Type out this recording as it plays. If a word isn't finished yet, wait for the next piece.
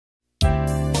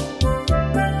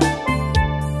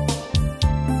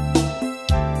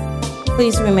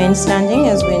Please remain standing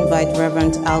as we invite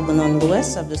Reverend Algernon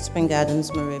Lewis of the Spring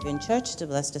Gardens Moravian Church to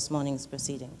bless this morning's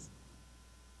proceedings.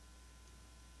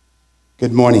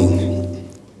 Good morning.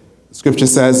 Scripture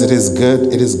says it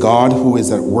is God who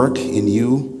is at work in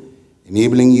you,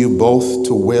 enabling you both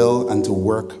to will and to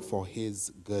work for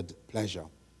his good pleasure.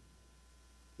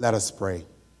 Let us pray.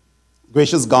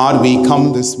 Gracious God, we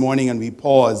come this morning and we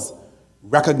pause,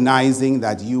 recognizing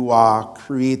that you are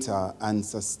creator and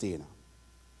sustainer.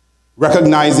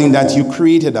 Recognizing that you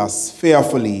created us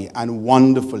fearfully and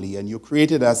wonderfully, and you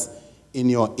created us in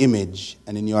your image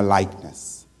and in your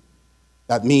likeness.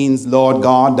 That means, Lord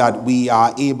God, that we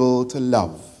are able to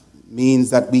love. It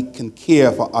means that we can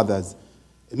care for others.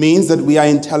 It means that we are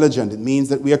intelligent. It means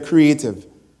that we are creative.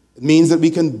 It means that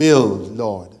we can build,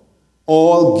 Lord.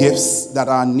 All gifts that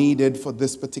are needed for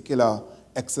this particular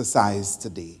exercise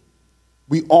today.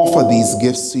 We offer these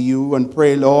gifts to you and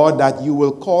pray, Lord, that you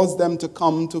will cause them to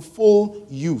come to full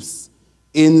use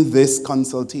in this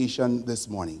consultation this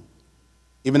morning.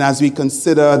 Even as we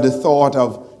consider the thought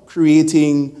of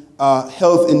creating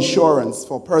health insurance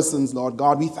for persons, Lord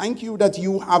God, we thank you that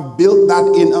you have built that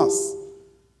in us,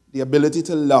 the ability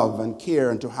to love and care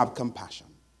and to have compassion.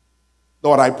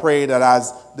 Lord, I pray that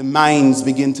as the minds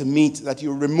begin to meet, that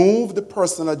you remove the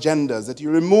personal agendas, that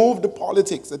you remove the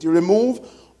politics, that you remove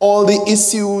all the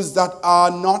issues that are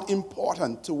not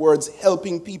important towards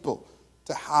helping people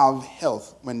to have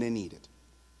health when they need it.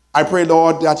 I pray,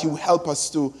 Lord, that you help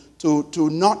us to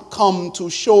not come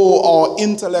to show our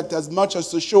intellect as much as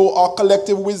to show our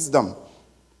collective wisdom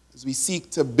as we seek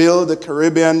to build a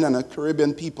Caribbean and a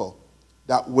Caribbean people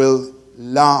that will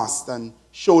last and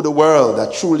show the world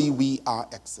that truly we are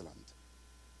excellent.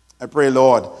 I pray,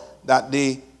 Lord, that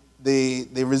the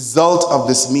result of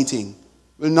this meeting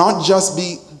will not just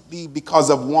be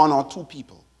because of one or two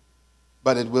people,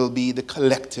 but it will be the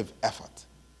collective effort.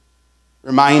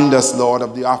 Remind us, Lord,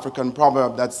 of the African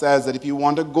proverb that says that if you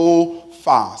want to go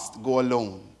fast, go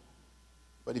alone.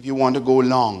 But if you want to go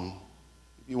long,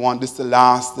 if you want this to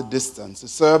last the distance, to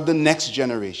serve the next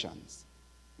generations,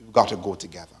 you've got to go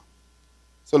together.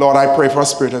 So, Lord, I pray for a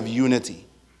spirit of unity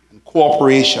and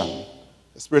cooperation,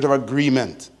 a spirit of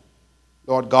agreement,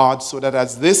 Lord God, so that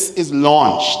as this is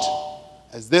launched,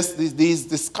 as these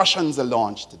discussions are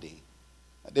launched today,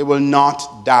 that they will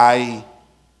not die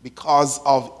because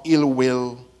of ill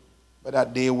will, but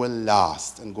that they will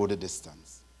last and go the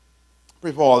distance.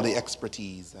 Pray for all the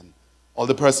expertise and all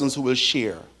the persons who will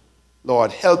share.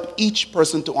 Lord, help each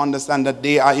person to understand that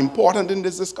they are important in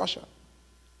this discussion.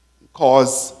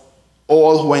 Cause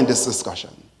all who are in this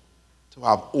discussion to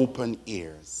have open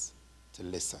ears to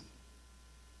listen.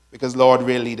 Because, Lord,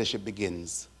 real leadership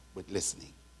begins with listening.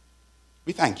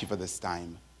 We thank you for this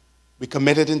time. We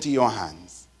commit it into your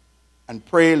hands and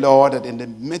pray, Lord, that in the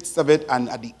midst of it and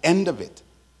at the end of it,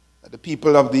 that the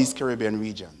people of these Caribbean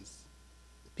regions,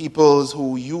 the peoples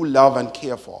who you love and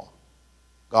care for,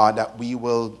 God, that we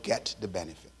will get the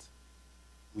benefit.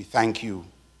 We thank you.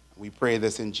 We pray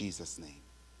this in Jesus' name.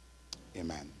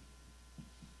 Amen.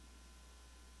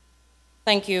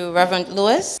 Thank you, Reverend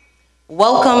Lewis.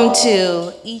 Welcome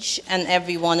to each and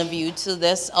every one of you to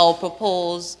this, our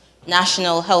proposed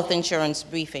National Health Insurance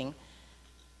Briefing.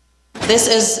 This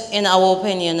is, in our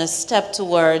opinion, a step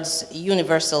towards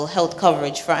universal health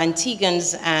coverage for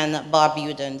Antiguans and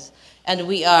Barbudans, and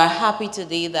we are happy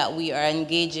today that we are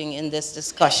engaging in this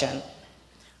discussion.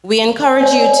 We encourage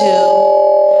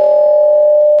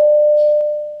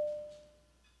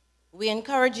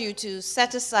you to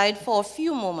set aside for a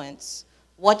few moments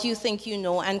what you think you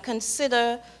know and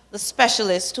consider the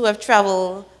specialists who have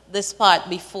traveled this part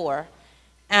before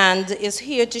and is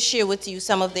here to share with you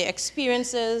some of their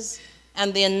experiences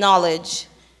and their knowledge,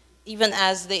 even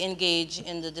as they engage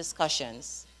in the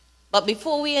discussions. But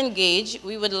before we engage,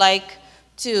 we would like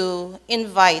to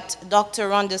invite Dr.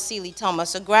 Rhonda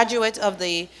Seeley-Thomas, a graduate of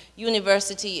the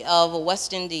University of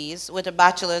West Indies with a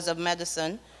Bachelor's of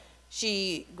Medicine.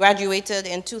 She graduated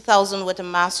in 2000 with a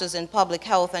Master's in Public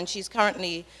Health, and she's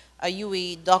currently a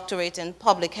UE Doctorate in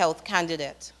Public Health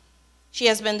candidate. She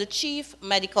has been the Chief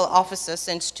Medical Officer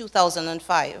since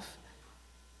 2005.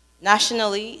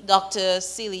 Nationally, Dr.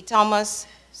 Seeley-Thomas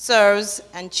serves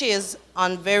and chairs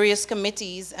on various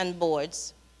committees and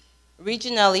boards.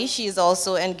 Regionally, she is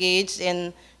also engaged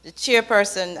in the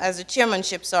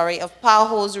chairmanship of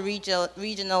PAHO's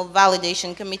Regional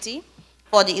Validation Committee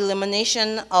for the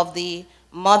elimination of the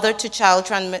mother-to-child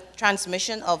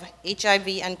transmission of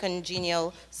HIV and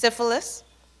congenital syphilis.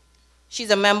 She's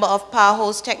a member of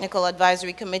PAHO's Technical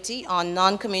Advisory Committee on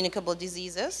Non-Communicable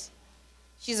Diseases.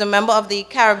 She's a member of the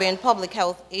Caribbean Public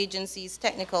Health Agency's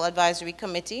Technical Advisory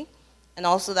Committee and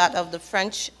also that of the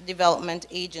French Development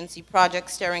Agency Project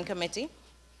Steering Committee.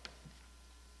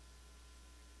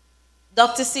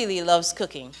 Dr. Seeley loves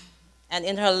cooking, and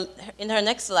in her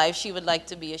next life, she would like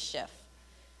to be a chef.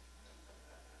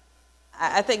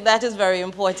 I think that is very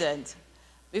important.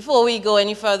 Before we go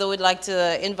any further, we'd like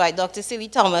to invite Dr. Seeley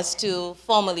Thomas to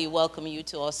formally welcome you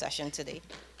to our session today.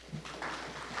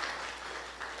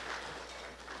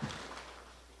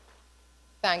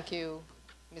 Thank you,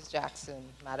 Ms. Jackson,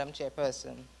 Madam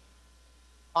Chairperson.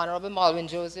 Honorable Molwyn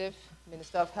Joseph,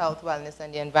 Minister of Health, Wellness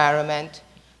and the Environment,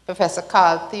 Professor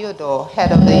Carl Theodore,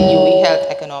 head of the UE Health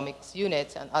Economics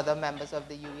Unit, and other members of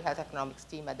the UE Health Economics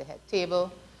team at the head table,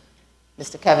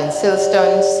 Mr. Kevin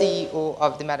Silston, CEO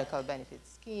of the Medical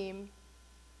Benefits Scheme,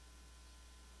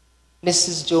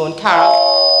 Mrs. Joan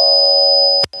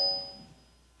Carroll,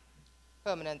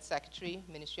 Permanent Secretary,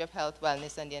 Ministry of Health,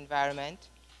 Wellness and the Environment,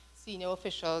 senior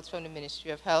officials from the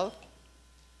Ministry of Health,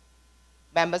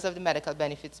 members of the Medical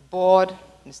Benefits Board,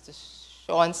 Mr.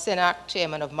 Sean Sinak,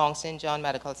 Chairman of Mount St. John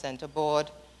Medical Center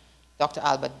Board, Dr.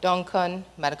 Albert Duncan,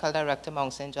 Medical Director,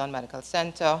 Mount St. John Medical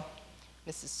Center,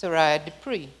 Mrs. Soraya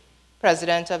Dupree,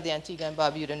 President of the Antigua and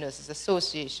Barbuda Nurses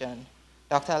Association,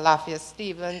 Dr. Lafayette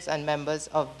Stevens, and members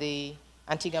of the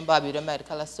Antigua and Barbuda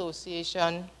Medical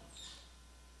Association,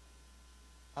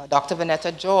 Dr.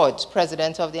 Vanetta George,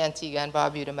 President of the Antigua and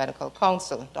Barbuda Medical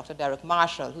Council, Dr. Derek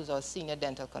Marshall, who's our Senior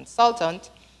Dental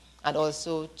Consultant, and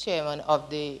also Chairman of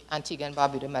the Antigua and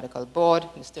Barbuda Medical Board,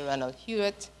 Mr. Ronald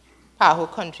Hewitt, PAHO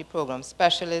Country Program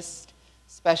Specialist,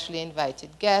 specially invited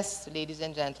guests, ladies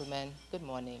and gentlemen, good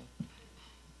morning.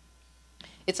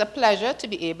 It's a pleasure to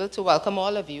be able to welcome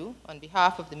all of you on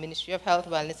behalf of the Ministry of Health,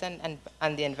 Wellness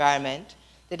and the Environment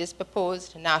to this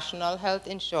proposed National Health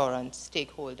Insurance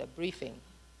Stakeholder Briefing.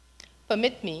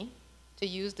 Permit me to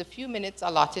use the few minutes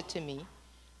allotted to me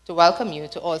to welcome you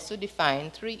to also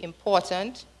define 3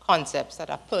 important concepts that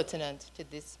are pertinent to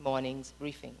this morning's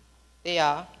briefing. They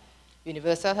are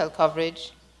universal health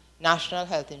coverage, national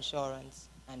health insurance,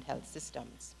 and health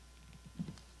systems.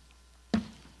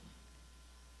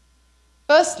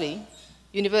 Firstly,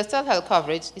 universal health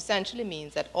coverage essentially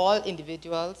means that all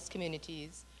individuals,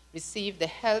 communities, receive the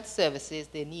health services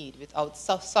they need without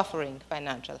suffering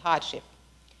financial hardship.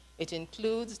 It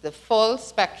includes the full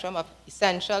spectrum of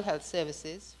essential health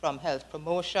services, from health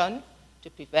promotion to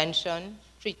prevention,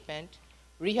 treatment,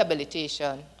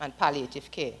 rehabilitation, and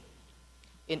palliative care.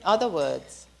 In other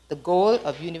words, the goal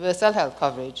of universal health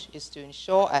coverage is to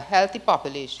ensure a healthy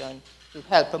population through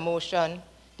health promotion,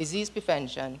 disease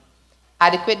prevention,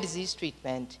 adequate disease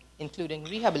treatment, including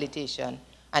rehabilitation,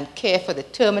 and care for the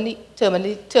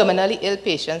terminally ill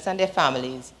patients and their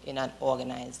families in an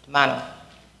organized manner.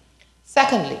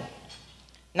 Secondly,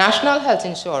 national health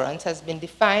insurance has been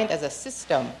defined as a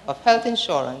system of health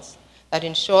insurance that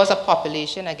insures a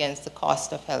population against the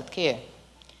cost of health care.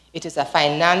 It is a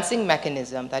financing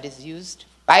mechanism that is used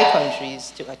by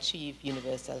countries to achieve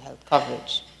universal health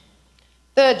coverage.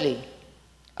 Thirdly,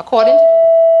 according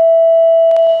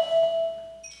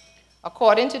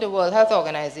to the World Health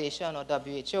Organization, or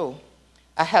WHO,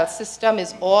 a health system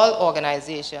is all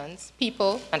organizations,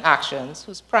 people, and actions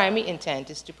whose primary intent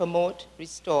is to promote,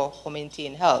 restore, or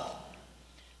maintain health.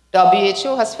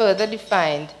 WHO has further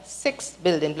defined 6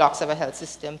 building blocks of a health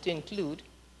system to include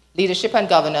leadership and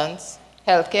governance,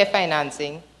 healthcare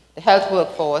financing, the health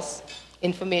workforce,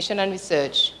 information and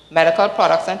research, medical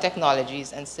products and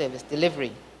technologies, and service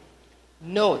delivery.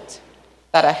 Note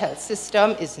that a health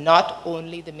system is not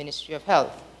only the Ministry of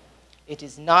Health. It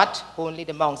is not only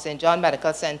the Mount St. John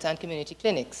Medical Center and community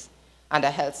clinics, and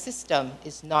a health system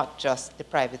is not just the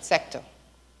private sector.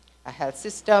 A health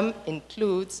system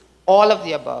includes all of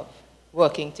the above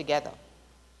working together.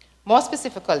 More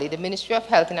specifically, the Ministry of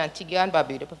Health in Antigua and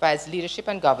Barbuda provides leadership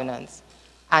and governance,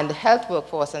 and the health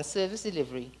workforce and service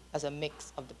delivery as a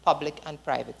mix of the public and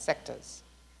private sectors.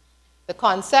 The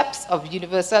concepts of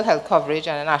universal health coverage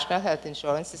and a national health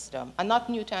insurance system are not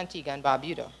new to Antigua and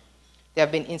Barbuda. They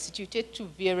have been instituted through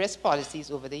various policies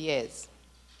over the years.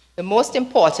 The most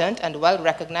important and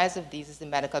well-recognized of these is the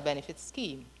Medical Benefits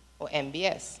Scheme, or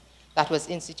MBS, that was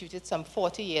instituted some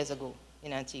 40 years ago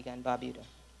in Antigua and Barbuda.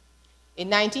 In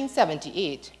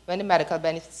 1978, when the Medical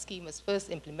Benefits Scheme was first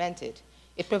implemented,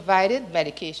 it provided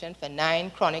medication for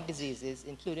 9 chronic diseases,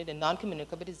 including the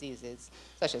non-communicable diseases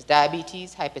such as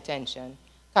diabetes, hypertension,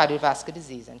 cardiovascular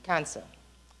disease, and cancer,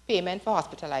 payment for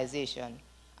hospitalization,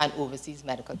 and overseas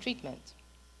medical treatment.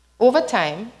 Over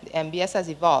time, the MBS has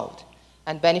evolved,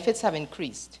 and benefits have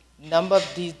increased. The number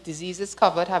of diseases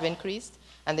covered have increased,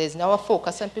 and there is now a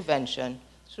focus on prevention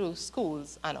through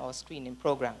schools and our screening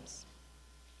programs.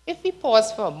 If we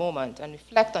pause for a moment and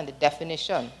reflect on the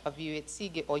definition of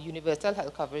UHC or universal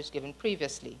health coverage given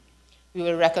previously, we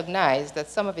will recognize that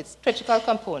some of its critical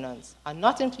components are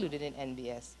not included in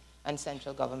NBS and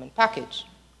central government package.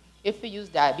 If we use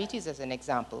diabetes as an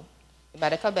example, the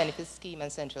medical benefits scheme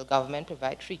and central government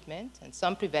provide treatment and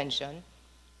some prevention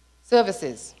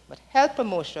services, but health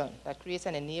promotion that creates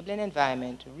an enabling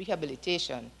environment,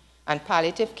 rehabilitation, and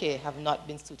palliative care have not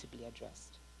been suitably addressed.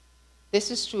 This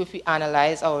is true if we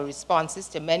analyze our responses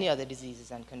to many other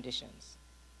diseases and conditions.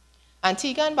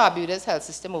 Antigua and Barbuda's health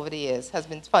system over the years has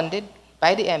been funded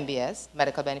by the MBS,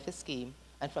 Medical Benefits Scheme,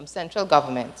 and from central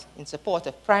government in support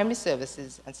of primary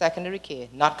services and secondary care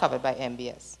not covered by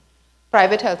MBS.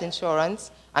 Private health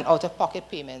insurance and out-of-pocket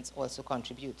payments also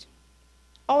contribute.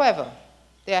 However,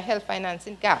 there are health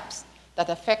financing gaps that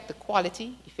affect the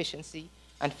quality, efficiency,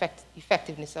 and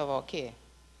effectiveness of our care.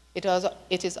 It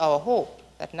is our hope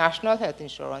that national health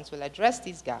insurance will address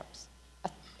these gaps,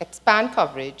 expand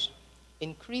coverage,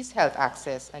 increase health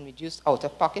access, and reduce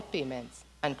out-of-pocket payments,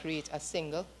 and create a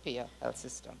single-payer health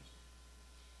system.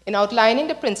 In outlining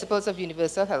the principles of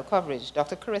universal health coverage,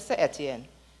 Dr. Carissa Etienne,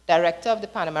 Director of the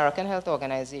Pan American Health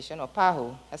Organization, or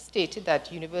PAHO, has stated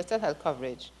that universal health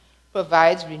coverage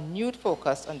provides renewed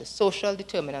focus on the social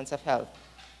determinants of health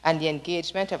and the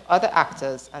engagement of other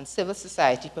actors and civil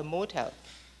society to promote health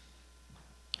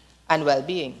and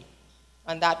well-being.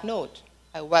 On that note,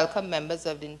 I welcome members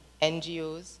of the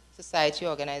NGOs, society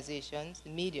organizations, the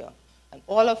media, and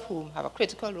all of whom have a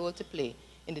critical role to play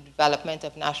in the development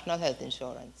of national health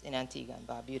insurance in Antigua and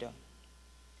Barbuda.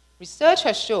 Research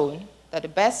has shown that the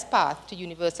best path to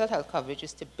universal health coverage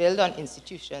is to build on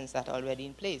institutions that are already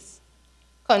in place.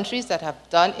 Countries that have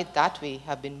done it that way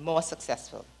have been more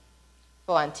successful.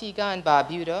 For Antigua and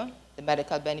Barbuda, the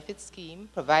Medical Benefits Scheme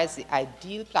provides the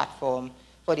ideal platform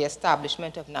for the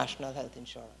establishment of national health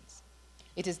insurance.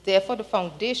 It is therefore the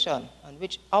foundation on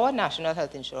which our national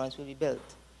health insurance will be built.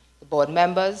 The board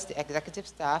members, the executive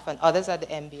staff, and others at the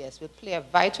MBS will play a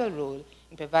vital role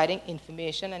in providing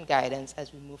information and guidance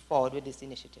as we move forward with this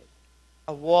initiative.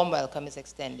 A warm welcome is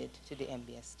extended to the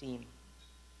MBS team.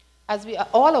 As we are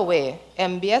all aware,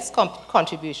 MBS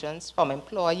contributions from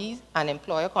employees and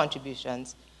employer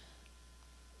contributions,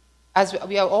 as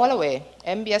we are all aware,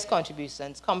 MBS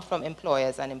contributions come from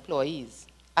employers and employees.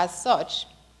 As such,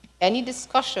 any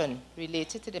discussion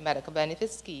related to the medical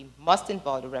benefits scheme must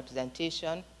involve a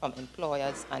representation from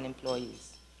employers and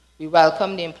employees. We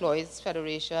welcome the Employees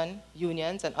Federation,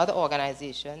 unions, and other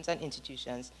organizations and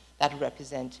institutions that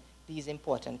represent these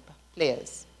important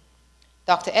players.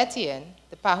 Dr. Etienne,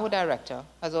 the PAHO director,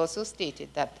 has also stated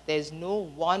that there is no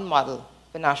one model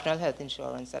for national health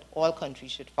insurance that all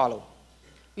countries should follow.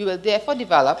 We will therefore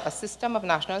develop a system of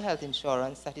national health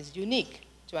insurance that is unique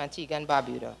to Antigua and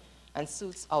Barbuda and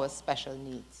suits our special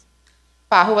needs.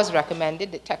 PAHO has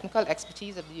recommended the technical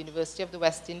expertise of the University of the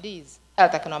West Indies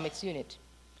Health Economics Unit.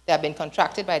 They have been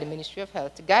contracted by the Ministry of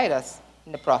Health to guide us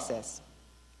in the process.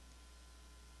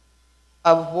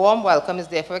 A warm welcome is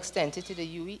therefore extended to the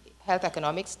UE Health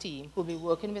Economics team who will be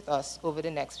working with us over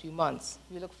the next few months.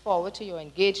 We look forward to your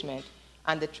engagement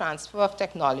and the transfer of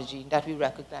technology that we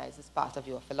recognize as part of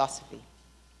your philosophy.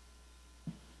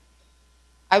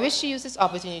 I wish to use this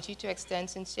opportunity to extend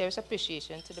sincerest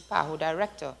appreciation to the PAHO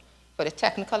director for the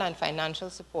technical and financial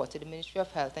support to the Ministry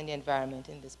of Health and the Environment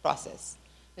in this process.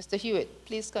 Mr. Hewitt,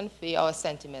 please convey our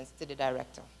sentiments to the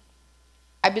director.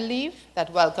 I believe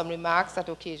that welcome remarks at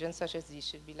occasions such as these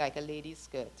should be like a lady's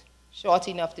skirt, short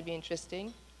enough to be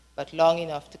interesting, but long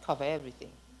enough to cover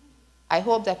everything. I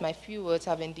hope that my few words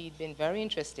have indeed been very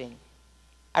interesting.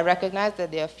 I recognize that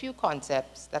there are few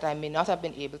concepts that I may not have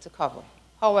been able to cover.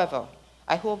 However,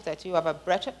 I hope that you have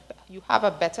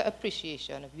a better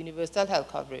appreciation of universal health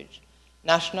coverage,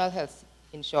 national health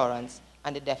insurance,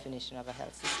 and the definition of a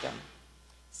health system.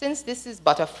 Since this is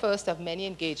but a first of many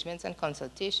engagements and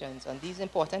consultations on these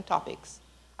important topics,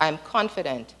 I am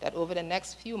confident that over the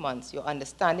next few months, your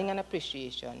understanding and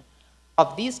appreciation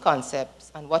of these concepts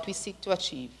and what we seek to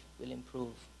achieve will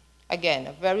improve. Again,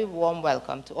 a very warm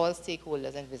welcome to all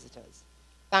stakeholders and visitors.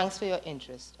 Thanks for your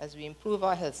interest as we improve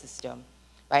our health system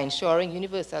by ensuring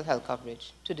universal health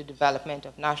coverage to the development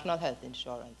of national health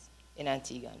insurance in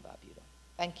Antigua and Barbuda.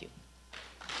 Thank you.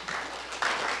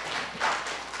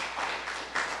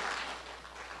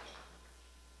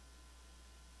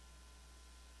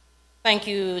 Thank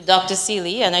you, Dr.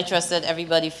 Seeley, and I trust that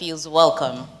everybody feels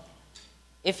welcome.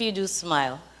 If you do,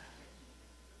 smile.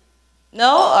 No?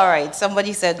 All right,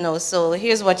 somebody said no, so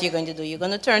here's what you're going to do. You're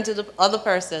going to turn to the other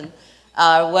person,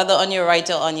 whether on your right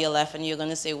or on your left, and you're going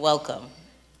to say welcome.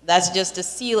 That's just to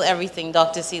seal everything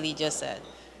Dr. Seeley just said.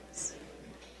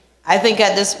 I think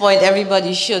at this point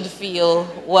everybody should feel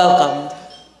welcomed.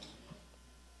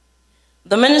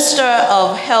 The Minister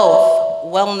of Health,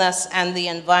 Wellness and the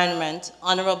Environment,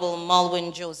 Honorable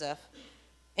Molwyn Joseph,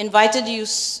 invited you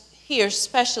here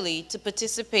specially to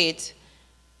participate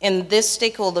in this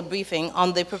stakeholder briefing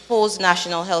on the proposed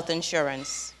national health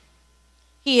insurance.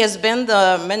 He has been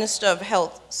the Minister of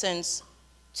Health since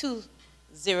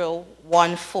 2014,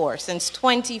 since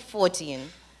 2014.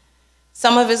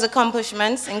 Some of his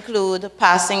accomplishments include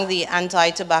passing the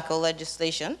anti-tobacco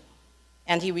legislation,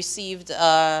 and he received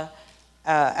an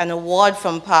award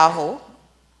from PAHO.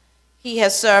 He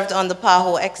has served on the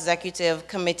PAHO Executive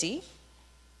Committee.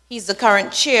 He's the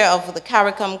current chair of the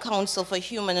CARICOM Council for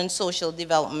Human and Social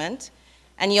Development,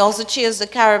 and he also chairs the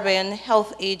Caribbean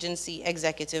Health Agency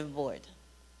Executive Board.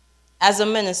 As a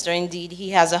minister, indeed,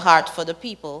 he has a heart for the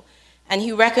people, and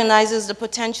he recognizes the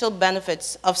potential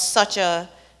benefits of such a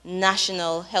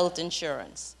national health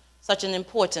insurance, such an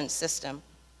important system.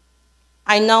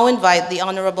 I now invite the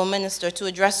Honorable Minister to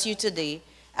address you today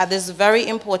at this very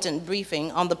important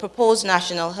briefing on the proposed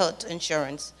national health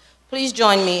insurance. Please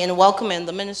join me in welcoming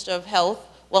the Minister of Health,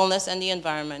 Wellness and the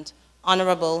Environment,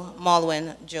 Honorable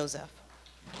Molwyn Joseph.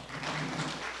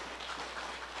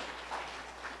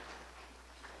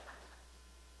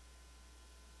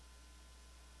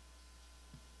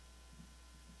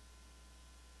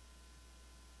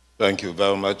 Thank you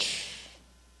very much,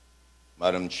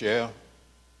 Madam Chair.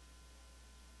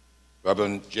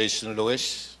 Reverend Jason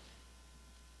Lewis,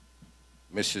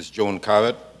 Mrs. Joan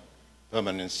Carrott,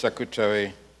 Permanent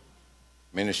Secretary,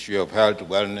 Ministry of Health,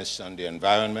 Wellness and the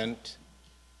Environment,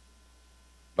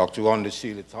 Dr. Wanda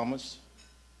Seeley Thomas,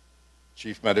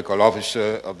 Chief Medical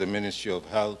Officer of the Ministry of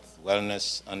Health,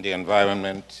 Wellness and the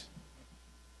Environment,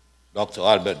 Dr.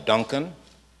 Albert Duncan,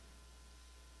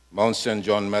 Mount St.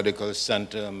 John Medical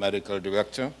Center Medical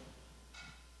Director,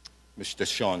 Mr.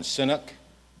 Sean Sinnock,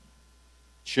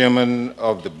 Chairman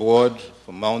of the Board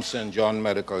for Mount St. John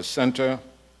Medical Center,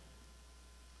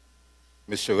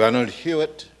 Mr. Ronald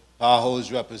Hewitt, PAHO's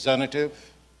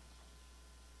representative,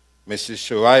 Mrs.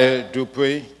 Shariah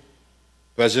Dupree,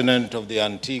 President of the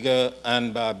Antigua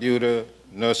and Barbuda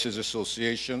Nurses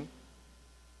Association,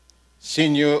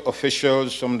 senior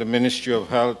officials from the Ministry of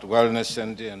Health, Wellness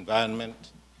and the Environment,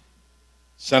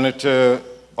 Senator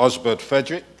Osbert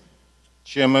Frederick,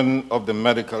 Chairman of the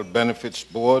Medical Benefits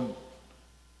Board,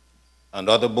 and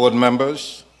other board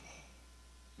members,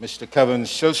 Mr. Kevin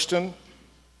Silston,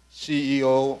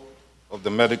 CEO of the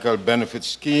Medical Benefits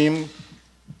Scheme,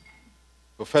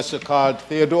 Professor Carl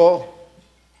Theodore,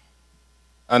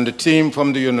 and the team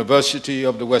from the University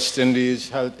of the West Indies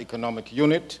Health Economic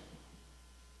Unit,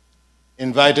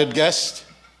 invited guests,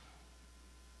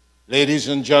 ladies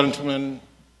and gentlemen,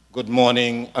 good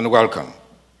morning and welcome.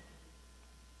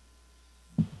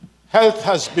 Health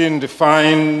has been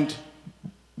defined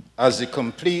as the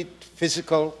complete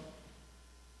physical,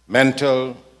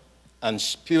 mental, and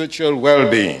spiritual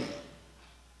well-being,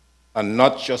 and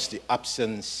not just the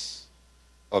absence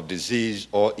of disease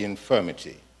or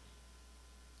infirmity.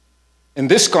 In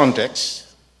this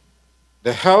context,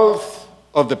 the health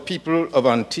of the people of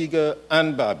Antigua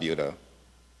and Barbuda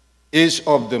is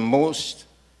of the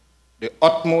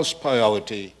utmost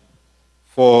priority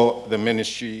for the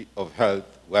Ministry of Health,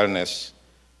 Wellness,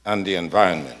 and the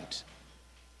Environment,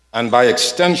 and by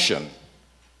extension,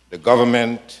 the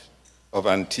government of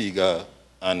Antigua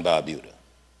and Barbuda.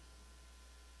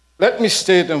 Let me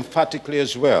state emphatically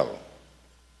as well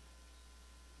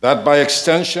that by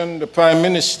extension, the Prime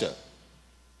Minister,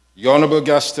 the Honorable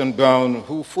Gaston Brown,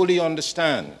 who fully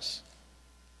understands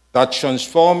that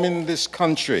transforming this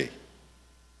country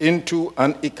into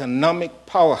an economic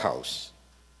powerhouse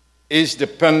is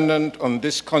dependent on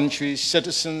this country's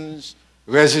citizens,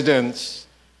 residents,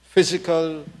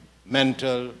 physical,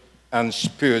 mental, and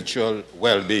spiritual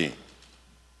well-being.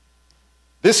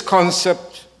 This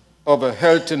concept of a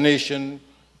healthy nation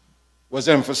was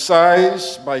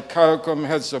emphasized by CARICOM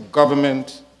heads of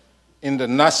government in the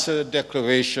NASA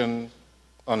Declaration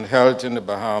on Health in the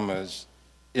Bahamas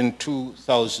in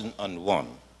 2001,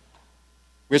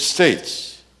 which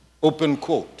states, open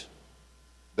quote,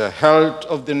 "The health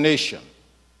of the nation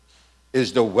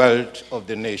is the wealth of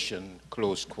the nation,"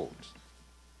 close quote.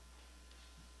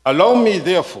 Allow me,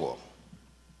 therefore,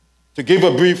 to give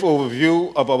a brief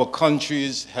overview of our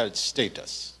country's health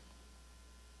status.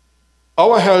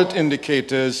 Our health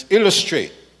indicators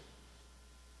illustrate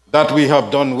that we have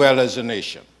done well as a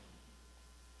nation.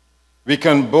 We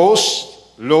can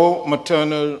boast low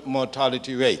maternal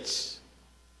mortality rates.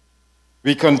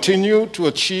 We continue to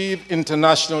achieve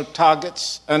international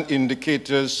targets and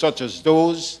indicators such as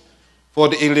those for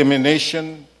the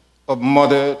elimination of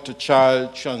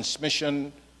mother-to-child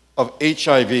transmission of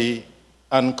HIV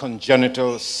and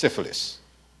congenital syphilis.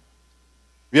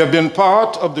 We have been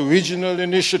part of the regional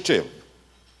initiative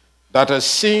that has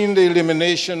seen the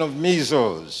elimination of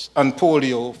measles and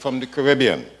polio from the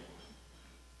Caribbean.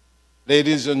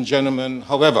 Ladies and gentlemen,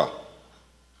 however,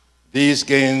 these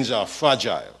gains are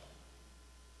fragile,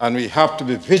 and we have to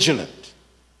be vigilant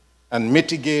and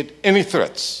mitigate any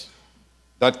threats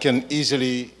that can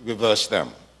easily reverse them.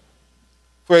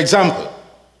 For example,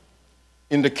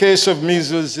 in the case of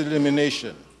measles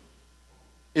elimination,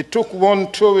 it took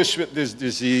one tourist with this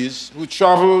disease who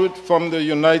traveled from the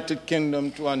United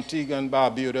Kingdom to Antigua and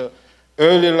Barbuda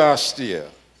early last year,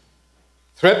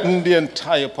 threatened the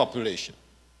entire population.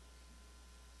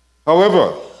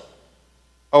 However,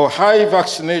 our high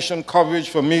vaccination coverage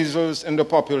for measles in the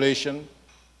population,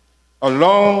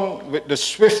 along with the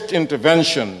swift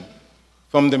intervention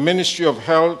from the Ministry of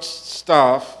Health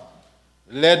staff,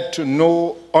 led to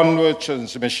no onward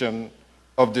transmission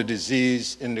of the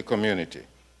disease in the community.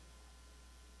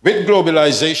 With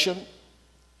globalization,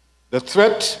 the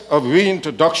threat of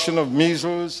reintroduction of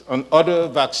measles and other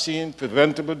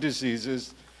vaccine-preventable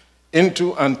diseases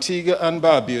into Antigua and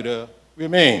Barbuda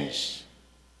remains.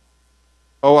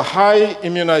 Our high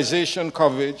immunization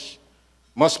coverage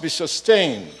must be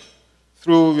sustained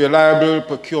through reliable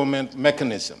procurement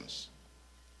mechanisms.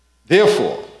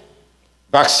 Therefore,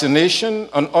 vaccination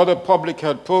and other public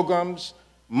health programs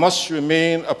must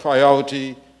remain a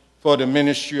priority for the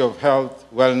Ministry of Health,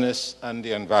 Wellness, and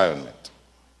the Environment.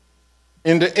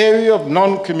 In the area of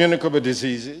non-communicable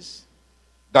diseases,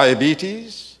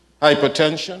 diabetes,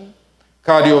 hypertension,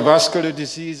 cardiovascular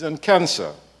disease, and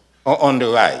cancer are on the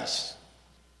rise.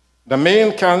 The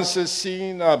main cancers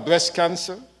seen are breast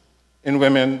cancer in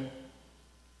women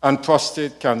and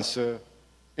prostate cancer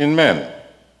in men.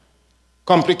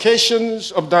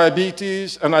 Complications of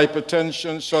diabetes and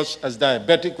hypertension, such as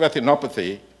diabetic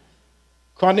retinopathy,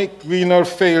 chronic renal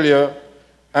failure,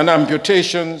 and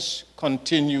amputations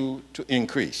continue to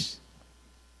increase.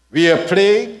 We are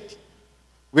plagued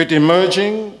with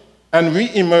emerging and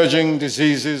re-emerging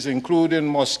diseases,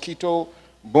 including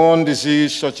mosquito-borne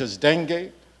disease such as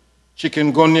dengue,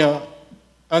 chikungunya,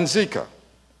 and Zika.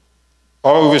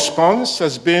 Our response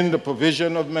has been the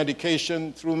provision of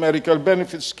medication through medical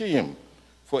benefit scheme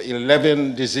for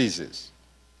 11 diseases.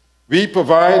 We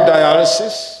provide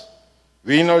dialysis,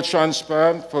 renal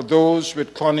transplant for those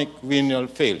with chronic renal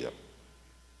failure.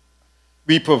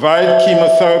 We provide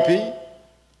chemotherapy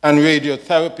and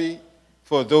radiotherapy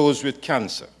for those with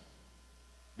cancer.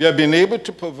 We have been able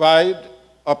to provide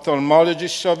ophthalmology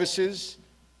services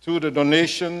through the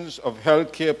donations of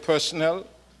healthcare personnel,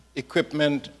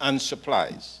 equipment, and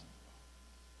supplies.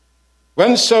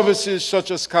 When services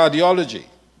such as cardiology,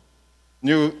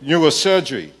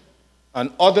 neurosurgery,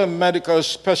 and other medical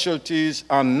specialties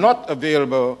are not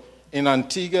available in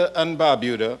Antigua and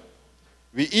Barbuda,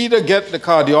 we either get the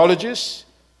cardiologist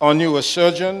or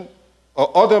neurosurgeon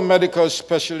or other medical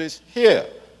specialists here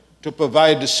to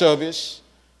provide the service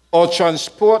or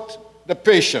transport the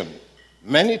patient,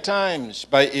 many times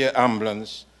by air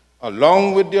ambulance,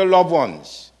 along with their loved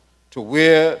ones, to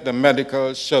where the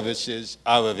medical services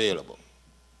are available.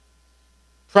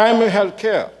 Primary health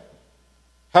care,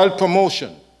 health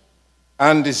promotion,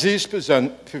 and disease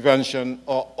prevention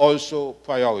are also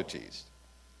priorities.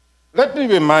 Let me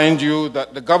remind you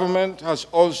that the government has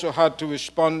also had to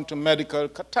respond to medical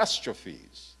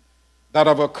catastrophes that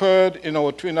have occurred in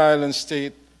our Twin Island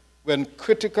state when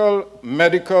critical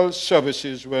medical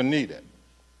services were needed.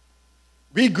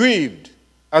 We grieved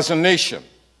as a nation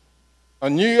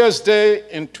on New Year's Day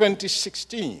in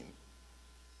 2016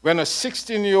 when a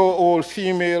 16-year-old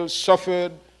female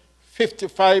suffered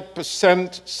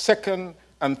 55% second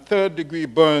and third degree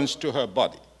burns to her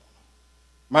body.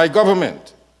 My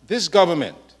government, this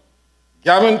government,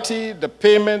 guaranteed the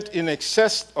payment in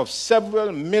excess of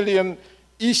several million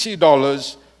EC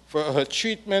dollars for her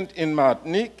treatment in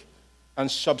Martinique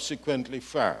and subsequently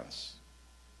France.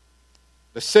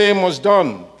 The same was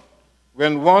done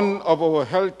when one of our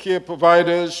healthcare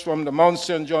providers from the Mount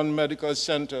St. John Medical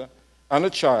Center and a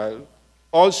child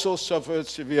also suffered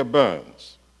severe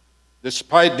burns.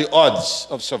 Despite the odds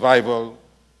of survival,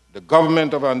 the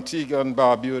government of Antigua and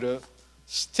Barbuda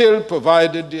still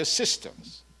provided the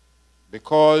assistance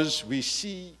because we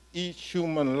see each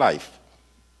human life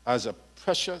as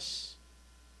precious,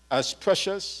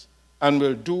 and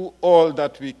will do all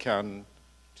that we can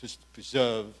to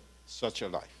preserve such a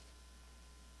life.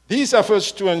 These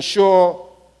efforts to ensure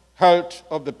health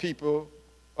of the people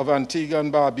of Antigua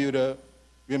and Barbuda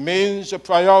remains a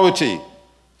priority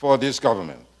for this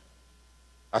government.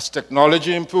 As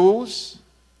technology improves,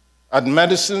 as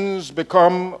medicines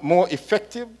become more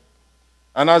effective,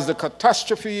 and as the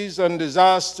catastrophes and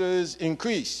disasters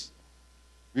increase,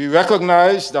 we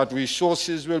recognize that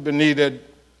resources will be needed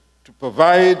to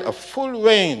provide a full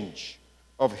range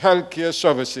of healthcare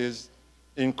services,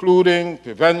 including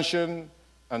prevention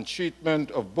and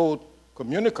treatment of both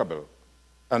communicable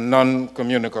and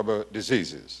non-communicable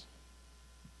diseases.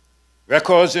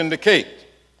 Records indicate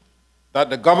that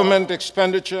the government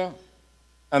expenditure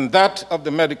and that of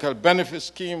the medical benefit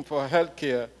scheme for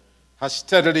healthcare has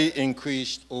steadily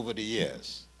increased over the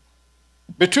years.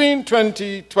 Between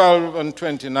 2012 and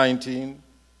 2019,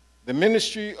 the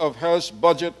Ministry of Health's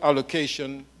budget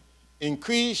allocation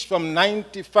increased from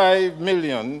 95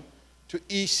 million to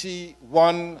EC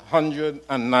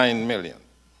 109 million.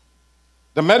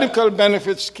 The medical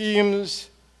benefit scheme's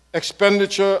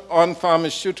expenditure on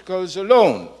pharmaceuticals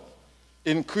alone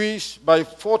increased by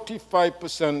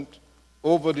 45%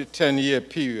 over the 10-year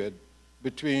period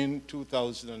between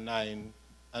 2009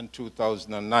 and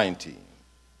 2019.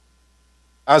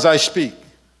 As I speak,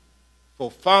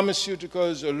 for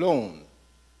pharmaceuticals alone,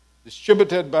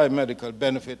 distributed by medical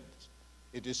benefits,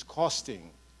 it is costing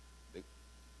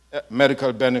the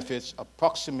medical benefits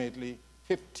approximately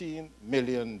 $15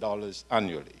 million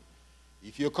annually.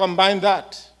 If you combine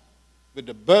that with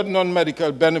the burden on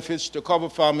medical benefits to cover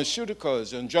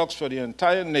pharmaceuticals and drugs for the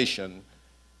entire nation,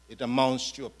 it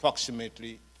amounts to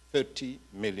approximately $30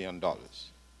 million.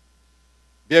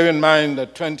 Bear in mind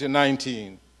that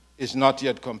 2019 is not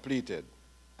yet completed,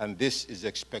 and this is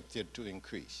expected to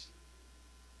increase.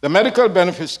 The medical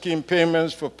benefit scheme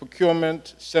payments for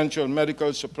procurement, central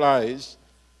medical supplies,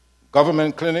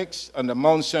 government clinics, and the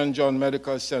Mount St. John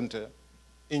Medical Center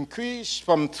increased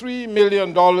from $3 million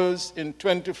in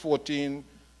 2014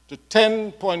 to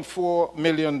 $10.4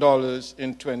 million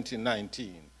in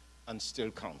 2019, and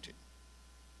still counting.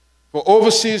 For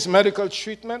overseas medical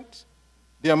treatment,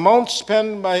 the amount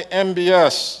spent by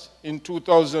MBS in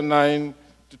 2009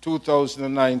 to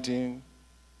 2019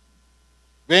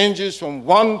 ranges from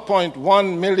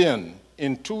 1.1 million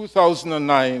in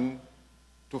 2009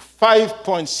 to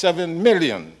 5.7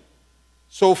 million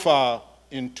so far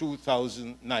in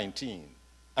 2019,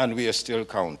 and we are still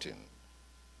counting.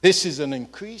 This is an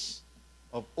increase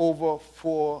of over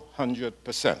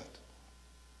 400%.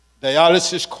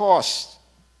 Dialysis costs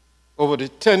over the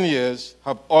 10 years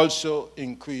have also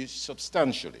increased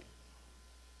substantially.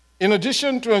 In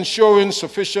addition to ensuring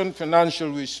sufficient financial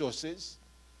resources,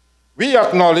 we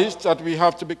acknowledge that we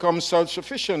have to become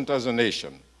self-sufficient as a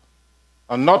nation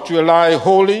and not rely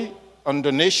wholly on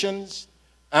donations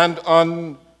and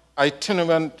on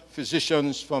itinerant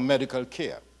physicians for medical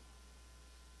care.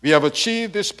 We have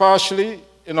achieved this partially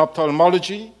in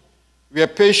ophthalmology, where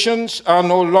patients are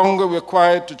no longer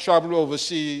required to travel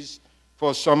overseas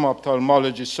for some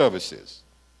ophthalmology services.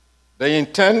 The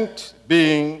intent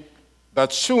being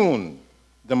that soon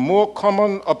the more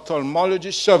common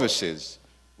ophthalmology services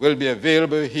will be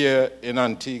available here in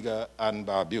Antigua and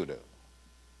Barbuda.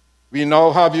 We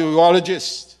now have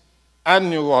urologists and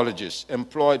neurologists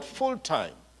employed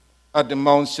full-time at the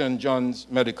Mount St. John's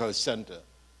Medical Center,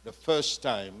 the first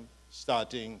time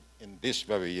starting in this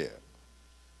very year.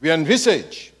 We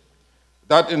envisage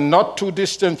that in not too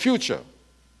distant future,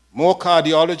 more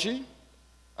cardiology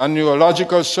and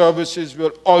neurological services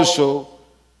will also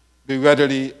be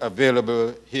readily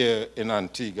available here in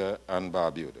Antigua and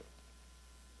Barbuda.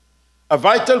 A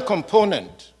vital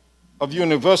component of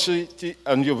university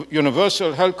and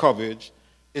universal health coverage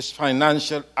is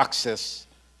financial access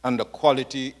and the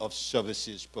quality of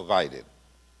services provided.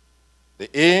 The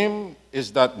aim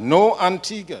is that no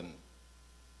Antiguan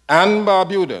and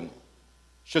Barbudan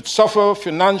should suffer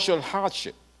financial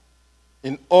hardship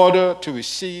in order to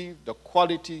receive the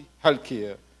quality health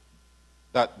care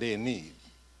that they need.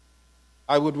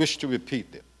 I would wish to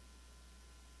repeat it.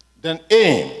 The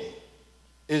aim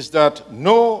is that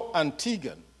no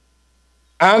Antiguan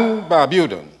and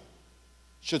Barbudan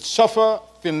should suffer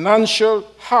financial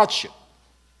hardship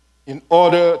in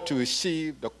order to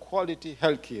receive the quality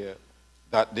health care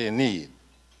that they need.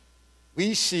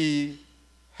 We see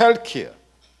health care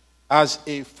as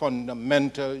a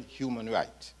fundamental human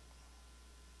right.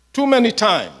 Too many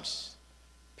times,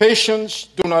 patients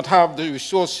do not have the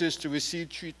resources to receive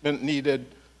treatment needed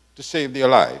to save their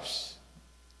lives.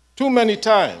 Too many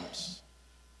times,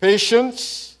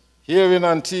 patients here in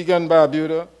Antigua and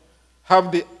Barbuda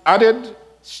have the added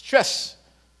stress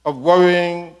of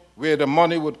worrying where the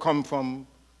money would come from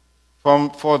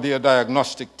for their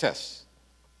diagnostic tests.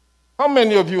 How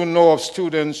many of you know of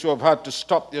students who have had to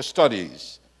stop their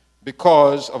studies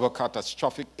because of a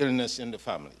catastrophic illness in the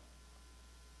family?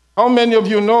 How many of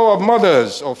you know of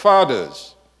mothers or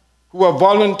fathers who have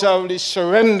voluntarily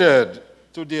surrendered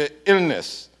to their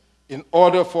illness in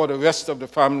order for the rest of the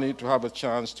family to have a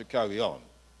chance to carry on?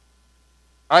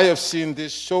 I have seen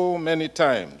this so many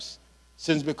times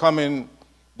since becoming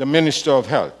the Minister of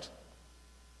Health.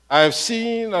 I have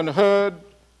seen and heard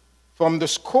from the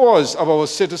scores of our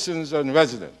citizens and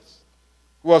residents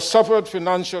who have suffered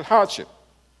financial hardship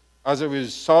as a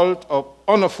result of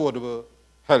unaffordable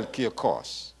healthcare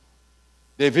costs.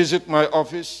 They visit my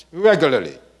office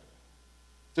regularly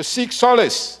to seek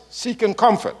solace, seeking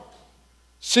comfort,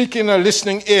 seeking a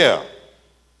listening ear,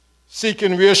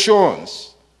 seeking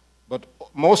reassurance, but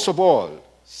most of all,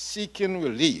 seeking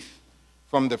relief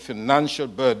from the financial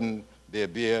burden they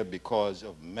bear because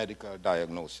of medical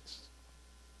diagnosis.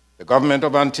 The government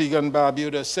of Antigua and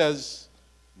Barbuda says,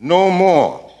 no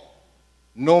more,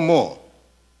 no more.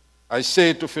 I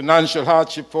say to financial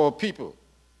hardship for people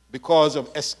because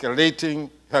of escalating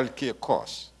healthcare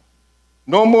costs.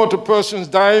 No more to persons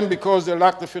dying because they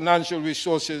lack the financial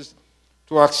resources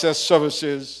to access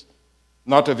services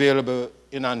not available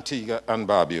in Antigua and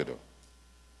Barbuda.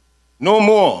 No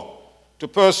more to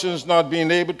persons not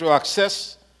being able to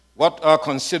access what are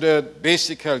considered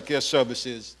basic healthcare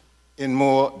services in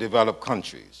more developed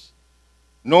countries.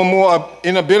 No more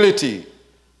inability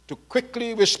to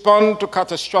quickly respond to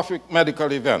catastrophic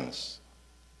medical events.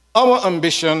 Our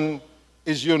ambition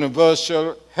is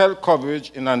universal health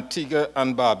coverage in Antigua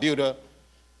and Barbuda,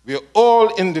 where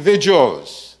all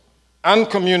individuals and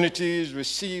communities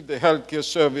receive the healthcare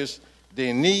service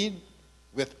they need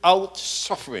without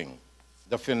suffering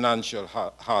the financial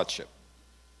hardship.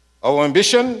 Our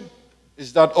ambition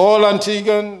is that all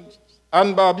Antiguans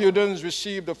and Barbudans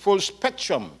receive the full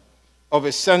spectrum of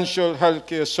essential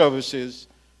healthcare services,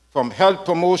 from health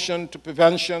promotion to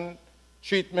prevention,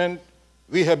 treatment,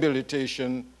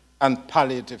 rehabilitation, and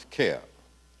palliative care.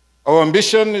 Our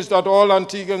ambition is that all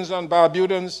Antiguans and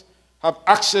Barbudans have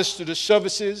access to the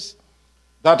services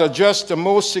that address the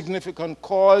most significant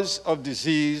cause of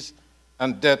disease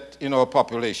and death in our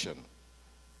population.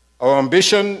 Our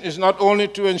ambition is not only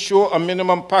to ensure a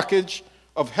minimum package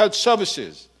of health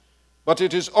services, but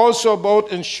it is also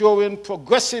about ensuring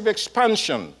progressive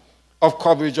expansion of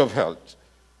coverage of health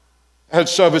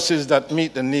services that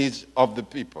meet the needs of the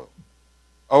people.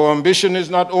 Our ambition is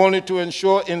not only to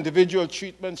ensure individual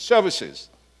treatment services,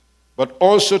 but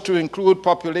also to include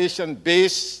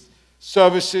population-based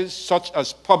services such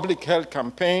as public health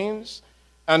campaigns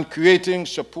and creating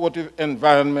supportive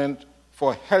environment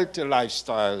for healthy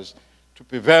lifestyles to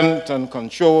prevent and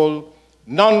control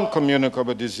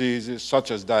non-communicable diseases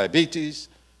such as diabetes,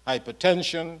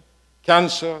 hypertension,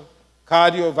 cancer,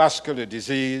 cardiovascular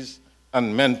disease,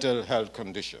 and mental health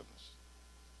conditions.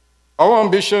 Our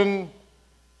ambition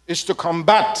is to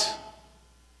combat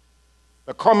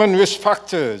the common risk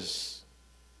factors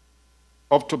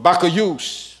of tobacco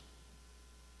use,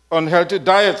 unhealthy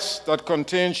diets that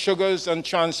contain sugars and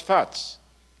trans fats,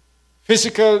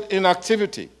 physical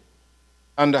inactivity,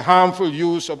 and the harmful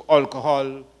use of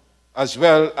alcohol, as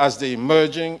well as the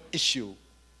emerging issue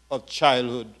of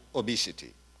childhood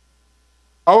obesity.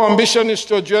 Our ambition is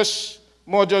to address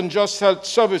more than just health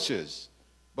services,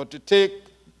 but to take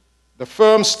the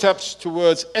firm steps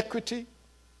towards equity,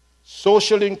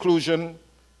 social inclusion,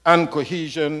 and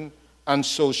cohesion, and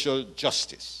social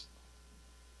justice.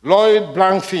 Lloyd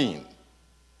Blankfein,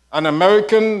 an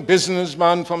American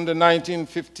businessman from the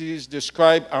 1950s,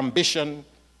 described ambition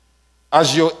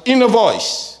as your inner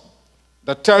voice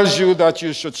that tells you that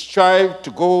you should strive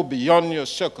to go beyond your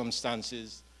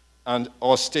circumstances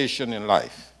or station in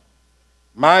life.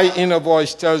 My inner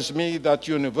voice tells me that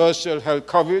universal health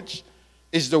coverage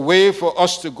is the way for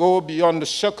us to go beyond the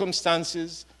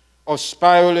circumstances of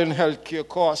spiraling healthcare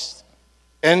costs,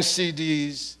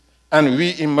 NCDs, and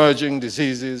re-emerging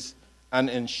diseases, and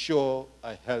ensure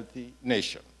a healthy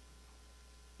nation.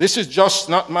 This is just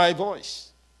not my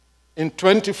voice. In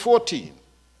 2014,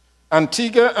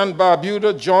 Antigua and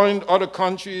Barbuda joined other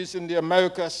countries in the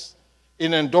Americas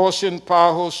in endorsing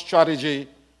PAHO's strategy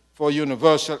for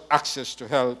universal access to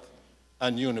health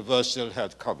and universal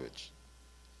health coverage.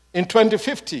 In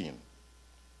 2015,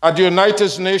 at the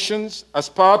United Nations, as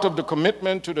part of the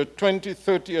commitment to the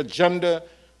 2030 Agenda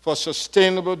for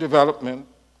Sustainable Development,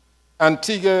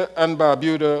 Antigua and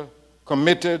Barbuda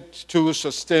committed to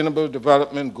Sustainable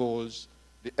Development Goals,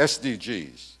 the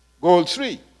SDGs. Goal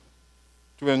 3,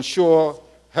 to ensure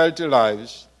healthy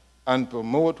lives and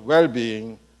promote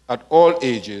well-being at all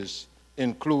ages,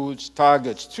 includes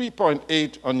targets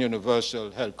 3.8 on universal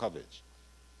health coverage.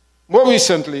 More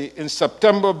recently, in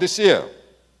September of this year,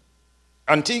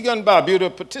 Antigua and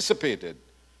Barbuda participated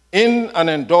in and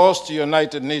endorsed the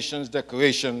United Nations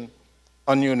Declaration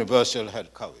on Universal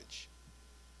Health Coverage.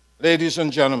 Ladies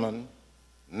and gentlemen,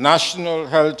 national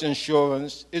health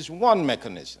insurance is one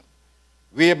mechanism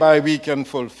whereby we can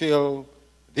fulfill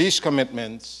these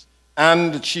commitments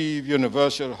and achieve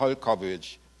universal health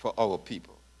coverage for our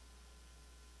people.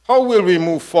 How will we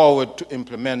move forward to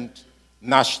implement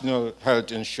national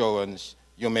health insurance,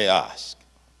 you may ask?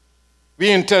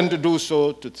 We intend to do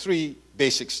so to three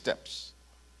basic steps.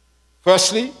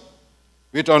 Firstly,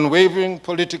 with unwavering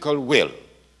political will.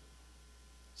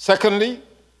 Secondly,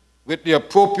 with the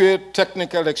appropriate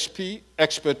technical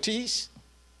expertise.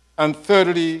 And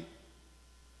thirdly,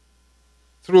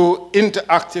 through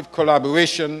interactive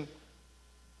collaboration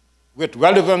with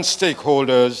relevant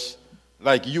stakeholders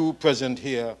like you present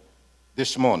here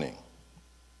this morning.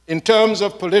 In terms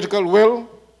of political will,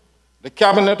 the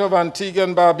Cabinet of Antigua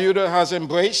and Barbuda has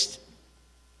embraced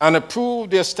and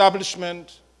approved the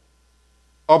establishment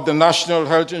of the National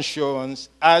Health Insurance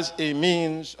as a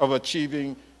means of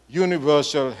achieving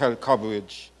universal health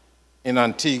coverage in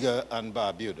Antigua and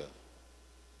Barbuda.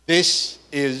 This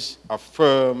is a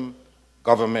firm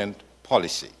government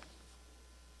policy.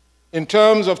 In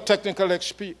terms of technical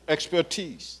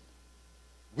expertise,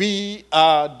 we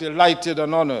are delighted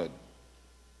and honored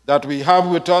that we have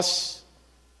with us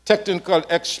technical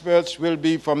experts will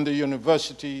be from the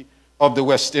University of the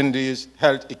West Indies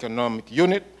Health Economic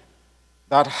Unit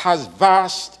that has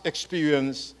vast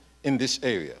experience in this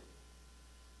area.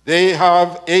 They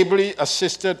have ably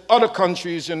assisted other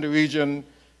countries in the region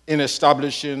in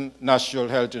establishing national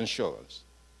health insurance.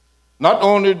 Not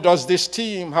only does this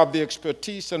team have the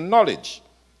expertise and knowledge,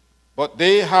 but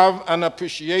they have an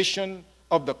appreciation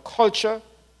of the culture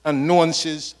and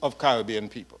nuances of Caribbean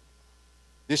people.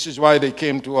 This is why they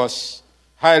came to us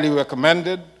highly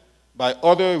recommended by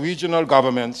other regional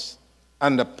governments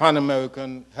and the Pan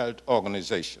American Health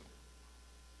Organization.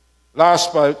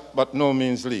 Last but no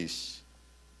means least,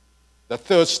 the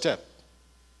third step,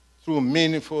 through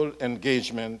meaningful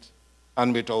engagement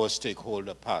and with our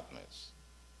stakeholder partners.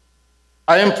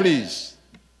 I am pleased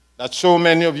that so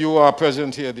many of you are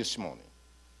present here this morning.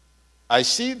 I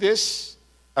see this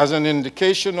as an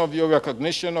indication of your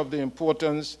recognition of the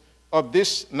importance of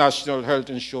this National Health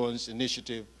Insurance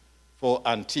Initiative for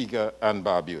Antigua and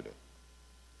Barbuda.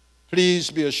 Please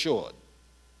be assured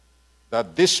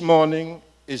that this morning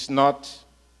is not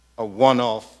a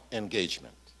one-off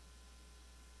engagement.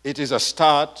 It is a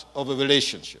start of a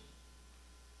relationship.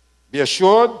 Be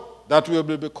assured that we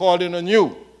will be calling on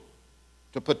you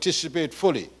to participate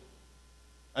fully,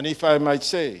 and if I might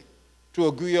say, to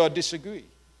agree or disagree,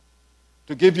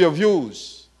 to give your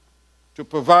views, to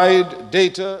provide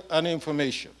data and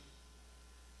information.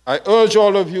 I urge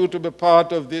all of you to be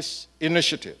part of this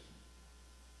initiative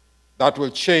that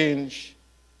will change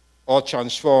or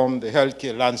transform the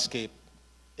healthcare landscape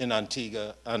in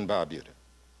Antigua and Barbuda.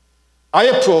 I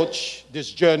approach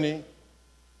this journey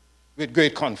with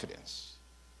great confidence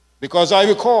because I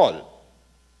recall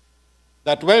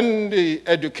that when the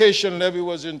education levy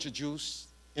was introduced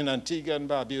in Antigua and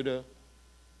Barbuda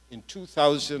in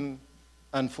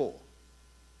 2004,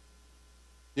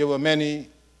 there were many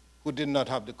who did not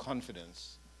have the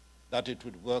confidence that it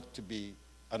would work to be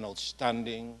an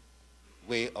outstanding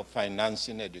way of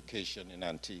financing education in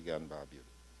Antigua and Barbuda.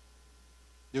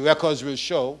 The records will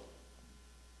show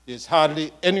there's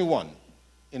hardly anyone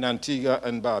in Antigua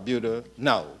and Barbuda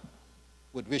now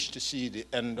would wish to see the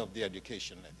end of the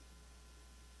education levy.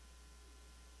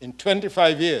 In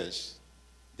 25 years,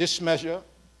 this measure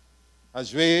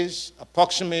has raised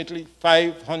approximately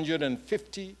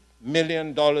 $550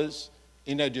 million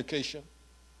in education.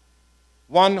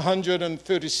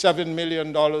 $137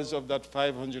 million of that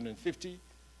 550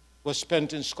 was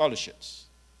spent in scholarships.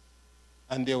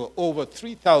 And there were over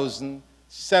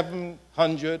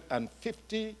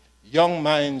 3,750 young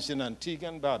minds in Antigua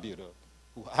and Barbuda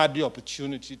who had the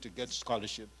opportunity to get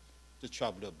scholarships to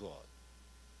travel abroad.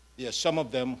 There are some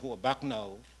of them who are back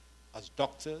now as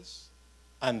doctors,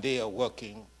 and they are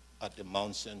working at the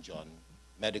Mount St. John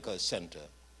Medical Center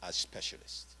as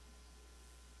specialists.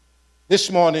 This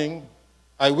morning,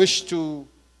 I wish to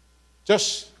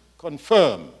just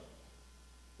confirm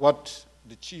what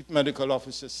the Chief Medical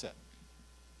Officer said,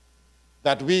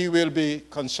 that we will be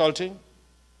consulting,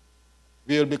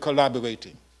 we will be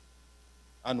collaborating.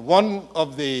 And one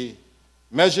of the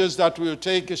measures that we will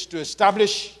take is to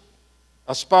establish,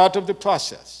 as part of the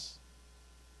process,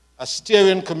 a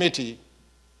steering committee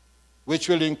which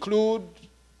will include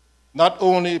not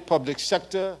only public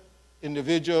sector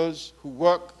individuals who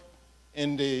work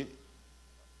in the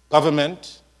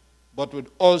government, but would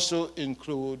also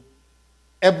include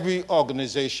every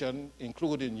organization,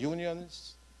 including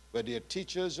unions, whether they're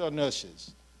teachers or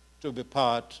nurses, to be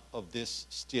part of this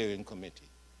steering committee.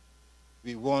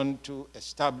 We want to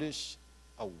establish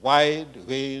a wide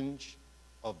range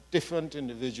of different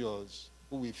individuals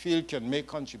who we feel can make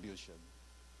contribution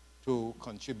to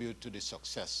contribute to the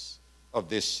success of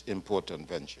this important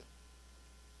venture.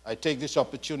 I take this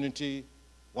opportunity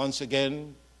once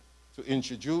again to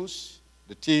introduce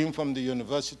the team from the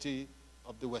University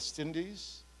of the West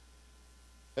Indies,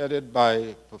 headed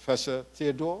by Professor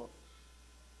Theodore,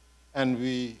 and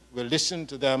we will listen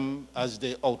to them as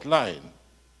they outline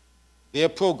their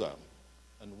program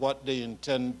and what they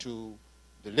intend to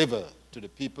deliver to the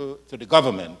people, to the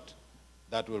government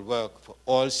that will work for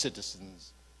all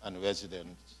citizens and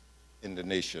residents in the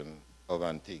nation of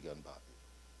Antigua and Barbuda.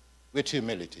 With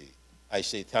humility, I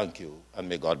say thank you and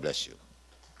may God bless you.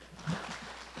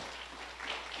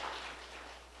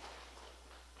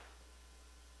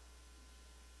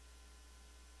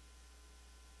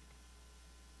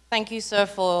 Thank you, sir,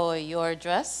 for your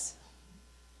address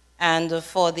and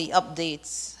for the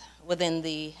updates within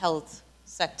the health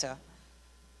sector.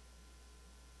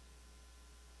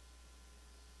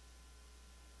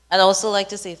 I'd also like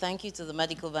to say thank you to the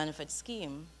Medical Benefits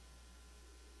Scheme,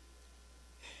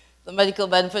 the Medical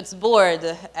Benefits Board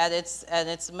and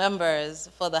its members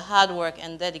for the hard work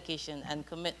and dedication and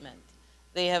commitment.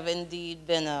 They have indeed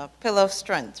been a pillar of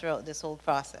strength throughout this whole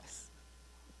process.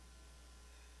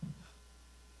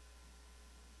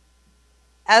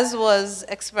 As was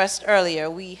expressed earlier,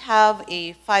 we have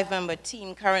a 5-member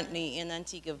team currently in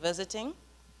Antigua visiting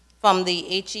from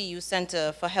the HEU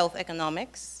Center for Health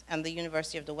Economics and the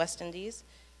University of the West Indies,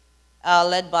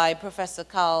 led by Professor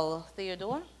Carl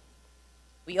Theodore.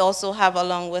 We also have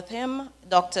along with him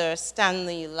Dr.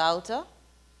 Stanley Lauter.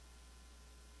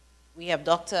 We have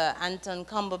Dr. Anton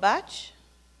Cumberbatch.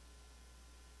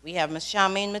 We have Ms.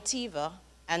 Charmaine Mativa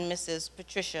and Mrs.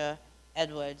 Patricia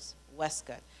Edwards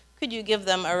Westcott. Could you give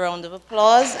them a round of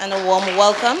applause and a warm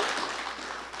welcome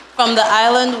from the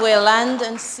island where land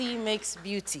and sea makes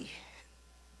beauty,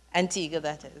 Antigua,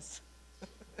 that is.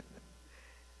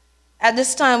 At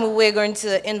this time, we're going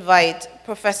to invite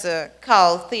Professor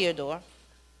Carl Theodore.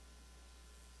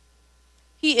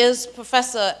 He is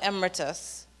Professor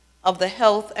Emeritus of the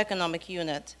Health Economic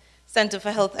Unit, Center for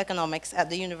Health Economics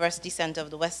at the University Center of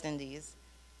the West Indies.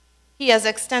 He has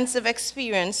extensive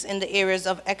experience in the areas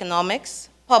of economics,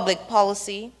 public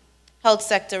policy, health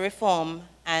sector reform,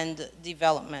 and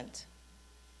development.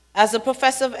 As a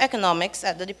professor of economics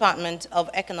at the Department of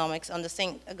Economics on the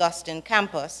St. Augustine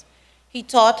campus, he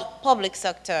taught public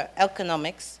sector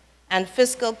economics and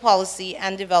fiscal policy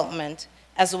and development,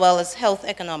 as well as health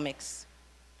economics.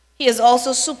 He has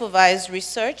also supervised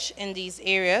research in these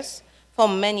areas for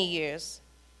many years.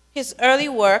 His early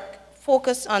work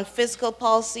focused on fiscal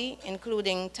policy,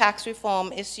 including tax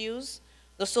reform issues,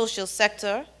 the social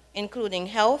sector, including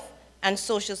health and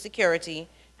social security,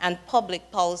 and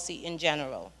public policy in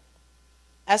general.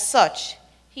 As such,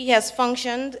 he has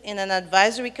functioned in an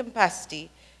advisory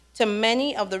capacity to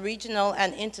many of the regional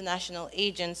and international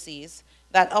agencies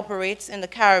that operates in the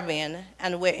Caribbean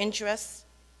and where interest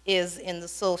is in the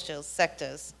social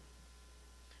sectors.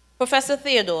 Professor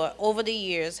Theodore, over the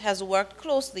years, has worked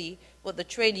closely with the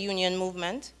trade union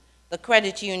movement, the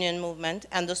credit union movement,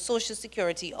 and the social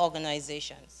security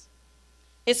organizations.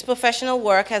 His professional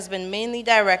work has been mainly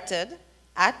directed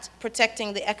at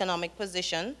protecting the economic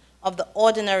position of the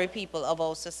ordinary people of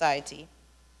our society.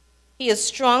 He is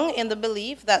strong in the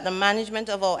belief that the management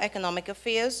of our economic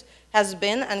affairs has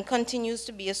been and continues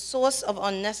to be a source of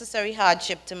unnecessary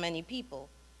hardship to many people.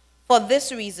 For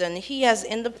this reason, he has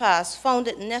in the past found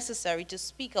it necessary to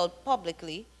speak out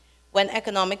publicly when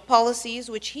economic policies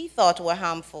which he thought were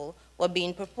harmful were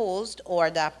being proposed or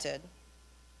adopted.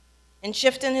 In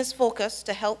shifting his focus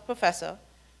to health, Professor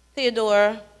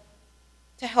Theodore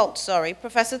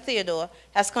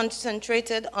has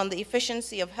concentrated on the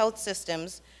efficiency of health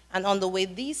systems and on the way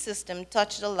these systems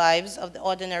touch the lives of the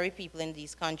ordinary people in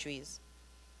these countries.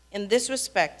 In this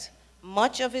respect,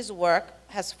 much of his work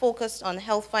has focused on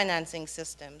health financing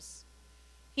systems.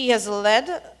 He has led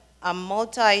a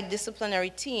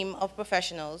multidisciplinary team of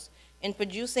professionals in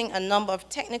producing a number of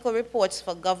technical reports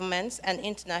for governments and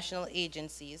international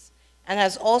agencies, and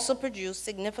has also produced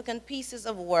significant pieces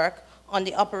of work on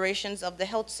the operations of the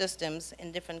health systems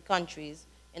in different countries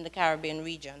in the Caribbean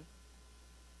region.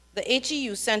 The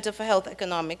HEU Center for Health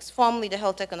Economics, formerly the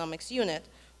Health Economics Unit,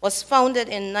 was founded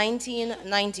in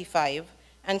 1995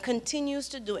 and continues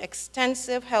to do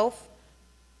extensive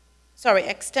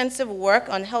work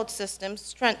on health systems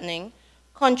strengthening,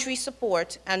 country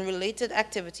support, and related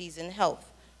activities in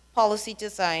health, policy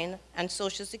design, and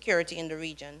social security in the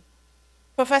region.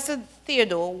 Professor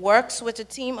Theodore works with a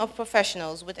team of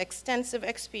professionals with extensive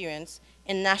experience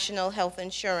in national health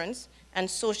insurance and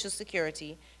social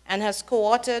security, and has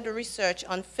co-authored research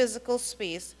on physical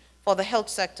space for the health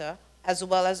sector, as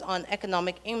well as on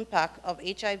economic impact of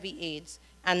HIV/AIDS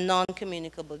and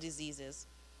non-communicable diseases.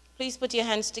 Please put your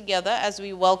hands together as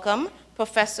we welcome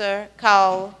Professor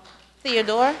Carl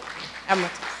Theodore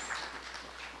Emeritus.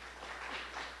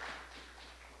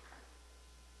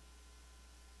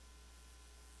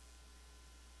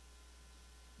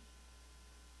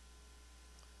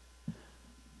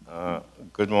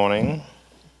 Good morning.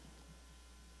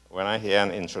 When I hear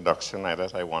an introduction like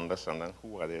that, I wonder sometimes,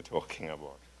 who are they talking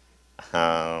about?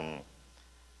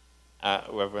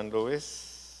 Reverend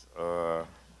Lewis,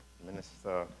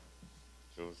 Minister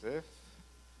Joseph,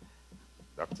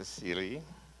 Dr. Seeley,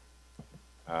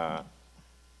 Mr.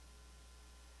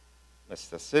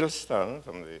 Silston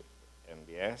from the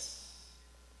MBS,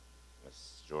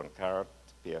 Ms. Joan Carrot,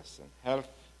 Pearson Health,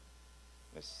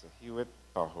 Mr. Hewitt,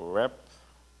 Paho Rep,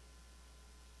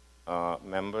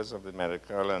 members of the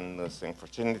medical and nursing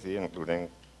fraternity, including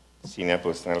senior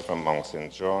personnel from Mount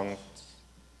St. John's,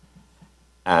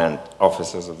 and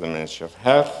officers of the Ministry of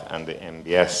Health and the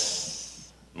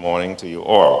MBS. Morning to you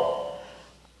all.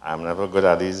 I'm never good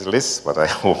at these lists, but I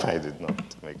hope I did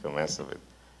not make a mess of it.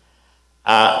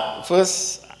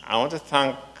 First, I want to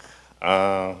thank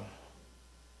the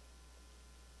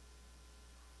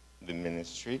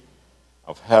Ministry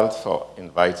of Health for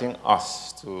inviting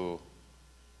us to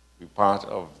be part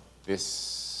of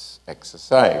this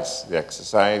exercise, the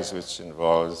exercise which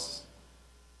involves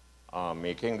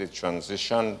making the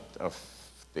transition of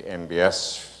the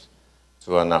MBS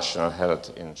to a national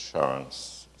health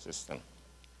insurance system.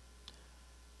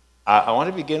 I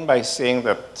want to begin by saying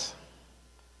that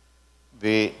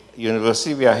the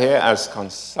university, we are here as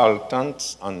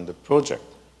consultants on the project,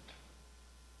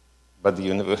 but the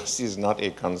university is not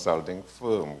a consulting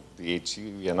firm. The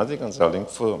HU, we are not a consulting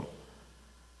firm.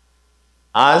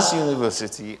 As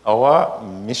university, our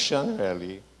mission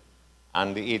really,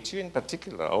 and the HU in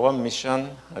particular, our mission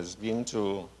has been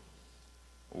to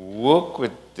work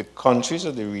with the countries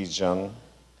of the region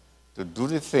to do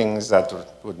the things that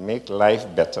would make life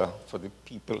better for the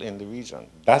people in the region.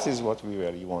 That is what we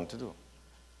really want to do.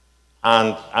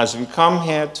 And as we come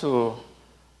here to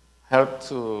help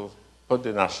to put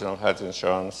the national health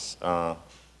insurance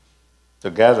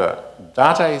together,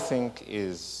 that I think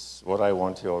is what I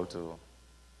want you all to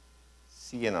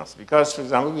see in us. Because, for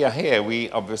example, we are here, we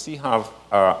obviously have,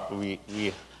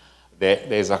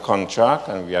 there's a contract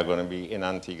and we are going to be in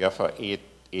Antigua for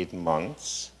eight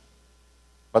months.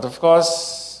 But of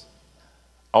course,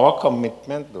 our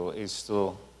commitment though is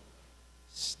to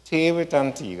stay with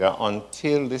Antigua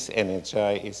until this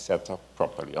NHI is set up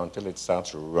properly, until it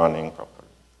starts running properly.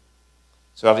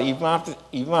 So that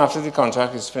even after the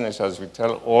contract is finished, as we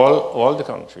tell all the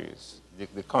countries,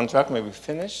 the contract may be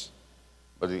finished,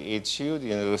 but the HU, the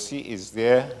university, is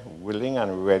there willing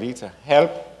and ready to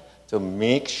help to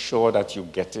make sure that you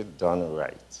get it done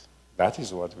right. That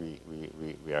is what we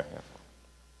are here for.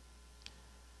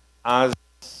 As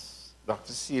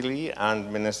Dr. Seeley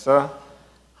and Minister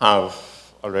have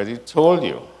already told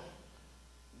you,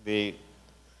 the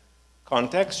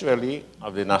context really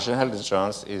of the national health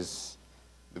insurance is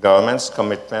the government's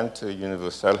commitment to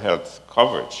universal health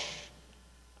coverage.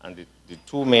 And the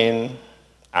two main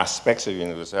aspects of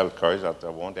universal health coverage that I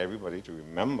want everybody to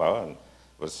remember, and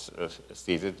was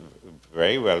stated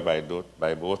very well by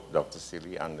both Dr.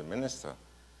 Seeley and the Minister.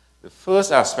 The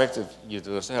first aspect of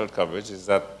universal health coverage is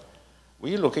that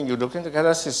you're looking to get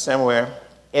a system where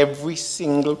every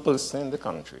single person in the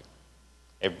country,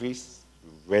 every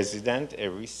resident,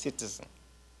 every citizen,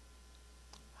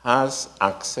 has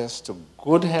access to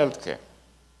good health care.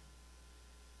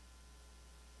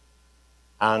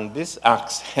 And this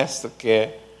access to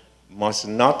care must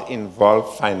not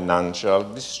involve financial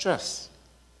distress.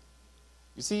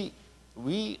 You see,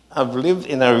 we have lived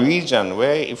in a region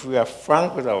where, if we are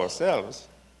frank with ourselves,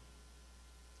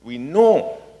 we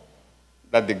know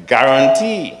that the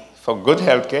guarantee for good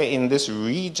health care in this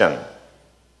region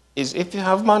is if you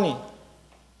have money.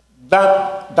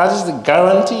 That is the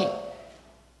guarantee.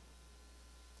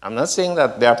 I'm not saying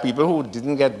that there are people who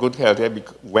didn't get good health care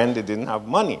when they didn't have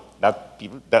money. That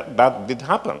did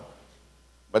happen.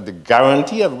 But the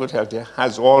guarantee of good health care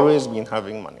has always been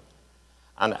having money.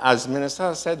 And as Minister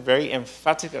has said very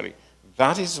emphatically,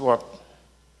 that is what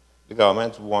the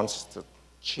government wants to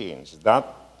change. That,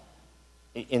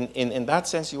 in that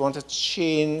sense, you want to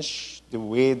change the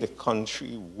way the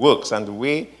country works and the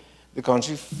way the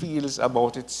country feels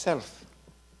about itself.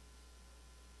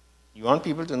 you want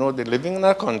people to know they're living in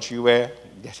a country where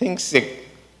getting sick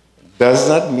does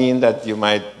not mean that you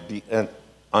might be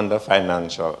under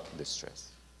financial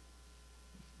distress.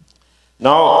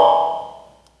 Now,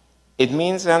 it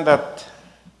means then that,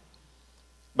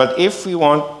 but if we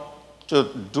want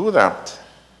to do that,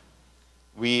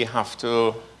 we have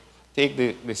to take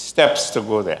the steps to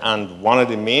go there. And one of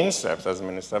the main steps, as the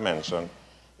Minister mentioned,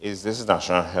 is this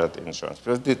national health insurance.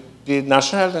 Because the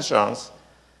national health insurance,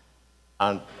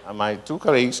 and my two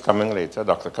colleagues coming later,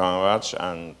 Dr. Kamaraj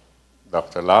and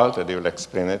Dr. Lalta, they will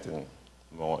explain it in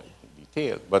more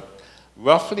detail. But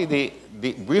roughly,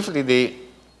 briefly, the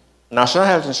national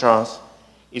health insurance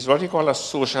is what we call a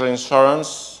social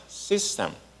insurance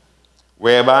system,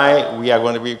 whereby we are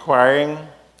going to be requiring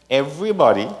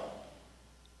everybody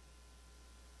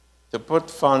to put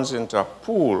funds into a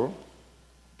pool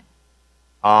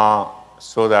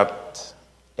so that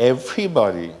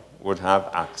everybody would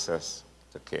have access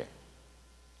to care.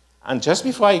 And just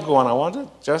before I go on, I want to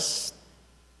just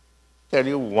tell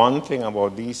you one thing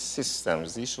about these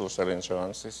systems, these social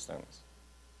insurance systems.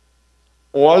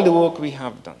 All the work we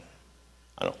have done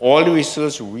and all the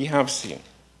research we have seen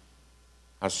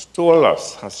has told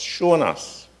us, has shown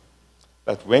us,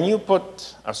 that when you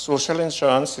put a social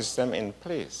insurance system in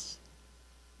place,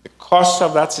 the cost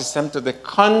of that system to the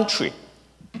country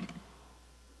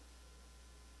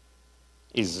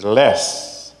is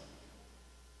less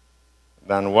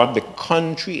than what the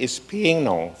country is paying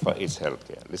now for its health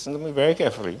care. Listen to me very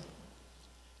carefully.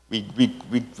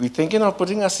 We're thinking of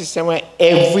putting a system where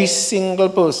every single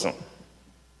person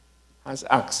has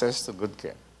access to good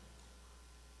care.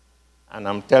 And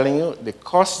I'm telling you, the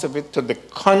cost of it to the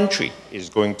country is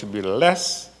going to be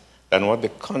less than what the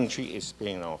country is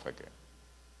paying now for care.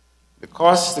 The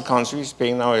cost the country is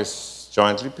paying now is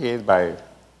jointly paid by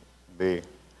the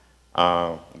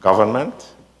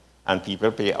government, and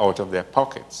people pay out of their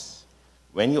pockets.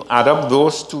 When you add up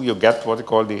those two, you get what we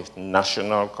call the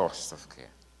national cost of care.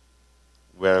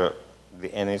 Well, the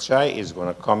NHI is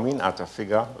going to come in at a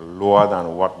figure lower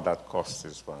than what that cost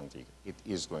is for Antigua. It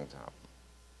is going to happen.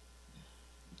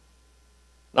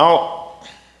 Now,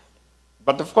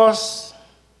 but of course,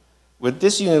 with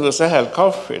this universal health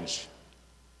coverage,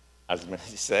 as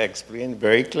Minister explained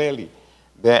very clearly,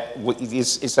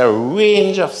 it's a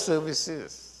range of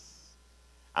services.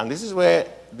 And this is where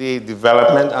the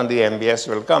development and the MBS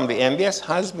will come. The MBS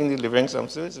has been delivering some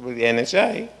services, but the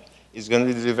NHI is going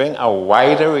to be delivering a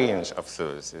wider range of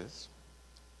services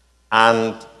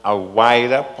and a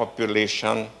wider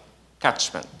population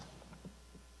catchment.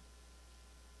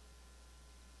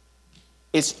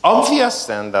 It's obvious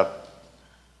then that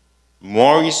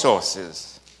more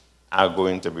resources are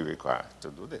going to be required to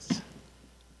do this.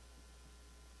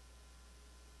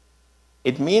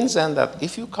 It means then that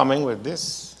if you're coming with this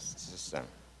system,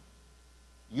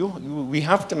 we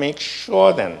have to make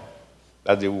sure then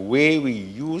that the way we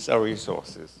use our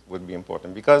resources would be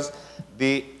important, because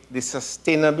the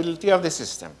sustainability of the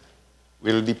system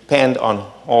will depend on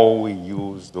how we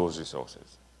use those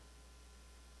resources.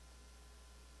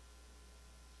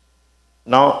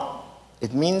 Now,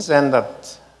 it means then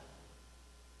that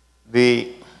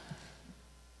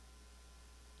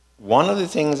one of the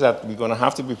things that we're going to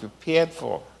have to be prepared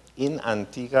for in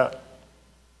Antigua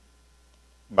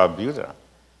Barbuda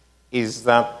is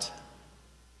that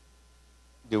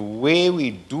the way we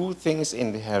do things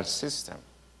in the health system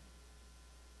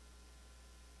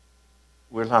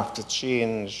will have to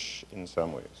change in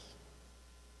some ways.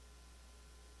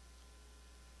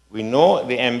 We know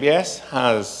the MBS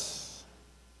has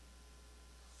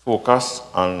focused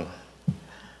on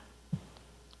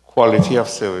quality of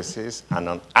services and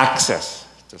on access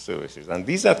to services. And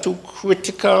these are two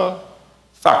critical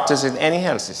factors in any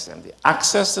health system: the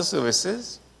access to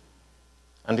services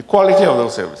and the quality of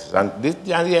those services. And the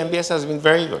MBS has been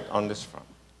very good on this front.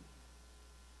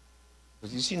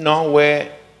 But you see now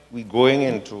where we're going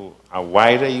into a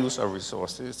wider use of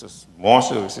resources, to more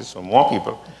services for more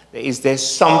people, there's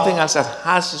something else that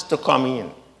has to come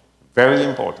in, very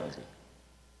importantly.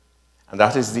 And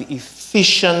that is the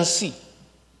efficiency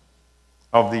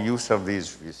of the use of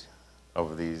these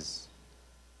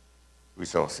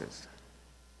resources.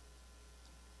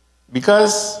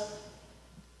 Because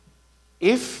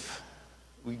if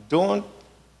we don't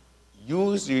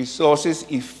use the resources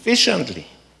efficiently,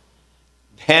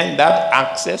 then that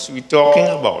access we're talking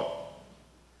about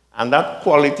and that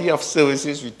quality of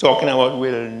services we're talking about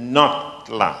will not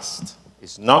last.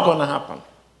 It's not going to happen.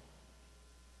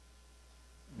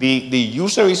 The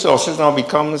use of resources now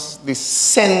becomes the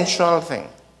central thing.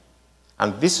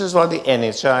 And this is what the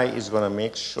NHI is going to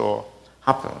make sure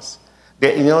happens.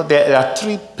 There are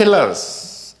three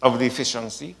pillars of the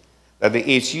efficiency that the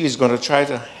HU is going to try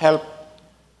to help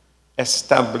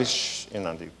establish in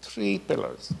the 3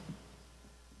 pillars.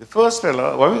 The first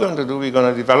pillar, what we're going to do, we're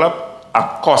going to develop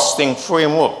a costing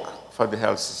framework for the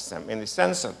health system in the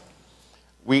sense that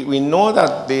we know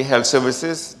that the health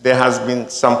services, there has been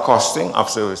some costing of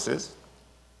services,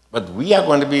 but we are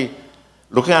going to be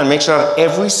looking at make sure that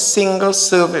every single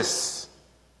service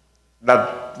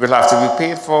that will have to be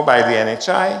paid for by the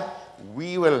NHI,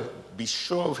 we will be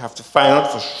sure, we have to find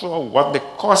out for sure what the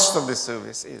cost of the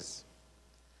service is.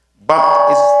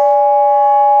 But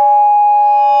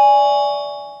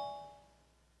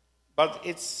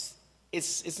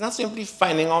it's not simply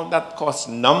finding out that cost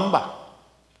number.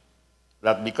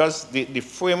 That because the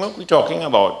framework we're talking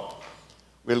about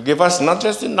will give us not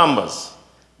just the numbers,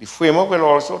 the framework will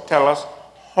also tell us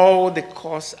how the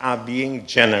costs are being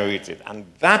generated. And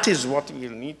that is what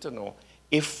we'll need to know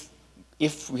if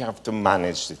we have to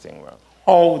manage the thing well,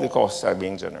 how the costs are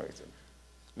being generated.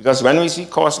 Because when we see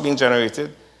costs being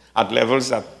generated at levels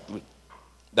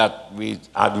that we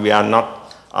are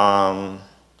not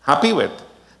happy with,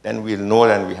 then we'll know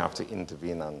that we have to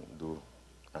intervene and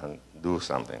do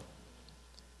something.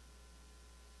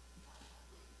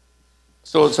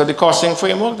 So the costing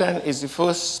framework then is the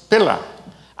first pillar,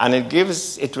 and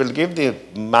it will give the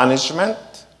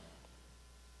management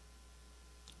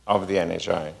of the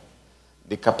NHI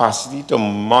the capacity to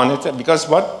monitor, because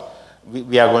what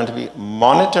we are going to be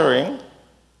monitoring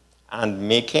and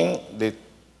making the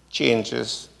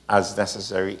changes as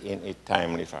necessary in a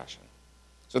timely fashion.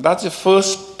 So that's the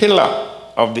first pillar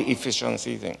of the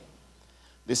efficiency thing.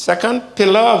 The second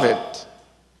pillar of it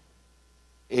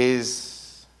is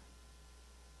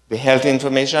the health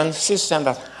information system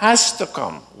that has to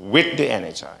come with the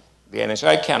NHI. The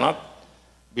NHI cannot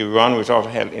be run without a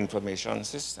health information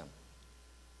system.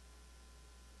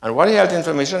 And what the health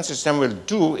information system will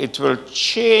do, it will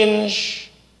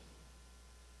change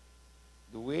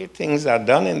the way things are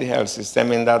done in the health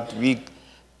system, in that we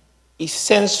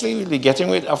essentially will be getting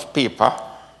rid of paper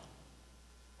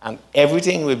and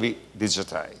everything will be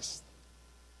digitized.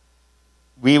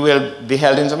 The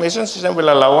health information system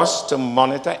will allow us to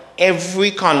monitor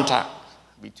every contact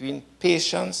between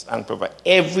patients and providers,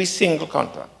 every single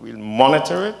contact. We'll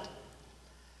monitor it.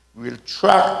 We'll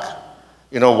track,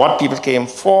 what people came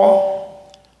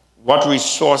for, what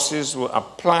resources were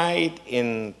applied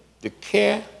in the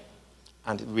care,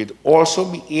 and we'd also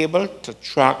be able to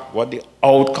track what the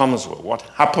outcomes were, what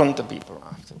happened to people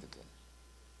after the care.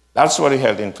 That's what the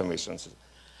health information system.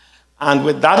 And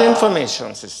with that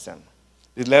information system,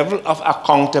 the level of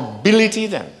accountability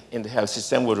then in the health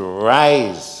system would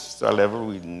rise to a level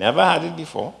we never had it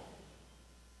before,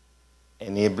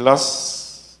 enable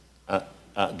us,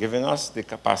 giving us the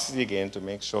capacity again to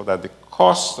make sure that the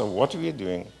cost of what we are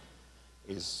doing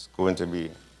is going to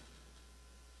be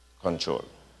controlled.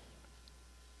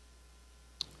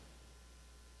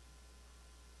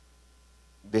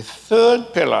 The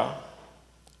third pillar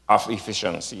of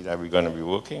efficiency that we're going to be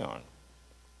working on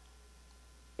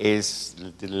is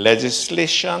the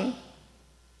legislation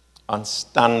on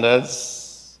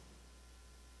standards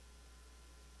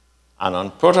and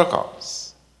on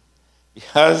protocols.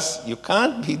 Because you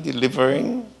can't be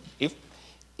delivering, if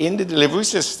in the delivery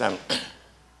system,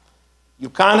 you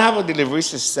can't have a delivery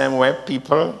system where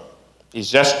people,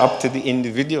 it's just up to the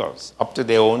individuals, up to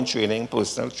their own training,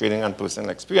 personal training and personal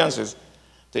experiences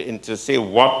to say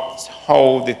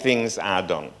how the things are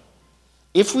done.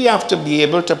 If we have to be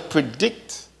able to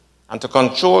predict and to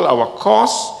control our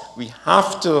costs, we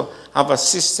have to have a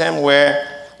system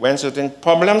where when certain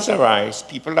problems arise,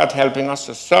 people that are helping us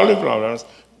to solve the problems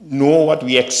know what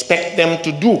we expect them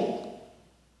to do.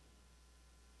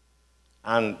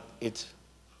 And it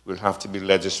will have to be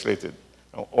legislated.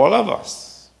 Now, all of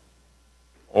us,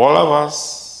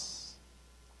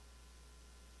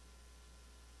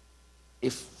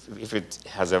 if it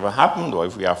has ever happened, or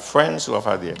if we have friends who have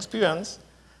had the experience,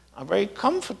 are very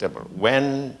comfortable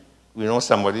when we know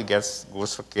somebody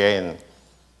goes for care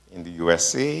in the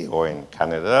USA, or in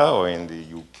Canada, or in the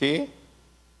UK,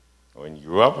 or in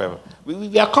Europe.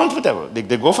 We are comfortable. They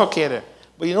go for care there.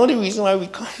 But the reason why we're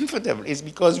comfortable is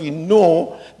because we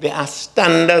know there are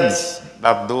standards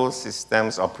that those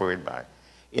systems operate by.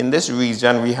 In this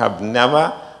region, we have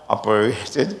never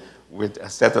operated with a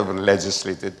set of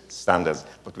legislated standards.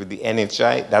 But with the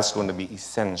NHI, that's going to be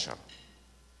essential.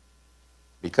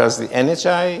 Because the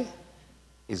NHI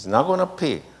is not going to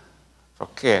pay for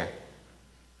care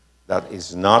that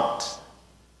is not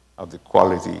of the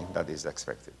quality that is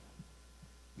expected.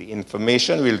 The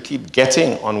information we'll keep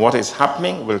getting on what is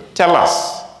happening will tell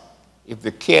us if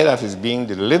the care that is being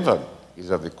delivered is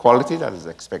of the quality that is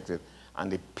expected,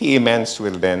 and the payments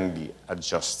will then be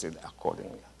adjusted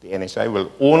accordingly. The NHI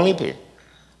will only pay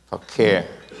for care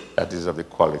that is of the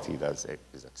quality that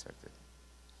is expected.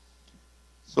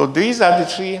 So these are the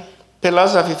three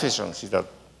pillars of efficiency that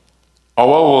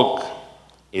our work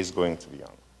is going to be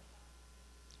on.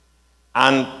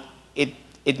 And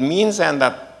it means then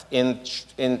that in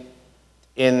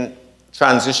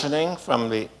transitioning from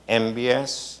the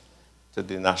MBS to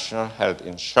the National Health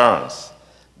Insurance,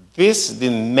 this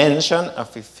dimension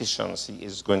of efficiency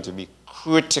is going to be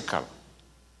critical.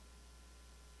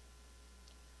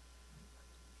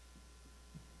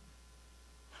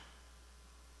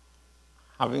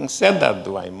 Having said that,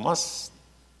 though, I must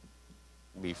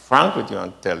be frank with you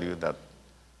and tell you that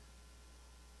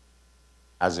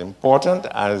as important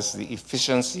as the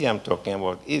efficiency I'm talking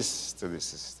about is to the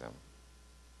system,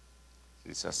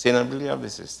 the sustainability of the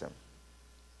system,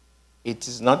 it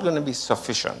is not going to be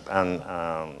sufficient. And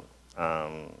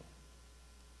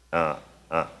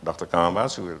Dr.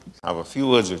 Kamambas, who will have a few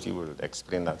words with you, will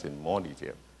explain that in more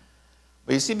detail.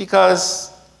 But you see,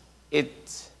 because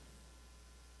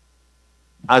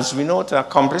as we know, to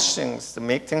accomplish things, to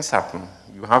make things happen,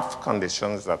 you have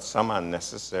conditions that some are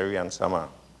necessary and some are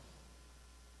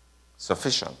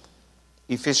sufficient.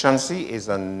 Efficiency is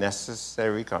a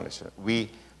necessary condition.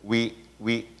 We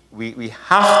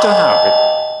have to have it.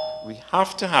 We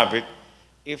have to have it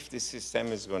if the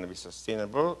system is going to be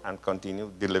sustainable and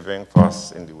continue delivering for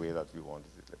us in the way that we want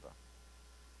it to deliver.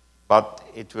 But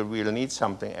we'll need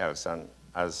something else. And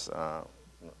as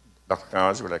Dr.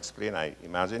 Karaj will explain, I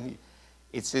imagine,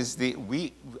 it says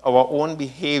our own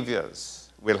behaviors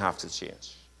will have to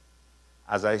change.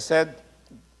 As I said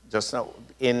just now,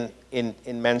 in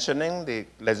mentioning the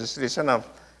legislation of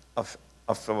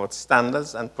about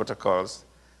standards and protocols,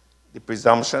 the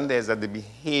presumption there is that the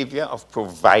behavior of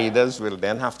providers will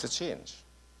then have to change.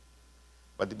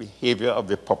 But the behavior of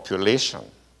the population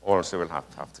also will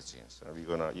have to change. So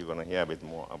you're gonna hear a bit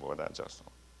more about that just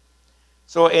now.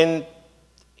 So in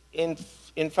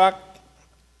fact,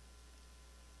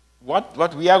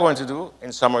 what we are going to do,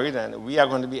 in summary then, we are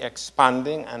going to be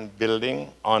expanding and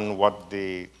building on what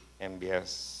the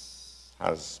MBS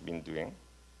has been doing.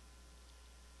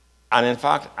 And in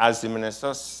fact, as the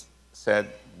minister said,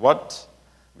 what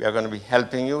we are going to be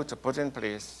helping you to put in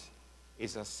place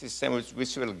is a system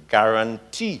which will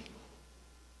guarantee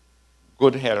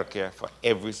good health care for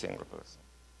every single person.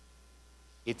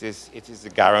 It is a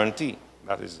guarantee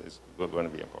that is going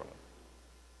to be important.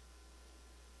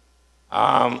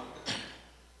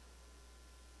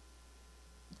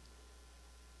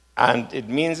 And it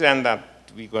means then that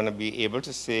we're going to be able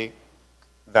to say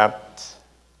that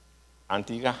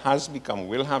Antigua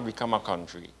will have become a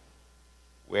country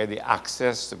where the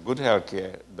access to good health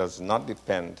care does not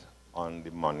depend on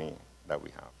the money that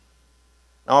we have.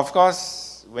 Now, of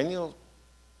course, when you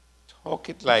talk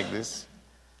it like this,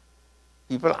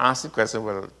 people ask the question,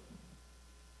 well,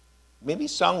 maybe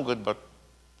sound good, but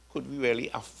could we really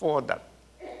afford that?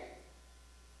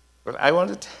 But I want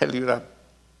to tell you that,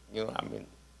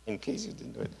 in case you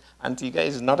didn't know it, Antigua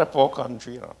is not a poor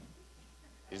country,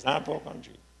 It's not a poor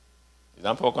country. It's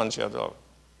not a poor country at all.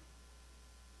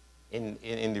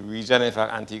 In the region, in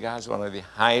fact, Antigua has one of the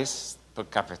highest per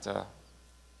capita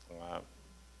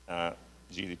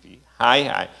GDP,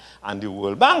 high. And the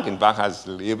World Bank, in fact, has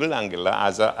labeled Antigua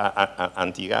as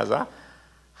a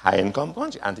high-income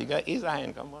country. Antigua is a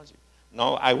high-income country.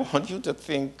 Now, I want you to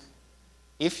think,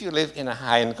 if you live in a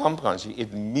high-income country,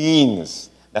 it means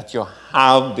that you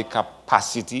have the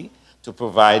capacity to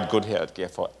provide good health care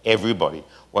for everybody.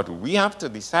 What we have to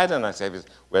decide on ourselves is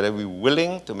whether we're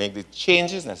willing to make the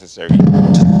changes necessary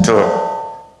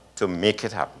to make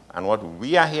it happen. And what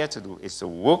we are here to do is to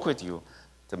work with you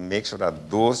to make sure that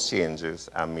those changes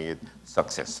are made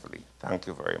successfully. Thank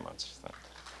you very much. Thank you.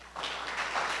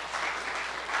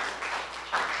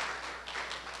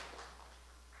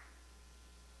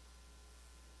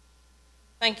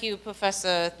 Thank you,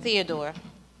 Professor Theodore.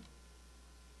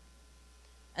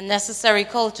 A necessary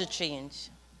culture change.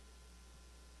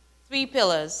 3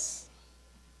 pillars: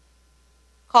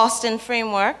 costing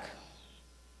framework,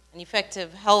 an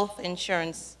effective health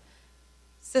insurance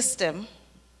system,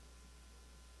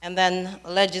 and then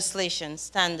legislation,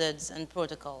 standards, and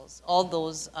protocols. All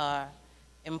those are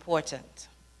important.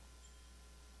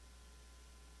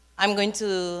 I'm going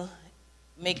to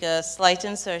make a slight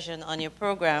insertion on your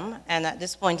program, and at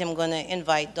this point I'm going to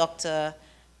invite Dr.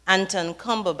 Anton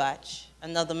Cumberbatch,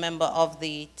 another member of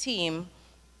the team,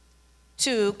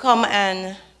 to come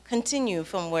and continue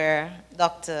from where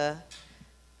Professor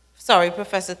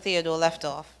Theodore left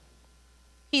off.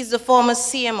 He's the former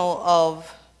CMO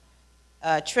of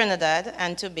Trinidad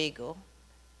and Tobago.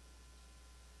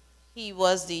 He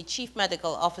was the Chief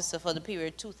Medical Officer for the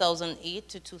period 2008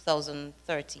 to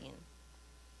 2013.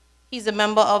 He's a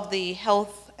member of the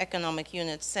Health Economic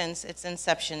Unit since its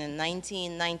inception in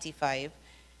 1995,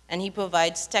 and he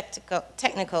provides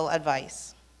technical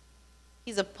advice.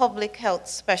 He's a public health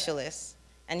specialist,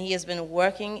 and he has been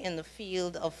working in the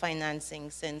field of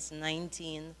financing since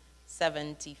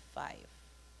 1975.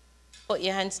 Put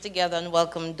your hands together and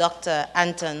welcome Dr.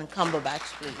 Anton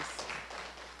Cumberbatch, please.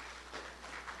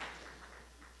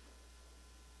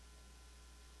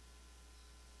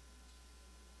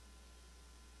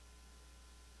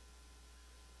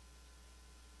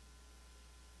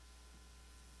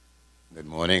 Good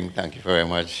morning. Thank you very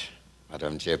much,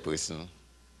 Madam Chairperson. Good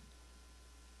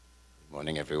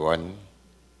morning, everyone.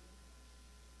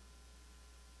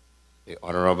 The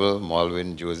Honorable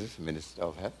Molwyn Joseph, Minister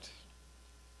of Health,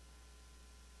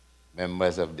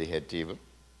 members of the head table,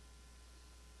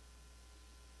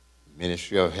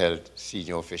 Ministry of Health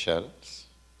senior officials,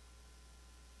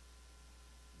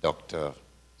 Dr.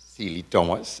 Seeley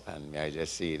Thomas, and may I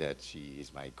just say that she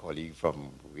is my colleague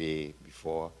from way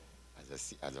before,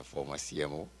 as a former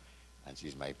CMO, and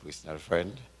she's my personal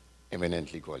friend,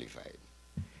 eminently qualified.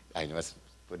 I must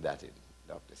put that in,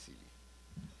 Dr. Seeley.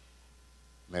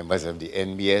 Members of the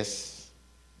NBS,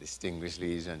 distinguished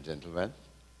ladies and gentlemen,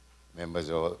 members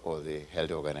of all the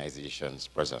health organizations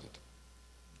present.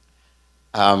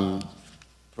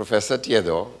 Professor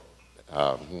Theodore,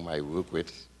 whom I work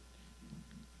with,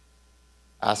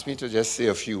 asked me to just say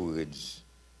a few words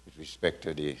with respect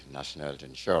to the national health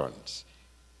insurance,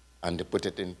 and to put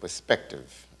it in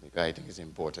perspective, because I think it's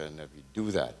important that we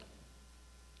do that.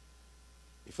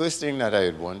 The first thing that I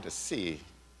would want to say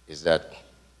is that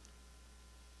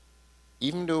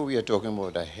even though we are talking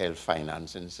about a health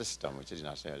financing system, which is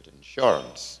national health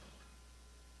insurance,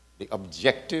 the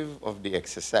objective of the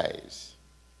exercise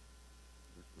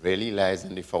really lies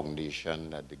in the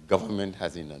foundation that the government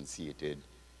has enunciated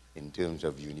in terms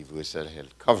of universal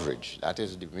health coverage. That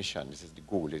is the mission, this is the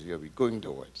goal, this is where we're going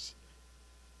towards.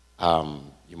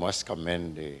 You must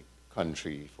commend the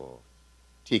country for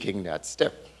taking that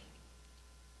step.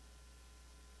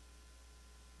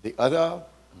 The other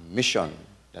mission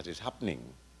that is happening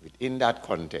within that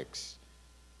context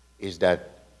is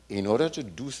that in order to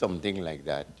do something like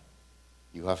that,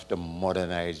 you have to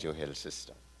modernize your health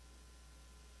system.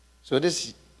 So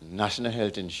this national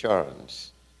health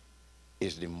insurance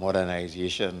is the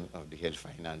modernization of the health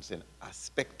financing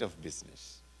aspect of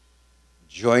business,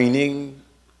 joining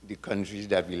the countries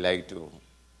that we like to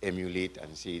emulate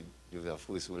and say those are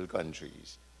first world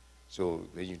countries. So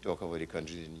when you talk about the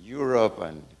countries in Europe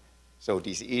and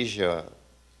Southeast Asia,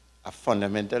 a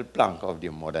fundamental plank of the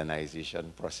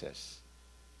modernization process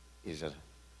is a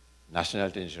national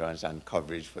health insurance and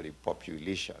coverage for the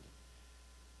population.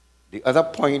 The other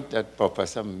point that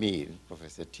Professor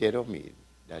Theodore made,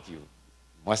 that you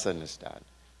must understand,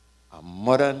 a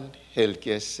modern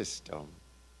healthcare system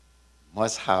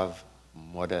must have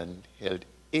modern health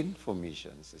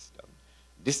information system.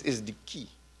 This is the key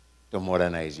to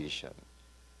modernization.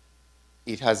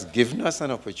 It has given us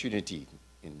an opportunity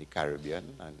in the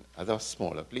Caribbean and other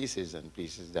smaller places and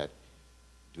places that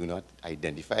do not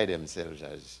identify themselves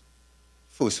as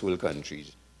first world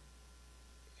countries.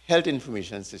 Health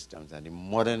information systems and the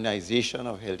modernization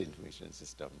of health information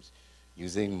systems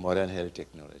using modern health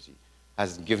technology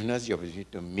has given us the opportunity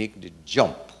to make the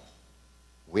jump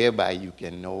whereby you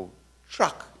can now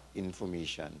track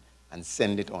information and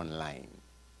send it online.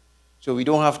 So we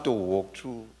don't have to walk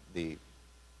through the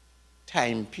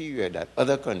time period that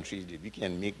other countries did. We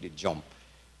can make the jump,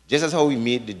 just as how we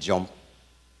made the jump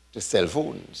to cell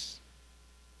phones.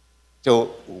 So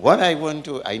what I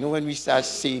know when we start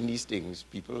saying these things,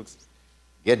 people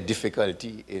get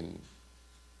difficulty in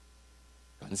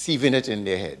conceiving it in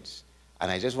their heads. And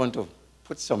I just want to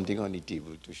put something on the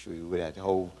table to show you that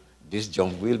how this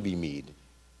jump will be made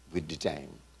with the time.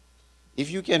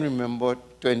 If you can remember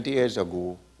 20 years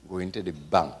ago, going to the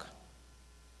bank,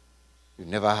 you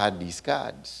never had these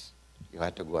cards. You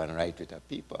had to go and write with a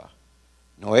paper.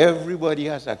 Now everybody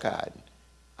has a card.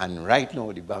 And right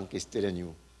now the bank is telling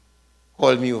you,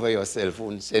 call me over your cell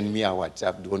phone, send me a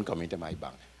WhatsApp, don't come into my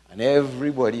bank. And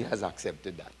everybody has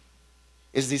accepted that.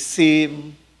 It's the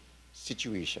same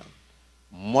situation.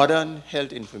 Modern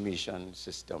health information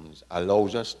systems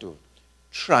allows us to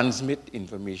transmit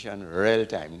information real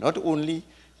time, not only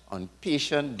on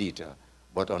patient data,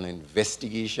 but on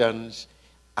investigations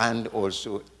and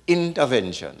also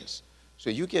interventions. So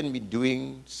you can be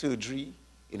doing surgery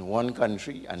in one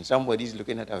country and somebody's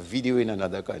looking at a video in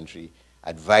another country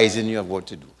advising you of what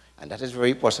to do. And that is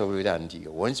very possible with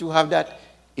Antigua. Once you have that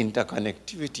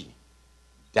interconnectivity,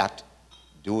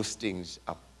 those things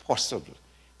are possible.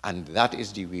 And that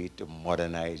is the way to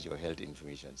modernize your health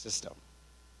information system.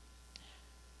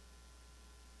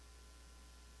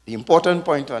 The important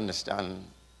point to understand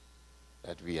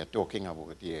that we are talking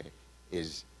about here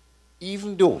is,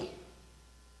 even though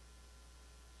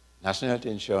national health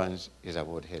insurance is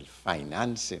about health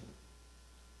financing,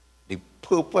 the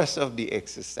purpose of the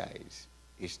exercise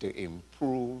is to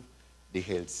improve the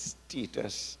health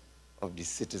status of the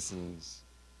citizens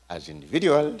as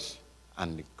individuals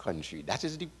and the country. That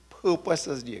is the purpose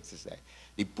of the exercise.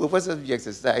 The purpose of the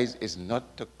exercise is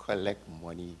not to collect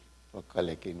money for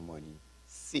collecting money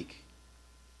sake.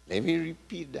 Let me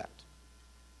repeat that.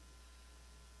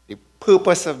 The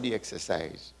purpose of the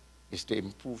exercise is to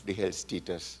improve the health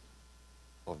status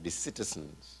of the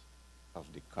citizens of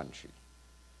the country.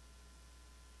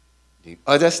 The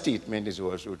other statement is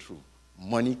also true.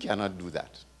 Money cannot do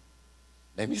that.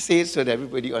 Let me say it so that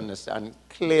everybody understands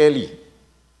clearly.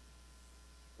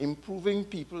 Improving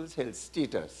people's health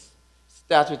status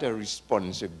starts with a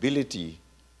responsibility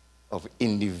of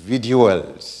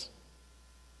individuals.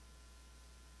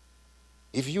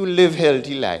 If you live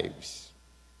healthy lives,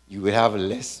 you will have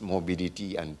less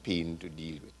morbidity and pain to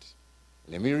deal with.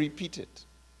 Let me repeat it.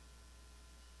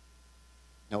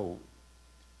 Now,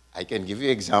 I can give you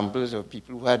examples of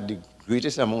people who had the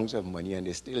greatest amounts of money and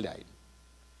they still died.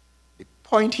 The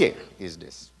point here is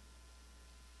this.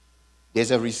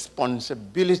 There's a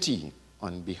responsibility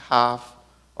on behalf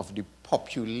of the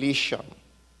population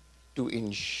to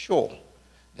ensure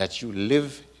that you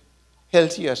live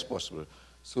healthy as possible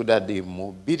so that the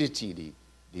morbidity,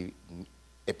 the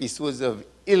episodes of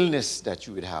illness that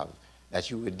you would have, that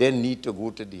you would then need to go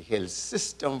to the health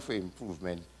system for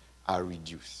improvement, are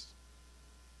reduced.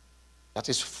 That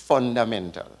is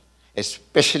fundamental,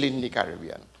 especially in the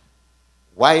Caribbean.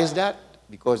 Why is that?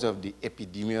 Because of the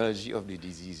epidemiology of the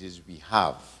diseases we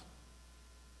have.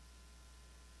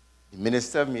 The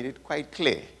minister made it quite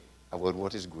clear about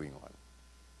what is going on.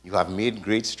 You have made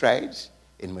great strides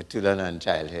in maternal and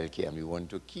child health care, and we want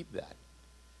to keep that.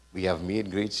 We have made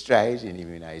great strides in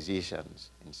immunizations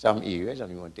in some areas,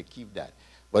 and we want to keep that.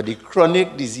 But the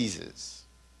chronic diseases,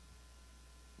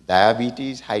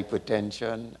 diabetes,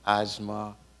 hypertension,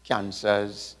 asthma,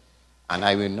 cancers, and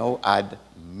I will now add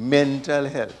mental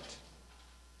health.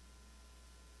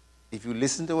 If you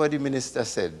listen to what the minister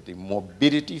said, the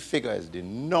morbidity figures, the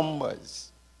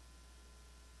numbers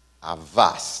are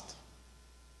vast.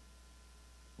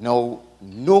 Now,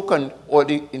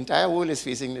 the entire world is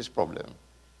facing this problem.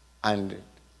 And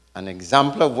an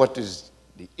example of what is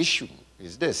the issue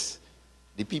is this.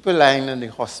 The people lying in the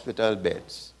hospital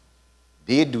beds,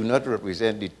 they do not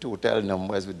represent the total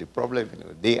numbers with the problem.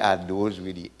 They are those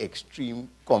with the extreme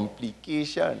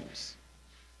complications.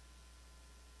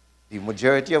 The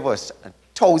majority of us,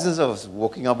 thousands of us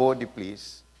walking about the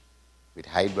place with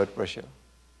high blood pressure,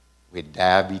 with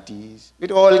diabetes, with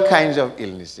all kinds of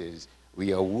illnesses.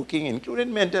 We are working,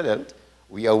 including mental health,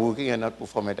 we are working and not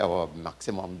performing at our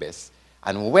maximum best.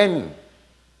 And when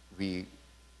we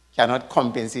cannot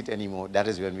compensate anymore, that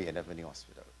is when we end up in the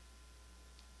hospital.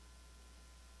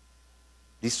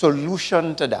 The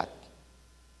solution to that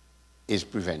is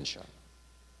prevention.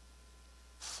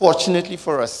 Fortunately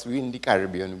for us, we in the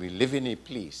Caribbean, we live in a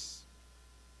place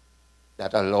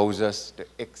that allows us to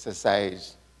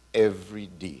exercise every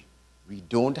day. We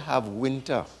don't have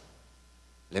winter.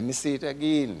 Let me say it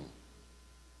again.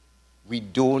 We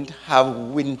don't have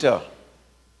winter.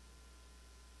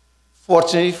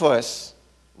 Fortunately for us,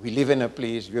 we live in a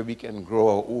place where we can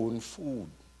grow our own food.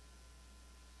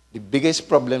 The biggest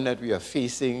problem that we are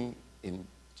facing in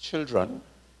children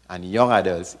and young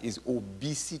adults is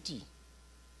obesity,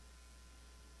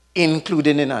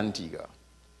 including in Antigua.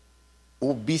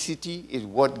 Obesity is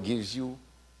what gives you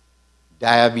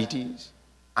diabetes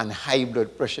and high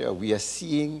blood pressure. We are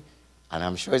seeing, and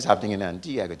I'm sure it's happening in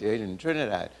Antigua, but in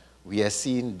Trinidad, we are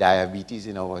seeing diabetes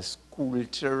in our school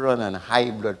children and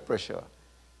high blood pressure.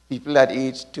 People at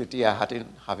age 30 are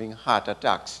having heart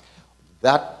attacks.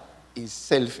 That is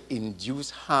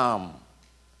self-induced harm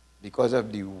because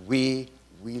of the way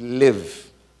we live.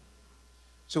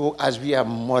 So as we are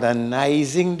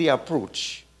modernizing the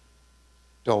approach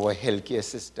to our healthcare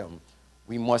system,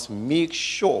 we must make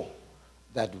sure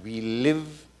that we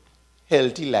live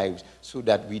healthy lives so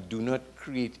that we do not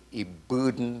create a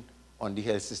burden on the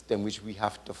health system which we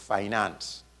have to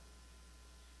finance.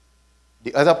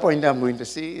 The other point I'm going to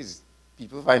say is,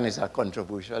 people find this a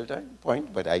controversial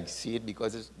point, but I see it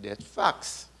because there's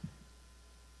facts.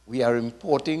 We are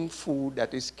importing food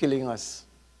that is killing us.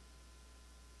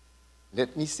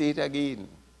 Let me say it again.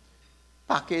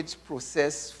 Packaged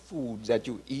processed foods that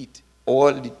you eat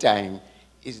all the time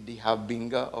is the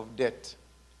harbinger of death.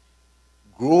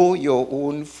 Grow your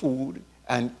own food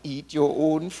and eat your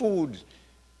own food.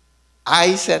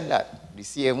 I said that, the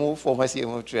CMO, former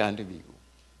CMO of Trinidad and Tobago.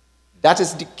 That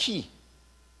is the key.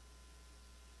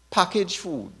 Packaged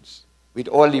foods with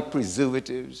all the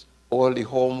preservatives, all the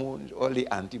hormones, all the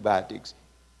antibiotics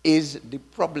is the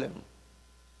problem.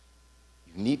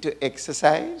 You need to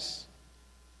exercise.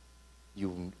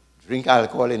 You drink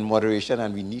alcohol in moderation,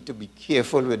 and we need to be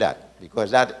careful with that,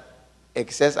 because that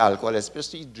excess alcohol,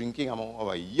 especially drinking among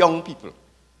our young people,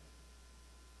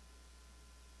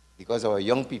 because our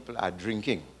young people are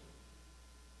drinking.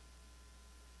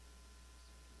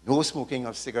 No smoking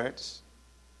of cigarettes,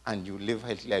 and you live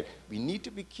healthy life. We need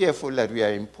to be careful that we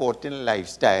are importing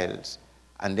lifestyles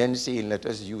and then saying, let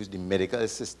us use the medical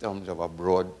systems of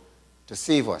abroad to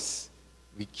save us.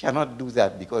 We cannot do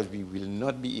that, because we will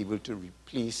not be able to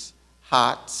replace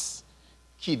hearts,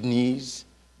 kidneys,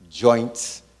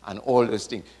 joints, and all those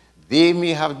things. They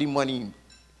may have the money,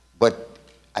 but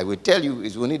I would tell you,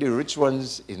 it's only the rich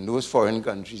ones in those foreign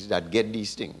countries that get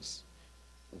these things.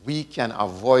 We can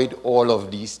avoid all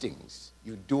of these things.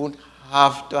 You don't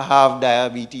have to have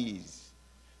diabetes.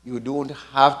 You don't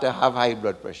have to have high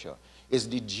blood pressure. It's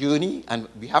the journey, and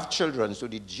we have children, so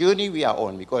the journey we are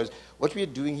on, because what we're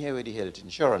doing here with the health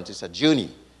insurance is a journey.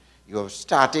 You're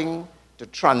starting to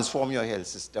transform your health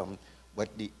system, but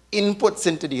the inputs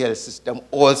into the health system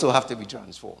also have to be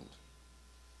transformed.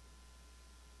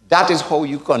 That is how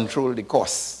you control the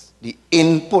costs, the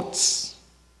inputs.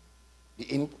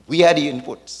 We are the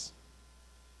inputs.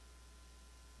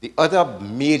 The other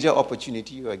major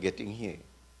opportunity you are getting here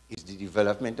is the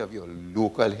development of your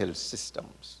local health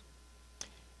systems.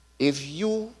 If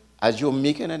you, as you're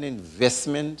making an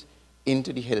investment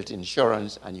into the health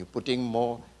insurance and you're putting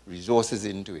more resources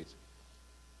into it,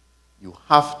 you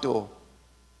have to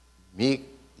make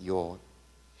your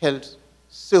health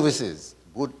services,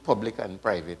 both public and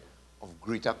private, of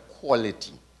greater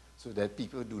quality, so that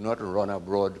people do not run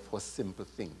abroad for simple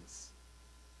things.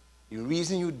 The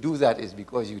reason you do that is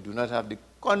because you do not have the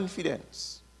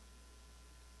confidence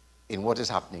in what is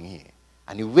happening here.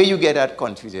 And the way you get that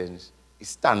confidence is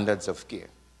standards of care.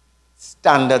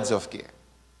 Standards of care.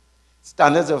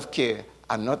 Standards of care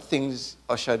are not things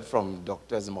ushered from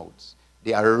doctors' mouths.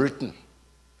 They are written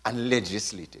and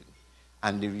legislated.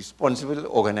 And the responsible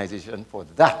organization for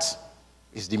that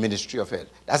is the Ministry of Health.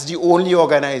 That's the only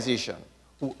organization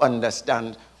who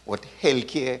understands what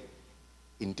healthcare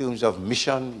in terms of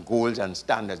mission, goals, and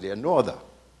standards. There are no other.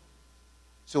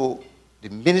 So the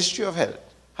Ministry of Health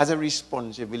has a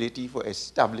responsibility for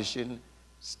establishing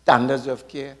standards of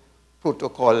care,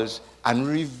 protocols, and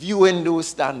reviewing those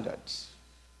standards.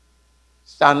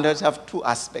 Standards have two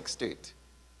aspects to it: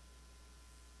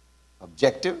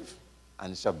 objective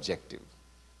and subjective.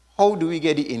 How do we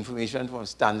get the information from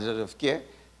standards of care?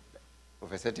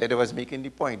 Professor Tedder was making the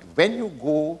point. When you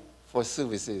go for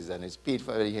services and it's paid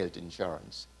for the health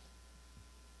insurance,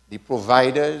 the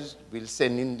providers will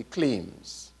send in the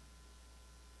claims.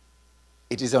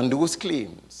 It is on those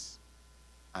claims,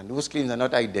 and those claims are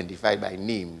not identified by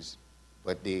names,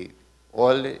 but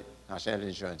all the national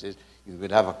insurances, you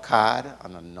would have a card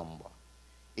and a number.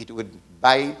 It would,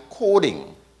 by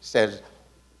coding, says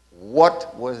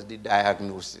what was the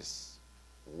diagnosis,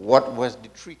 what was the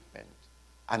treatment,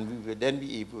 and we will then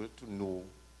be able to know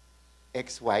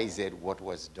X, Y, Z, what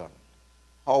was done.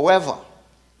 However,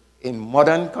 in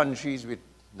modern countries with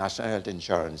national health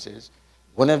insurances,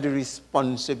 one of the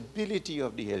responsibility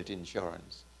of the health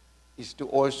insurance is to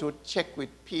also check with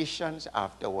patients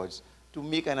afterwards to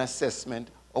make an assessment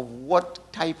of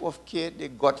what type of care they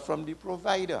got from the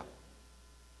provider.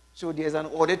 So there's an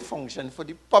audit function for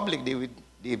the public.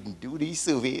 They do these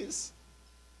surveys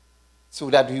so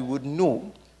that we would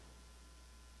know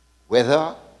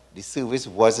whether the service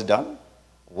was done,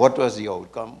 what was the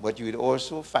outcome, but you would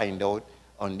also find out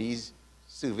on these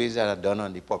surveys that are done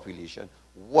on the population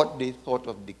what they thought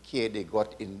of the care they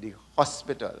got in the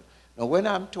hospital. Now, when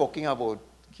I'm talking about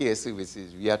care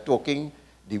services, we are talking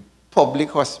the public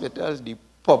hospitals, the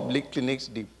public clinics,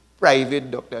 the private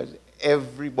doctors,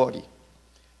 everybody.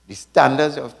 The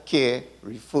standards of care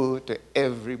refer to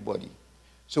everybody.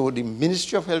 So the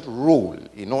Ministry of Health role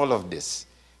in all of this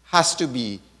has to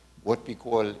be what we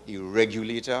call a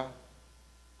regulator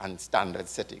and standard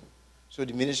setting. So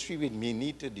the ministry may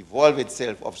need to devolve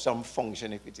itself of some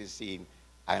function. If it is saying,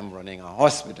 I am running a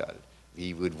hospital,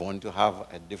 we would want to have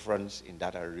a difference in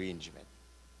that arrangement.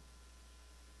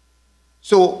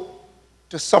 So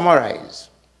to summarize,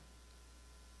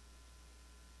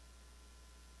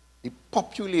 the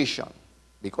population,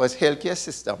 because healthcare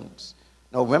systems,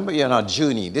 now remember you're on a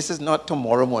journey. This is not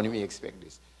tomorrow morning we expect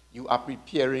this. You are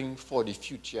preparing for the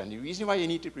future. And the reason why you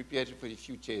need to prepare for the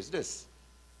future is this.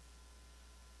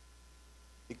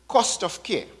 The cost of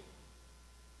care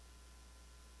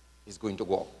is going to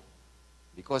go up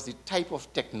because the type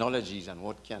of technologies and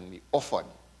what can be offered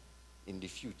in the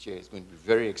future is going to be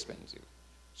very expensive.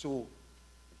 So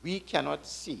we cannot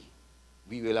see.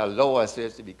 We will allow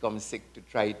ourselves to become sick to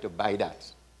try to buy that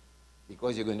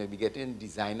because you're going to be getting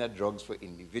designer drugs for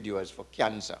individuals for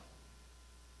cancer.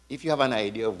 If you have an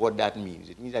idea of what that means,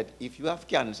 it means that if you have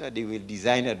cancer, they will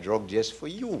design a drug just for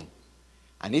you.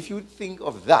 And if you think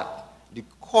of that, the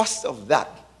cost of that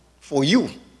for you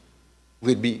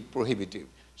will be prohibitive.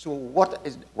 So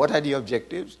what are the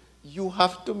objectives? You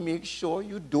have to make sure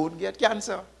you don't get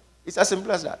cancer. It's as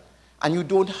simple as that. And you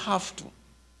don't have to.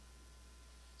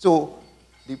 So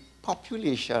the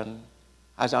population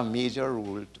has a major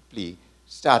role to play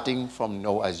starting from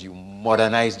now as you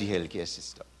modernize the healthcare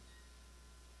system.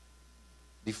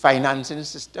 The financing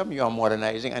system you are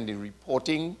modernizing and the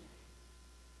reporting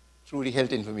through the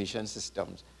health information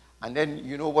systems. And then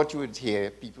you know what you would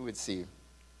hear, people would say,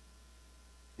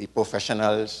 the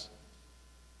professionals,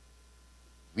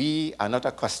 we are not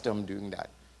accustomed to doing that.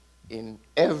 In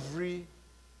every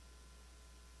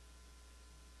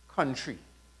country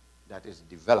that is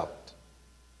developed,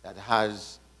 that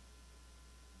has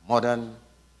modern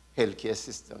healthcare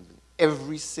systems,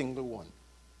 every single one,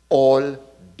 all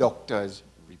doctors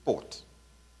report.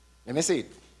 Let me say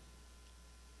it.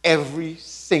 Every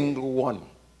single one,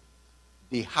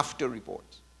 they have to report.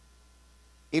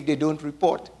 If they don't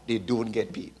report, they don't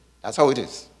get paid. That's how it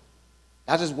is.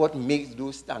 That is what makes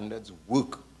those standards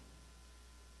work.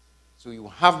 So you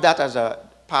have that as a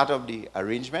part of the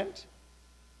arrangement.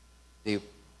 The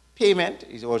payment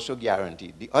is also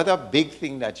guaranteed. The other big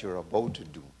thing that you're about to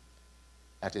do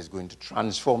that is going to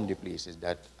transform the place is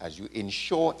that as you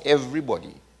ensure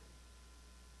everybody,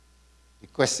 the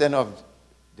question of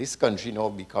this country now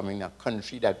becoming a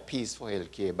country that pays for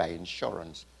healthcare by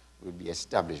insurance will be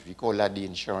established. We call that the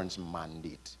insurance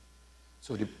mandate.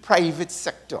 So the private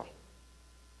sector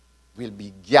will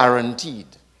be guaranteed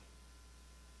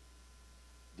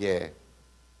their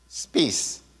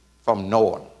space from now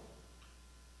on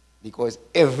because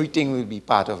everything will be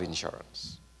part of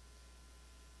insurance.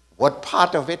 What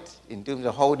part of it, in terms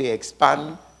of how they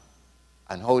expand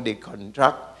and how they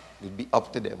contract, will be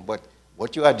up to them. But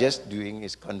what you are just doing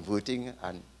is converting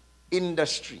an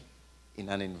industry in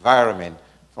an environment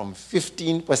from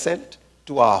 15%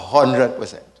 to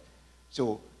 100%.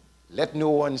 So let no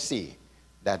one say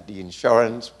that the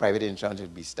insurance, private insurance, will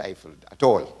be stifled at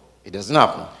all. It doesn't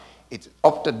happen. It's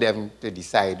up to them to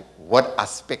decide what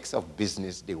aspects of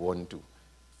business they want to.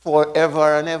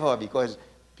 Forever and ever, because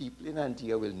people in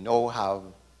Antigua will now have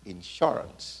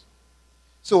insurance.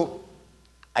 So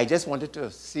I just wanted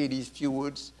to say these few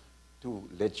words to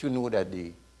let you know that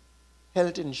the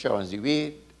health insurance, the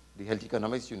way the health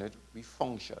economics unit, we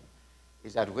function,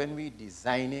 is that when we're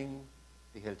designing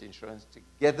the health insurance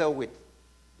together with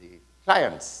the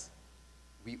clients,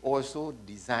 we also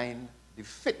design the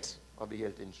fit of the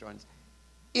health insurance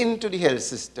into the health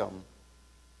system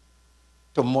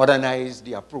to modernize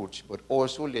the approach, but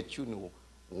also let you know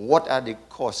what are the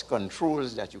cost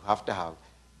controls that you have to have,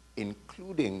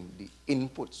 including the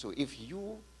input. So if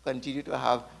you continue to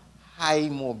have high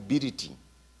morbidity,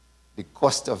 the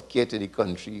cost of care to the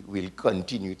country will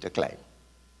continue to climb.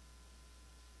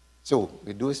 So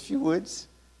with those few words,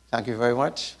 thank you very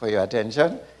much for your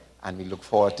attention, and we look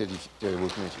forward to working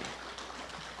with you.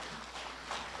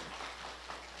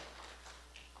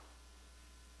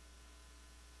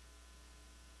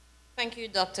 Thank you,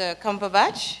 Dr.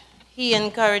 Cumberbatch. He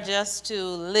encouraged us to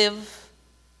live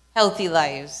healthy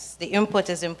lives. The input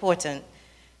is important.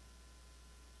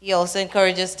 He also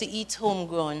encouraged us to eat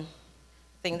homegrown.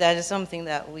 I think that is something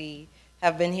that we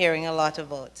have been hearing a lot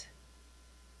about.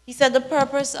 He said the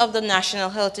purpose of the National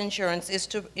Health Insurance is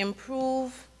to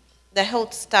improve the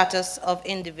health status of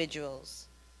individuals.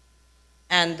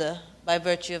 And by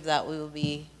virtue of that, we will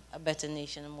be a better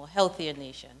nation, a more healthier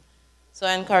nation. So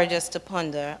I encourage us to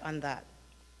ponder on that.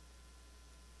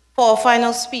 For our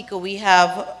final speaker, we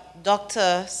have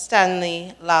Dr.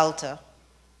 Stanley Lalter,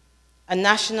 a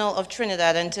national of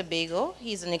Trinidad and Tobago.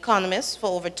 He's an economist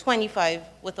with over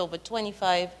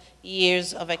 25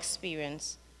 years of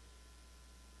experience.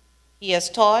 He has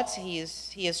taught, he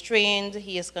has trained,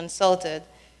 he has consulted,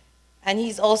 and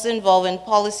he's also involved in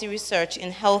policy research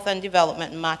in health and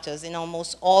development matters in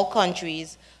almost all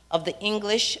countries of the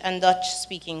English and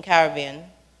Dutch-speaking Caribbean.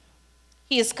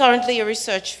 He is currently a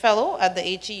research fellow at the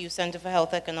HEU Center for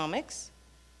Health Economics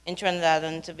in Trinidad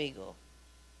and Tobago.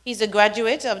 He's a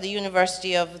graduate of the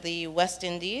University of the West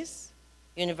Indies,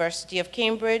 University of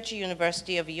Cambridge,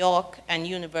 University of York, and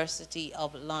University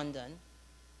of London.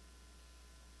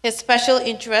 His special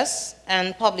interests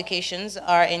and publications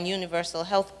are in universal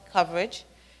health coverage,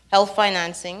 health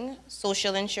financing,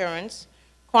 social insurance,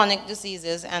 chronic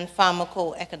diseases, and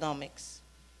pharmacoeconomics.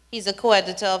 He's a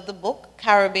co-editor of the book,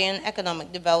 Caribbean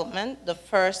Economic Development, the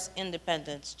First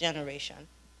Independence Generation.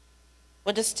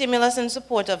 With the stimulus and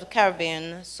support of the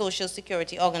Caribbean Social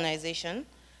Security Organization,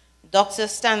 Dr.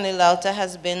 Stanley Lauter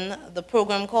has been the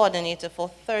program coordinator for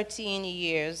 13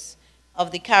 years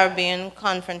of the Caribbean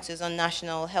Conferences on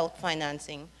National Health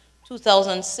Financing,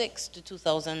 2006 to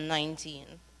 2019.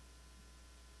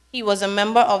 He was a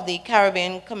member of the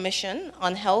Caribbean Commission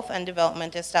on Health and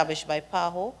Development established by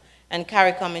PAHO and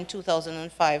CARICOM in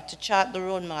 2005 to chart the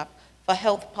roadmap for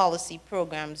health policy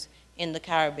programs in the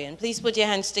Caribbean. Please put your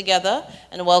hands together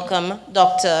and welcome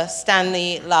Dr.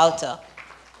 Stanley Lauter.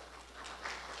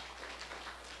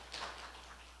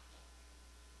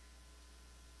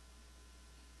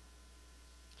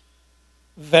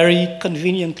 Very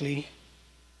conveniently,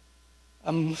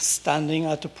 I'm standing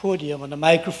at a podium on a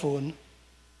microphone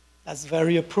that's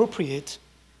very appropriate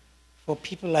for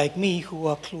people like me who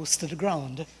are close to the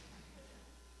ground.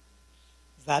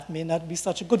 That may not be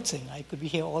such a good thing. I could be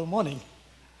here all morning.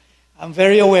 I'm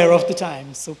very aware of the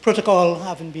time, so protocol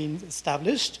having been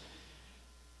established.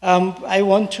 I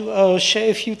want to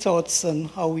share a few thoughts on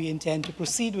how we intend to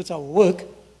proceed with our work.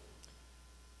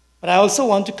 But I also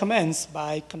want to commence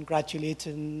by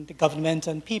congratulating the government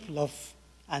and people of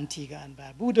Antigua and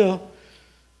Barbuda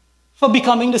for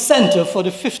becoming the center for the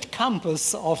 5th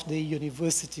campus of the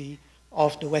University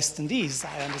of the West Indies,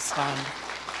 I understand.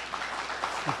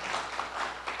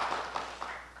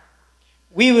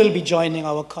 We will be joining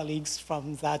our colleagues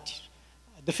from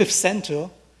the 5th Center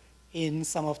in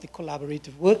some of the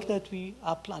collaborative work that we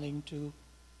are planning to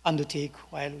undertake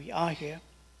while we are here.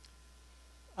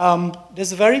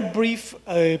 There's a very brief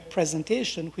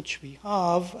presentation which we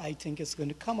have. I think it's going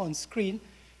to come on screen,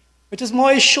 which is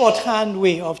more a shorthand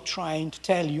way of trying to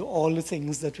tell you all the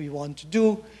things that we want to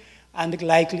do and the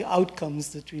likely outcomes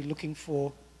that we're looking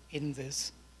for in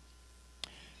this.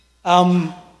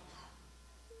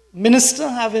 Minister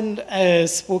having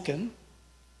spoken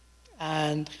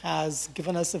and has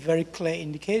given us a very clear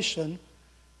indication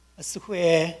as to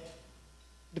where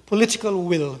the political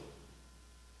will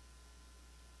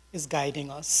is guiding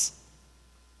us.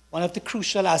 One of the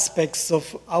crucial aspects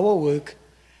of our work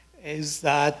is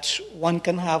that one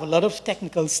can have a lot of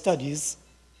technical studies,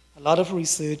 a lot of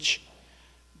research,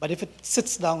 but if it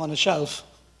sits down on a shelf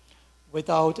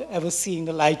without ever seeing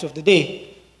the light of the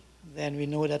day, then we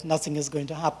know that nothing is going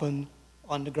to happen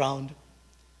on the ground.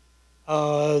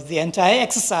 The entire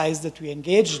exercise that we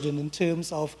engaged in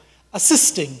terms of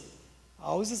assisting,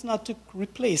 ours is not to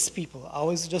replace people,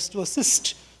 ours is just to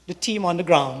assist the team on the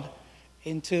ground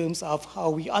in terms of how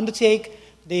we undertake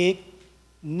the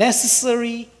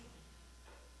necessary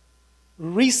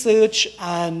research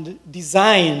and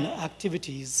design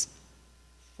activities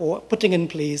for putting in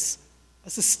place a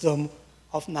system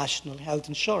of national health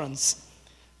insurance.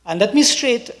 And let me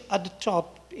straight at the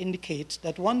top indicate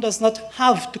that one does not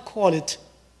have to call it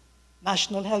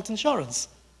national health insurance.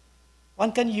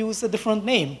 One can use a different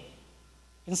name.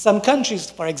 In some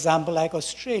countries, for example, like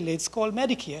Australia, it's called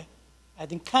Medicare. I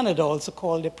think Canada also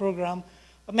called their program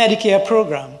a Medicare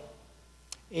program.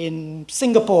 In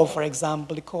Singapore, for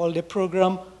example, they call their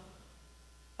program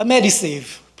a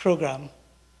Medisave program.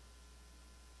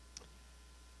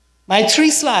 My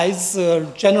 3 slides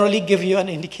generally give you an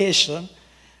indication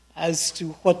as to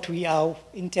what we are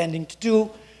intending to do.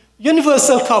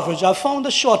 Universal coverage, I found a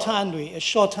shorthand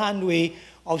way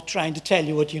of trying to tell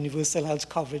you what universal health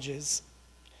coverage is.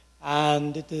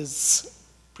 And it is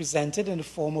presented in the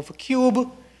form of a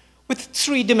cube with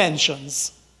 3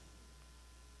 dimensions.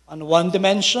 On one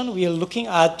dimension, we are looking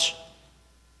at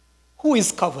who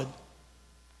is covered.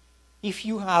 If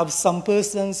you have some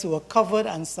persons who are covered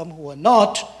and some who are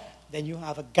not, then you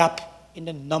have a gap in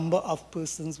the number of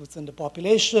persons within the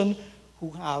population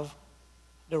who have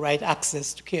the right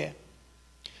access to care.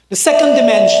 The second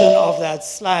dimension of that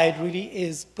slide really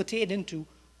is pertaining to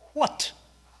what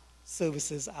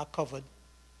services are covered.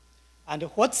 And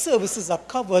what services are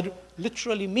covered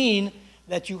literally mean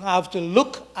that you have to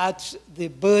look at the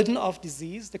burden of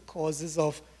disease, the causes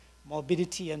of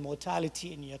morbidity and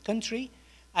mortality in your country,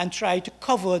 and try to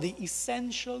cover the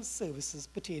essential services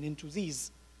pertaining to these.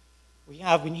 We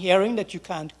have been hearing that you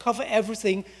can't cover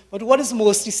everything, but what is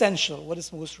most essential, what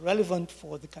is most relevant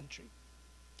for the country?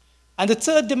 And the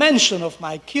third dimension of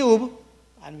my cube,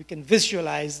 and we can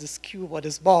visualize this cube or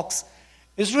this box,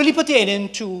 is really pertaining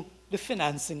to the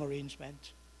financing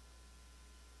arrangement.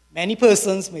 Many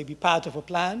persons may be part of a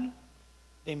plan.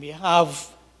 They may have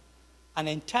an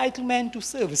entitlement to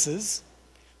services,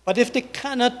 but if they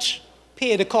cannot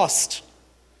pay the cost,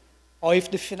 or if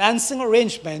the financing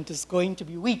arrangement is going to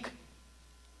be weak,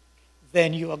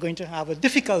 then you are going to have a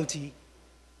difficulty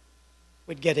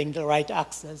with getting the right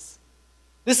access.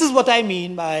 This is what I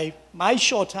mean by my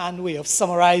shorthand way of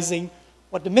summarizing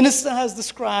what the minister has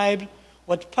described,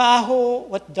 what PAHO,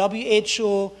 what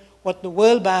WHO, what the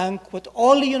World Bank, what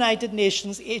all the United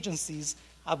Nations agencies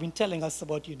have been telling us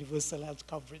about universal health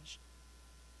coverage.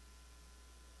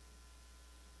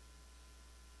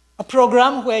 A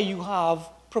program where you have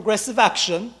progressive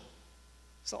action,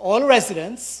 so all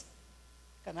residents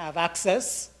can have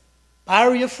access,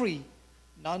 barrier-free,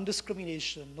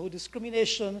 non-discrimination, no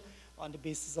discrimination on the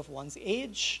basis of one's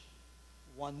age,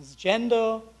 one's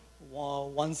gender,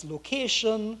 one's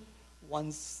location,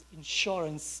 one's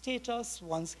insurance status,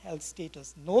 one's health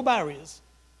status. No barriers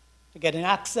to getting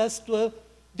access to a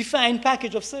defined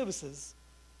package of services.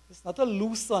 It's not a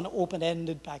loose and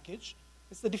open-ended package.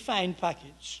 It's a defined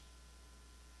package.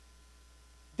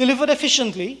 Delivered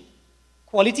efficiently,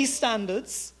 quality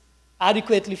standards,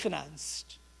 adequately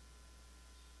financed.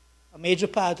 A major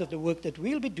part of the work that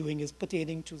we'll be doing is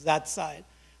pertaining to that side.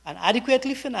 And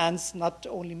adequately financed, not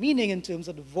only meaning in terms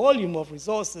of the volume of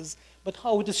resources, but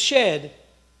how it is shared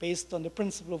based on the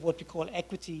principle of what we call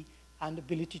equity and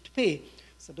ability to pay.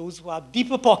 So those who have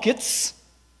deeper pockets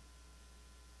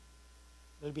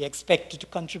will be expected to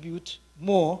contribute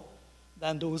more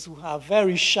than those who have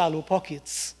very shallow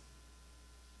pockets.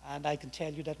 And I can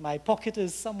tell you that my pocket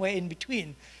is somewhere in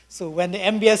between. So when the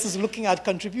MBS is looking at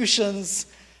contributions,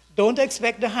 don't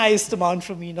expect the highest amount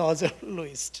from me, nor the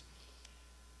lowest.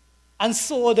 And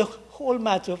so the whole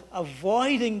matter of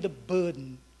avoiding the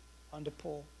burden on the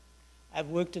poor. I've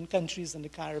worked in countries in the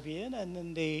Caribbean and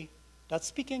in the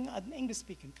Dutch-speaking and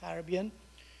English-speaking Caribbean,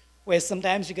 where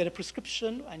sometimes you get a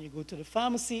prescription and you go to the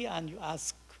pharmacy and you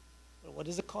ask, well, what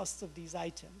is the cost of these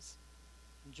items?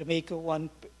 In Jamaica, one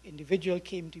individual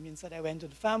came to me and said, I went to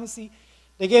the pharmacy.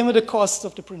 They gave me the cost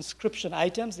of the prescription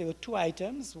items. There were 2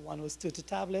 items. One was 30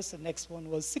 tablets, the next one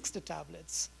was 60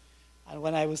 tablets. And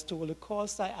when I was told the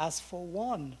cost, I asked for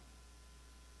 1.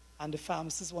 And the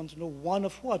pharmacist wanted to know 1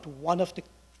 of what? 1 of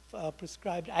the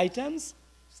prescribed items?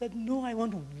 I said, no, I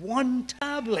want 1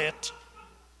 tablet.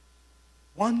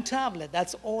 1 tablet,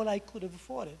 that's all I could have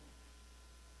afforded.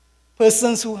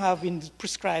 Persons who have been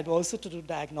prescribed also to do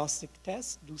diagnostic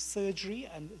tests, do surgery,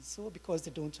 and so because they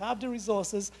don't have the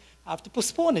resources, have to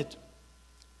postpone it.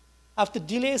 Have to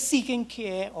delay seeking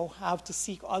care or have to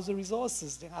seek other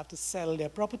resources. They have to sell their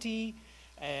property,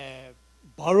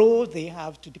 borrow. They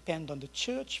have to depend on the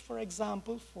church, for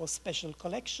example, for special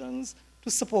collections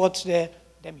to support their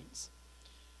means.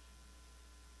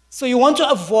 So you want to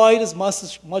avoid as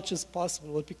much as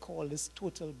possible what we call this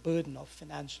total burden of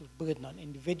financial burden on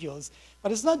individuals.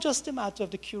 But it's not just a matter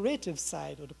of the curative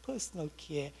side or the personal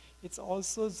care, it's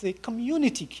also the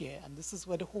community care. And this is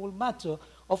where the whole matter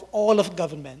of all of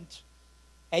government,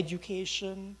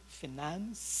 education,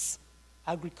 finance,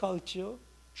 agriculture,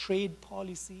 trade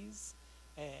policies,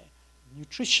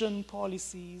 nutrition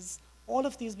policies, all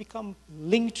of these become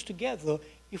linked together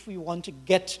if we want to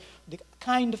get the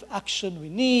kind of action we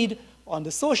need on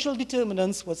the social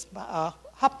determinants, what's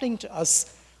happening to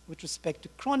us with respect to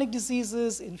chronic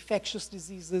diseases, infectious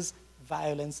diseases,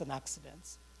 violence and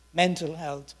accidents, mental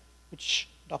health, which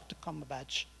Dr.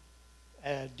 Cumberbatch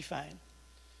defined.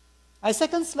 My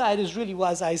second slide is really,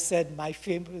 as I said,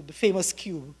 the famous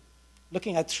cube,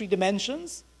 looking at 3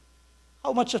 dimensions.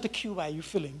 How much of the cube are you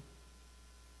filling?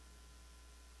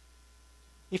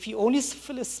 If you only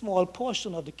fill a small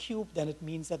portion of the cube, then it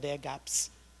means that there are gaps.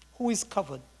 Who is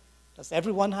covered? Does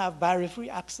everyone have barrier-free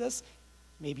access?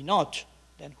 Maybe not.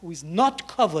 Then who is not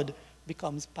covered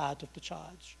becomes part of the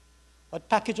charge. What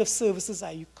package of services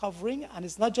are you covering? And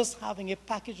it's not just having a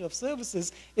package of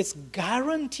services, it's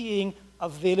guaranteeing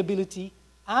availability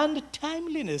and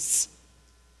timeliness.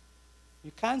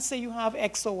 You can't say you have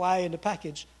X or Y in the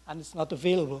package and it's not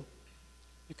available.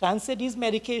 You can't say these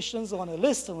medications are on a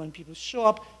list and when people show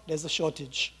up, there's a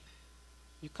shortage.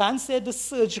 You can't say the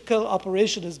surgical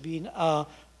operation is being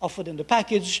offered in the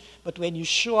package, but when you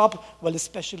show up, well, the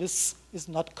specialist is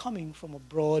not coming from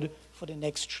abroad for the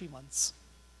next 3 months.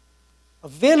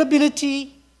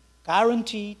 Availability,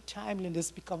 guarantee,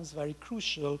 timeliness becomes very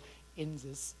crucial in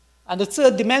this. And the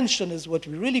third dimension is what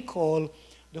we really call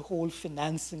the whole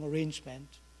financing arrangement.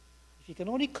 If you can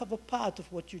only cover part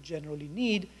of what you generally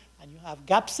need and you have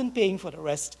gaps in paying for the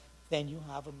rest, then you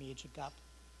have a major gap.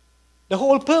 The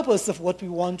whole purpose of what we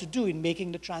want to do in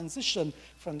making the transition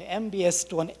from the MBS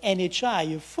to an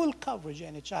NHI, a full coverage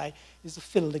NHI, is to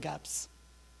fill the gaps.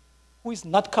 Who is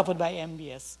not covered by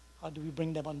MBS? How do we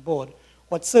bring them on board?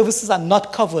 What services are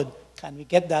not covered? Can we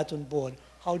get that on board?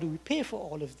 How do we pay for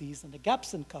all of these? And the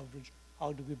gaps in coverage,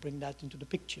 how do we bring that into the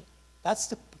picture? That's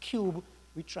the cube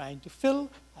we're trying to fill,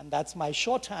 and that's my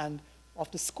shorthand of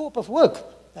the scope of work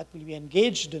that we'll be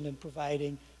engaged in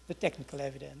providing the technical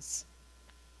evidence.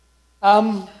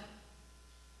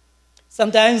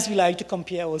 Sometimes we like to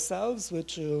compare ourselves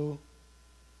with who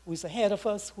is ahead of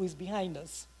us, who is behind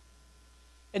us.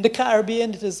 In the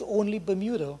Caribbean, it is only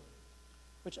Bermuda,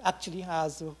 which actually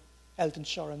has a health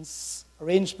insurance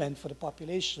arrangement for the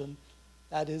population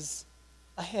that is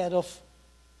ahead of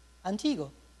Antigua.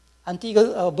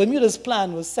 Bermuda's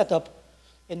plan was set up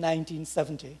in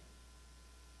 1970.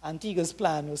 Antigua's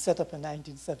plan was set up in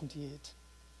 1978.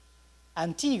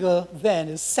 Antigua then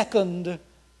is second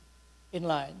in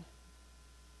line.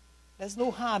 There's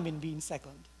no harm in being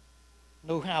second.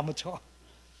 No harm at all.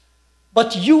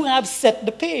 But you have set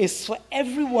the pace for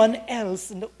everyone else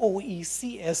in the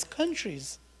OECS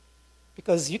countries.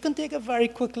 Because you can take a very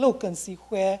quick look and see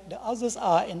where the others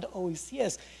are in the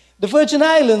OECS. The Virgin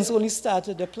Islands only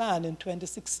started their plan in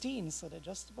 2016, so they're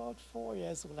just about 4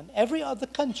 years old. And every other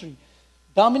country,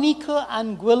 Dominica,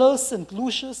 Anguilla, St.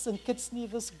 Lucia, St. Kitts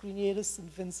Nevis, Grenada,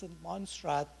 St. Vincent,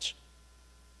 Montserrat,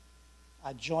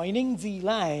 are joining the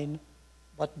line,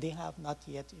 but they have not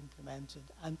yet implemented.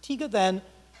 Antigua then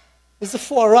is a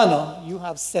forerunner. You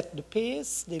have set the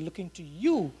pace. They're looking to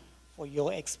you for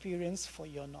your experience, for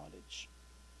your knowledge.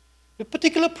 The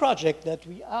particular project that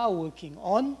we are working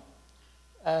on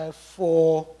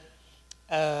for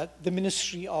the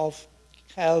Ministry of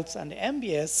Health and the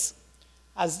MBS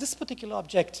has this particular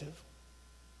objective.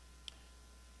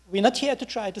 We're not here to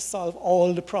try to solve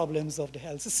all the problems of the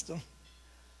health system.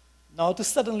 Now, to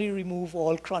suddenly remove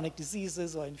all chronic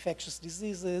diseases or infectious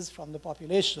diseases from the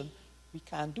population, we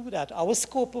can't do that. Our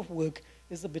scope of work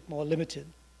is a bit more limited.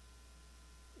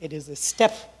 It is a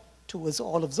step towards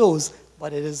all of those,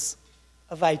 but it is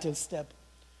a vital step.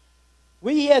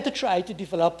 We're here to try to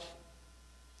develop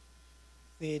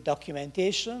the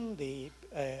documentation, the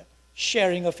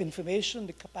sharing of information,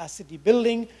 the capacity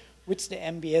building with the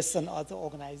MBS and other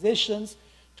organizations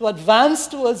to advance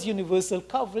towards universal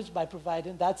coverage by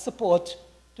providing that support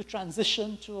to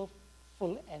transition to a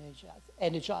full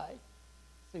NHI.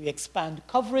 So you expand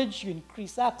coverage, you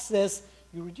increase access,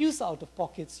 you reduce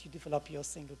out-of-pockets, you develop your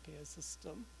single-payer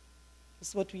system. This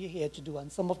is what we're here to do.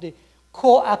 And some of the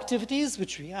core activities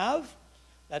which we have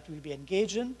that we'll be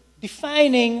engaged in,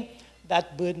 defining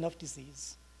that burden of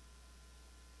disease.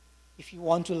 If you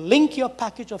want to link your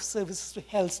package of services to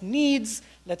health needs,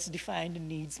 let's define the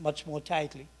needs much more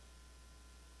tightly.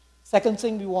 Second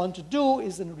thing we want to do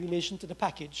is in relation to the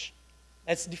package.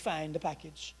 Let's define the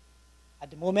package. At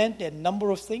the moment, there are a number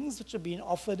of things which are being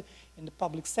offered in the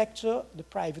public sector, the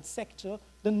private sector,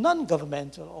 the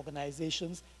non-governmental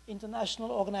organizations,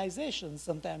 international organizations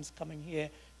sometimes coming here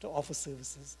to offer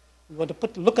services. We want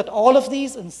to look at all of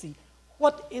these and see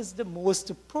what is the most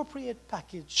appropriate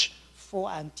package for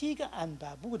Antigua and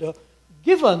Barbuda,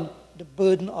 given the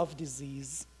burden of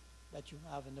disease that you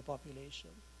have in the population.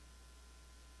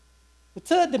 The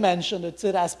third dimension, the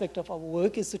third aspect of our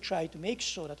work is to try to make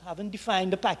sure that having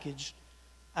defined the package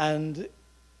and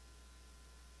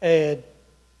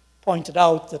pointed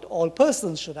out that all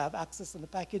persons should have access to the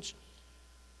package,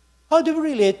 how do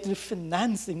we relate to the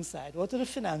financing side? What are the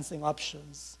financing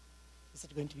options? Is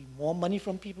it going to be more money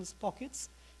from people's pockets?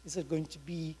 Is it going to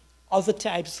be other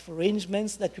types of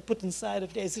arrangements that we put inside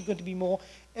of there? Is it going to be more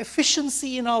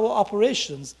efficiency in our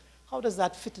operations? How does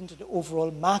that fit into the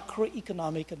overall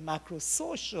macroeconomic and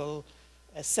macro-social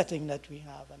setting that we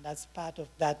have? And that's part of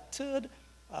that third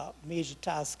major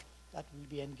task that we'll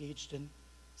be engaged in,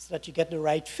 so that you get the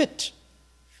right fit.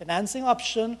 Financing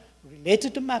option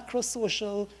related to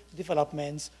macro-social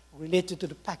developments, related to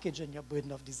the package and your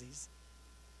burden of disease.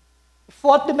 The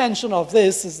fourth dimension of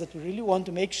this is that we really want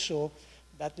to make sure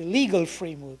that the legal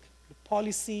framework, the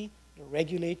policy, the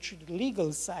regulatory, the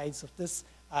legal sides of this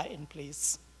are in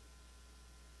place.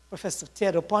 Professor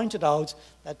Theodore pointed out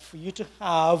that for you to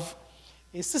have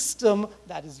a system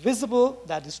that is visible,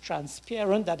 that is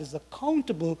transparent, that is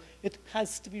accountable, it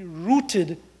has to be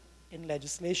rooted in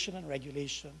legislation and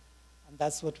regulation. And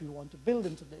that's what we want to build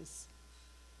into this.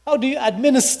 How do you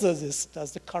administer this?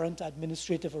 Does the current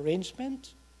administrative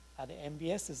arrangement at the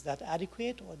MBS, is that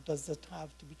adequate, or does it have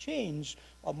to be changed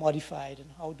or modified? And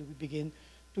how do we begin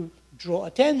to draw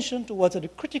attention to what are the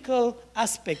critical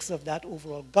aspects of that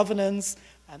overall governance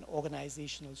and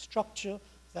organizational structure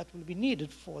that will be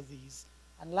needed for these.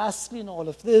 And lastly, in all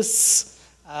of this,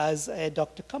 as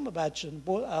Dr. Cumberbatch and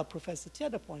Professor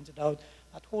Tedder pointed out,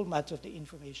 that whole matter of the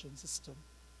information system.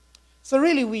 So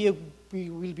really, we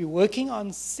will be working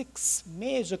on 6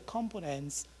 major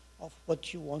components of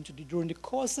what you want to do. During the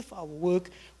course of our work,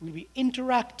 we'll be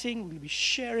interacting, we'll be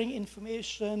sharing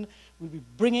information, we'll be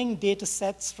bringing data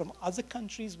sets from other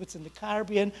countries within the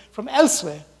Caribbean, from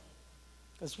elsewhere.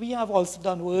 Because we have also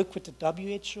done work with the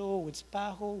WHO, with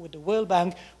PAHO, with the World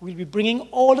Bank. We'll be bringing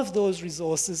all of those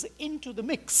resources into the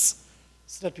mix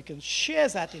so that we can share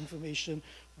that information,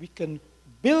 we can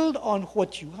build on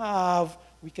what you have,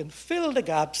 we can fill the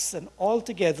gaps, and all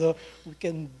together we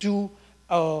can do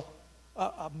a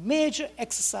major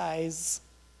exercise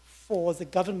for the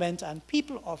government and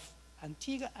people of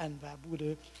Antigua and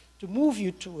Barbuda to move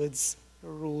you towards the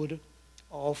road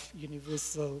of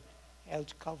universal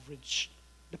health coverage.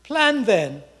 The plan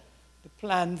then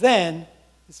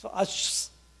is for us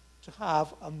to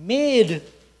have a made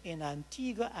in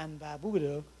Antigua and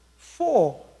Barbuda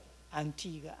for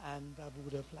Antigua and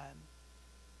Barbuda plan.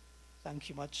 Thank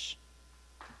you much.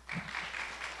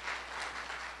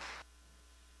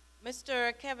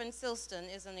 Mr. Kevin Silston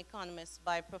is an economist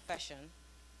by profession,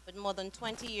 with more than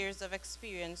 20 years of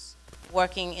experience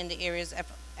working in the areas of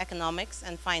economics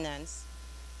and finance.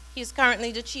 He is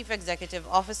currently the Chief Executive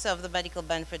Officer of the Medical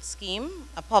Benefit Scheme,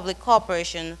 a public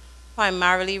corporation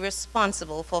primarily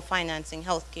responsible for financing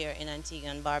healthcare in Antigua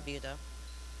and Barbuda.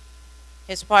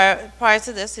 Prior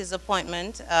to this, his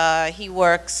appointment, he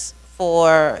worked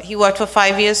for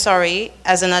 5 years,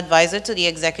 as an advisor to the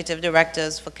executive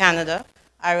directors for Canada,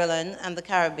 Ireland, and the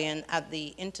Caribbean at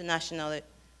the International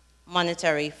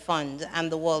Monetary Fund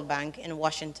and the World Bank in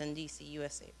Washington, D.C.,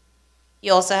 USA. He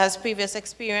also has previous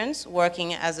experience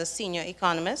working as a senior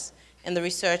economist in the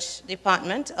research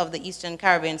department of the Eastern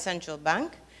Caribbean Central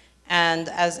Bank and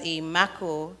as a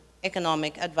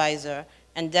macroeconomic advisor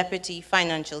and deputy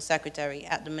financial secretary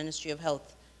at the Ministry of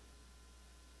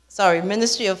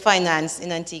Finance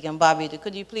in Antigua and Barbuda.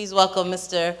 Could you please welcome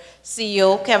Mr.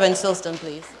 CEO Kevin Silston,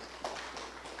 please?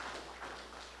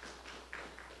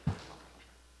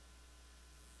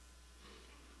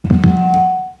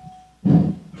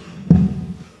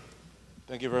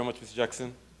 Thank you very much, Mr.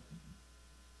 Jackson.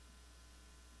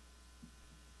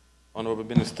 Honorable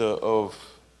Minister of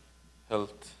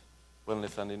Health,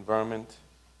 Wellness and Environment,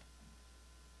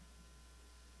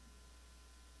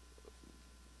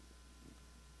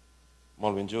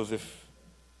 Molwyn Joseph,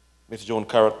 Ms. Joan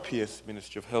Carrot, PS,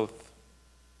 Ministry of Health,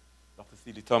 Dr.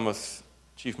 C.D. Thomas,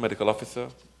 Chief Medical Officer,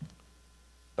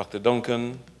 Dr.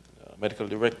 Duncan, Medical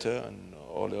Director, and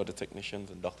all the other technicians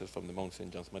and doctors from the Mount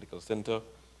St. John's Medical Center,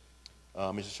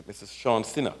 Mr. Sean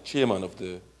Sinner, Chairman of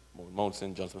the Mount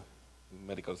St. John's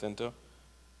Medical Center,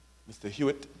 Mr.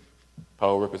 Hewitt,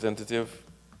 Power Representative,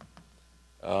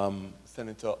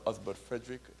 Senator Osbert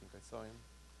Frederick, I think I saw him,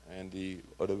 and the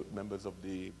other members of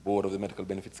the Board of the Medical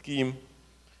Benefit Scheme,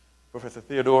 Professor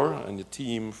Theodore and the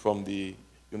team from the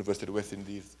University of the West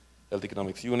Indies Health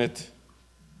Economics Unit,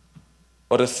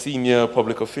 other senior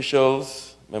public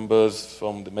officials, members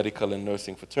from the medical and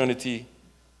nursing fraternity,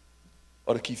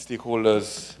 other key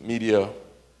stakeholders, media,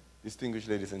 distinguished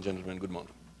ladies and gentlemen, good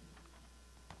morning.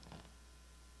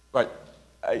 Right,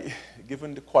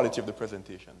 given the quality of the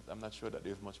presentations, I'm not sure that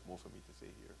there's much more for me to say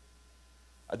here.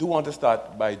 I do want to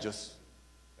start by just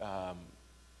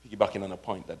piggybacking on a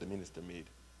point that the minister made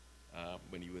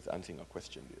when he was answering a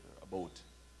question about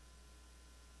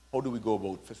how do we go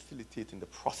about facilitating the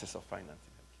process of financing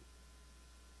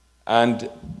healthcare. And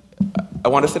I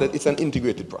want to say that it's an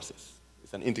integrated process.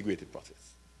 It's an integrated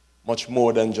process, much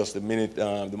more than just the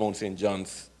Mount St.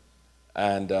 John's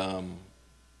and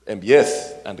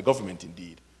MBS and the government,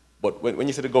 indeed. But when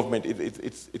you say the government,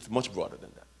 it's much broader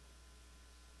than that.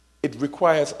 It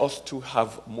requires us to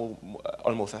have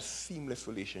almost a seamless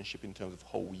relationship in terms of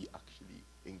how we actually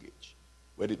engage.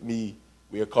 Whether it be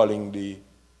we are calling the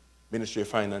Ministry of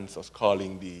Finance, us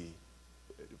calling the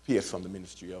PS from the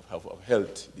Ministry of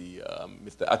Health,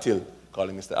 Mr.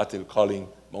 Attil, calling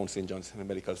Mount St. John's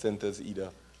Medical Centers, either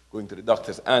going to the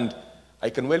doctors. And I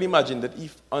can well imagine that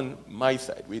if on my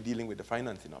side we're dealing with the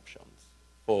financing options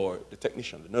for the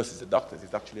technicians, the nurses, the doctors,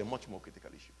 it's actually a much more critical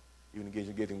issue, even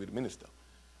engaging with the minister.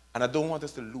 And I don't want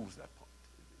us to lose that point.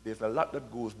 There's a lot that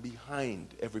goes behind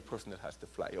every person that has to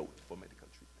fly out for medical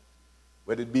treatment.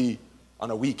 Whether it be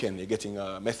on a weekend, you're getting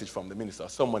a message from the minister or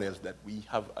someone else that we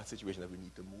have a situation that we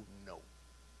need to move now.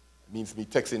 It means me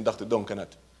texting Dr. Duncan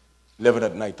at 11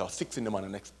 at night or 6 in the morning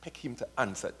and expect him to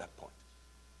answer at that point.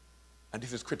 And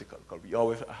this is critical, because we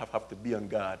always have to be on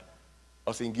guard,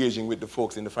 us engaging with the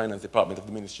folks in the finance department of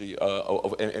the Ministry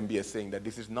of MBS, saying that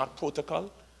this is not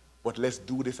protocol, but let's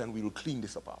do this and we will clean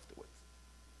this up afterwards.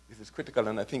 This is critical,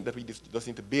 and I think that we just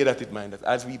need to bear that in mind, that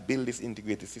as we build this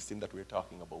integrated system that we're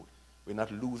talking about, we're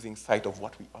not losing sight of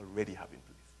what we already have in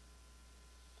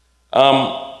place.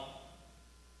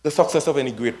 The success of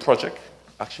any great project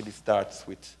actually starts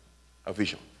with a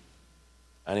vision.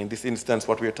 And in this instance,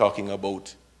 what we're talking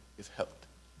about is health.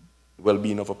 The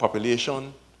well-being of a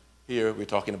population. Here, we're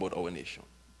talking about our nation.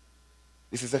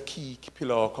 This is a key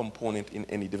pillar or component in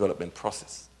any development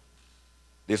process.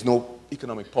 There's no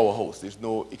economic powerhouse, there's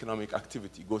no economic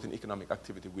activity, growth in economic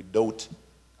activity without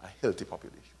a healthy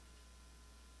population.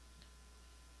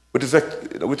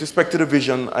 With respect to the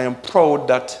vision, I am proud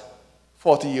that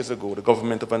 40 years ago, the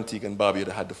government of Antigua and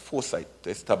Barbuda had the foresight to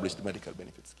establish the medical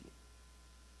benefit scheme,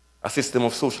 a system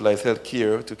of socialized health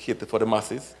care to cater for the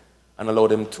masses and allow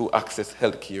them to access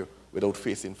health care without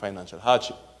facing financial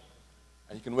hardship.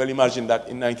 And you can well imagine that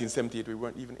in 1978, we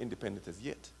weren't even independent as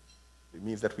yet. It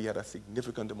means that we had a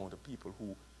significant amount of people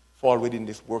who fall within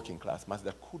this working class mass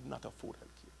that could not afford health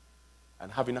care.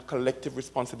 And having a collective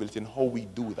responsibility in how we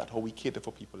do that, how we cater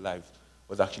for people's lives,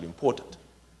 was actually important.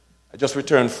 I just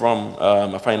returned from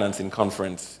a financing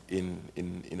conference in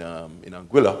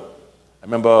Anguilla. I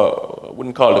remember, I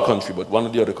wouldn't call the country, but one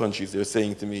of the other countries, they were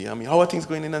saying to me, how are things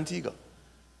going in Antigua?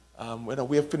 When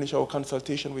we have finished our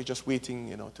consultation, we're just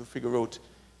waiting, to figure out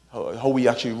how we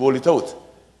actually roll it out.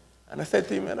 And I said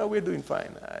to him, we're doing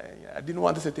fine. I didn't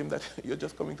want to say to him that you're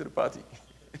just coming to the party.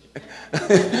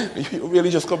 You're really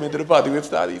just coming to the party. We've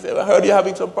started. He said, I heard you're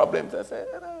having some problems. I said,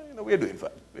 we're doing fine.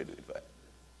 We're doing fine.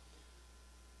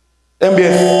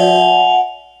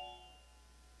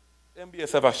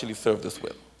 MBS have actually served us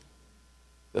well.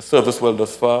 They've served us well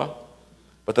thus far,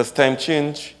 but as time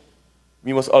changes,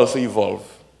 we must also evolve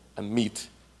and meet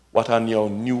what are now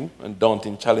new and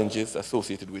daunting challenges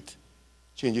associated with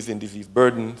changes in disease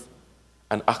burdens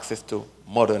and access to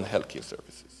modern healthcare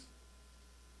services.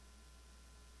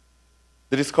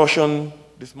 The discussion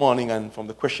this morning and from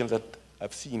the questions that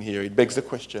I've seen here, it begs the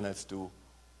question as to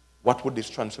what would this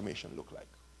transformation look like?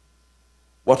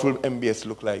 What will MBS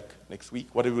look like next week?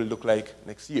 What it will look like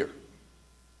next year?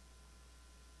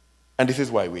 And this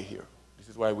is why we're here. This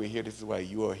is why we're here, this is why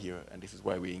you are here, and this is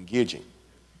why we're engaging.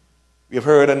 We have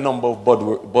heard a number of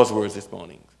buzzwords this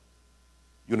morning.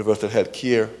 Universal health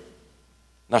care,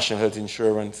 national health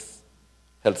insurance,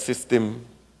 health system,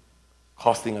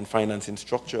 costing and financing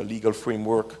structure, legal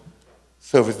framework,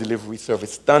 service delivery,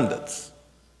 service standards,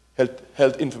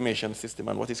 health information system,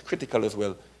 and what is critical as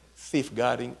well,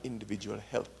 safeguarding individual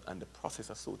health and the process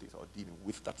associated or dealing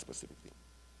with that specific thing.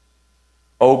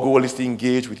 Our goal is to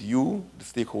engage with you, the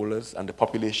stakeholders, and the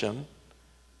population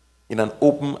in an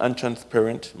open and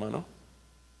transparent manner,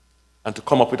 and to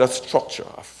come up with a structure,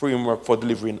 a framework for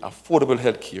delivering affordable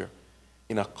health care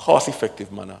in a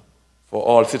cost-effective manner for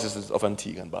all citizens of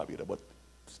Antigua and Barbuda, but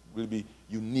it will be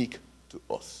unique to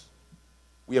us.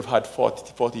 We have had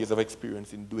 40 years of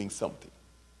experience in doing something.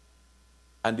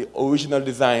 And the original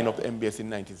design of the MBS in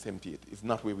 1978 is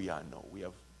not where we are now. We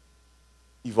have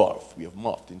evolved, we have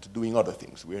morphed into doing other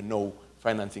things. We are now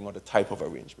financing other type of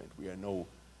arrangement. We are now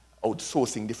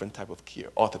outsourcing different type of care,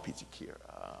 orthopedic care,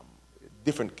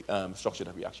 different structure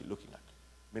that we're actually looking at.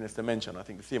 Minister mentioned, I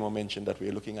think the CMO mentioned that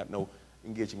we're looking at now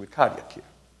engaging with cardiac care.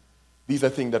 These are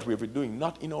things that we've been doing,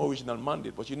 not in our original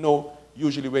mandate, but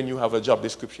usually when you have a job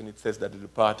description, it says that it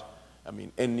depart,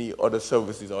 any other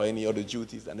services or any other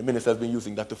duties, and the minister has been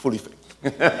using that to full effect.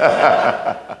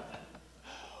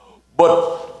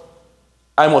 But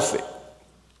I must say,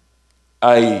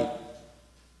 I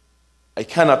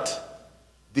cannot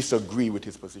disagree with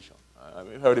his position. I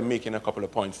heard him making a couple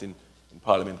of points in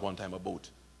Parliament one time about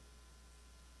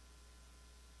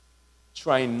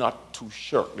trying not to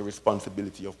shirk the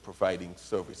responsibility of providing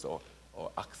service or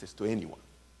access to anyone.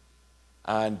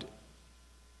 And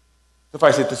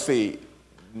suffice it to say,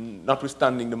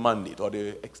 notwithstanding the mandate or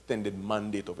the extended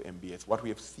mandate of MBS, what we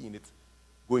have seen is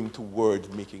going towards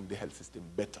making the health system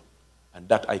better. And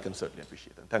that I can certainly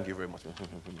appreciate. And thank you very much,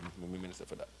 Minister,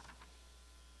 for that.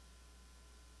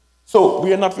 So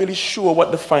we are not really sure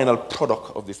what the final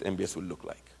product of this MBS will look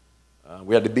like.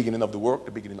 We are at the beginning of the work,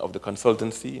 the beginning of the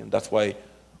consultancy, and that's why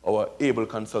our able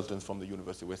consultants from the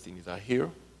University of West Indies are here.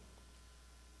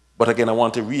 But again, I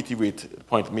want to reiterate the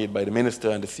point made by the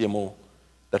Minister and the CMO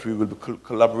that we will be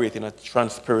collaborating in a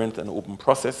transparent and open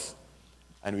process,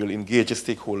 and we will engage the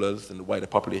stakeholders and the wider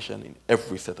population in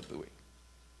every step of the way.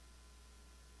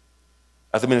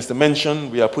 As the Minister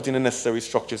mentioned, we are putting the necessary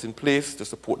structures in place to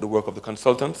support the work of the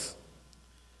consultants.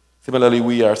 Similarly,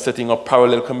 we are setting up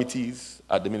parallel committees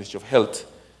at the Ministry of Health.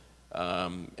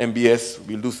 MBS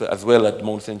will do so as well at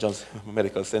Mount St. John's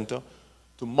Medical Center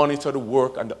to monitor the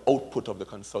work and the output of the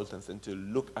consultants and to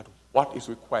look at what is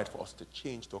required for us to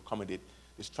change to accommodate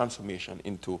this transformation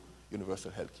into universal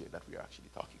healthcare that we are actually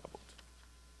talking about.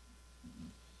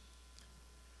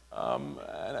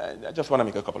 And I just want to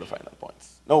make a couple of final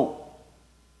points. Now,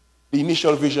 the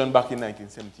initial vision back in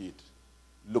 1978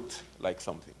 looked like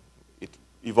something. It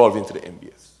evolved into the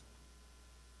MBS.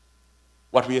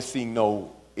 What we are seeing now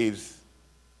is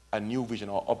a new vision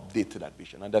or update to that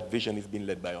vision, and that vision is being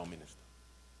led by our minister.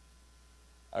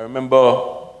 I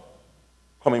remember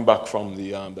coming back from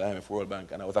the IMF World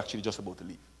Bank, and I was actually just about to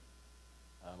leave.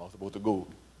 I was about to go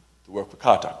to work for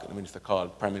Kartak, and the minister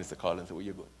called, Prime Minister called and said, "Where are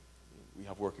you going? We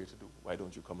have work here to do. Why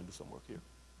don't you come and do some work here?"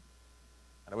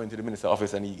 And I went to the minister's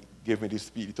office, and he gave me this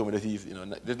speech. He told me that he's,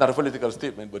 it's not a political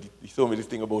statement, but he told me this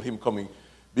thing about him coming,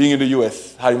 being in the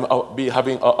US, having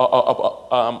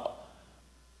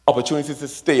opportunities to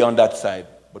stay on that side,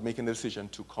 but making the decision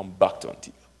to come back to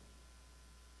Antigua.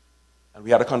 And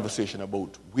we had a conversation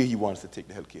about where he wants to take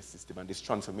the healthcare system and this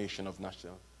transformation of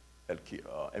national healthcare,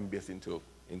 MBS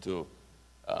into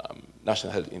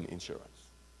national health insurance.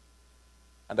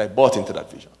 And I bought into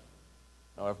that vision.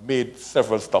 Now, I've made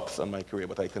several stops on my career,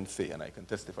 but I can say and I can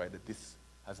testify that this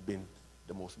has been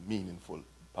the most meaningful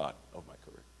part of my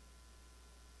career.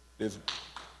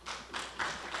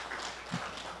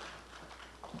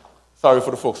 Sorry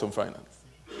for the folks from finance.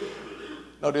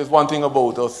 Now, there's one thing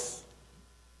about us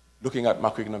looking at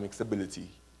macroeconomic stability,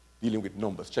 dealing with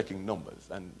numbers, checking numbers,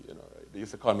 and they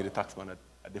used to call me the taxman at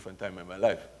a different time in my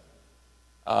life.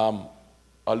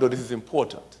 Although this is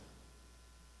important,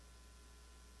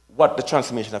 what the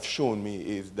transformation have shown me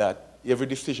is that every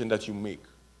decision that you make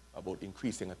about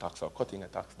increasing a tax or cutting a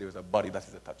tax, there is a body that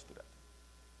is attached to that.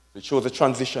 So it shows a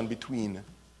transition between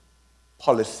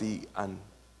policy and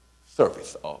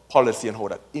service, or policy and how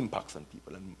that impacts on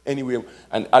people. And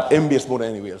at MBS more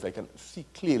than anywhere else, I can see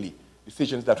clearly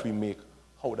decisions that we make,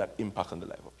 how that impacts on the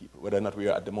life of people. Whether or not we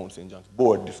are at the Mount St. John's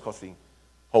board discussing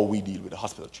how we deal with the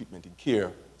hospital treatment in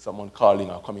care, someone calling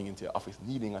or coming into your office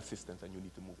needing assistance and you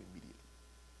need to move immediately.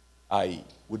 I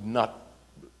would not,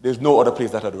 there's no other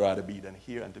place that I'd rather be than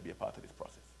here and to be a part of this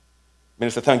process.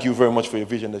 Minister, thank you very much for your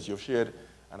vision that you've shared.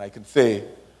 And I can say,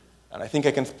 and I think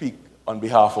I can speak on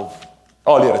behalf of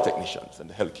all the other technicians and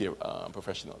the healthcare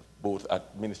professionals, both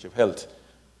at Ministry of Health,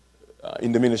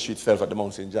 in the ministry itself at the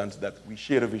Mount St. John's, that we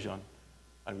share the vision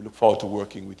and we look forward to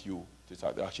working with you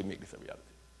to actually make this a reality.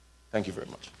 Thank you very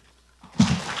much.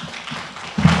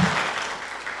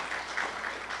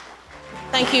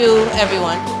 Thank you,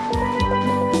 everyone.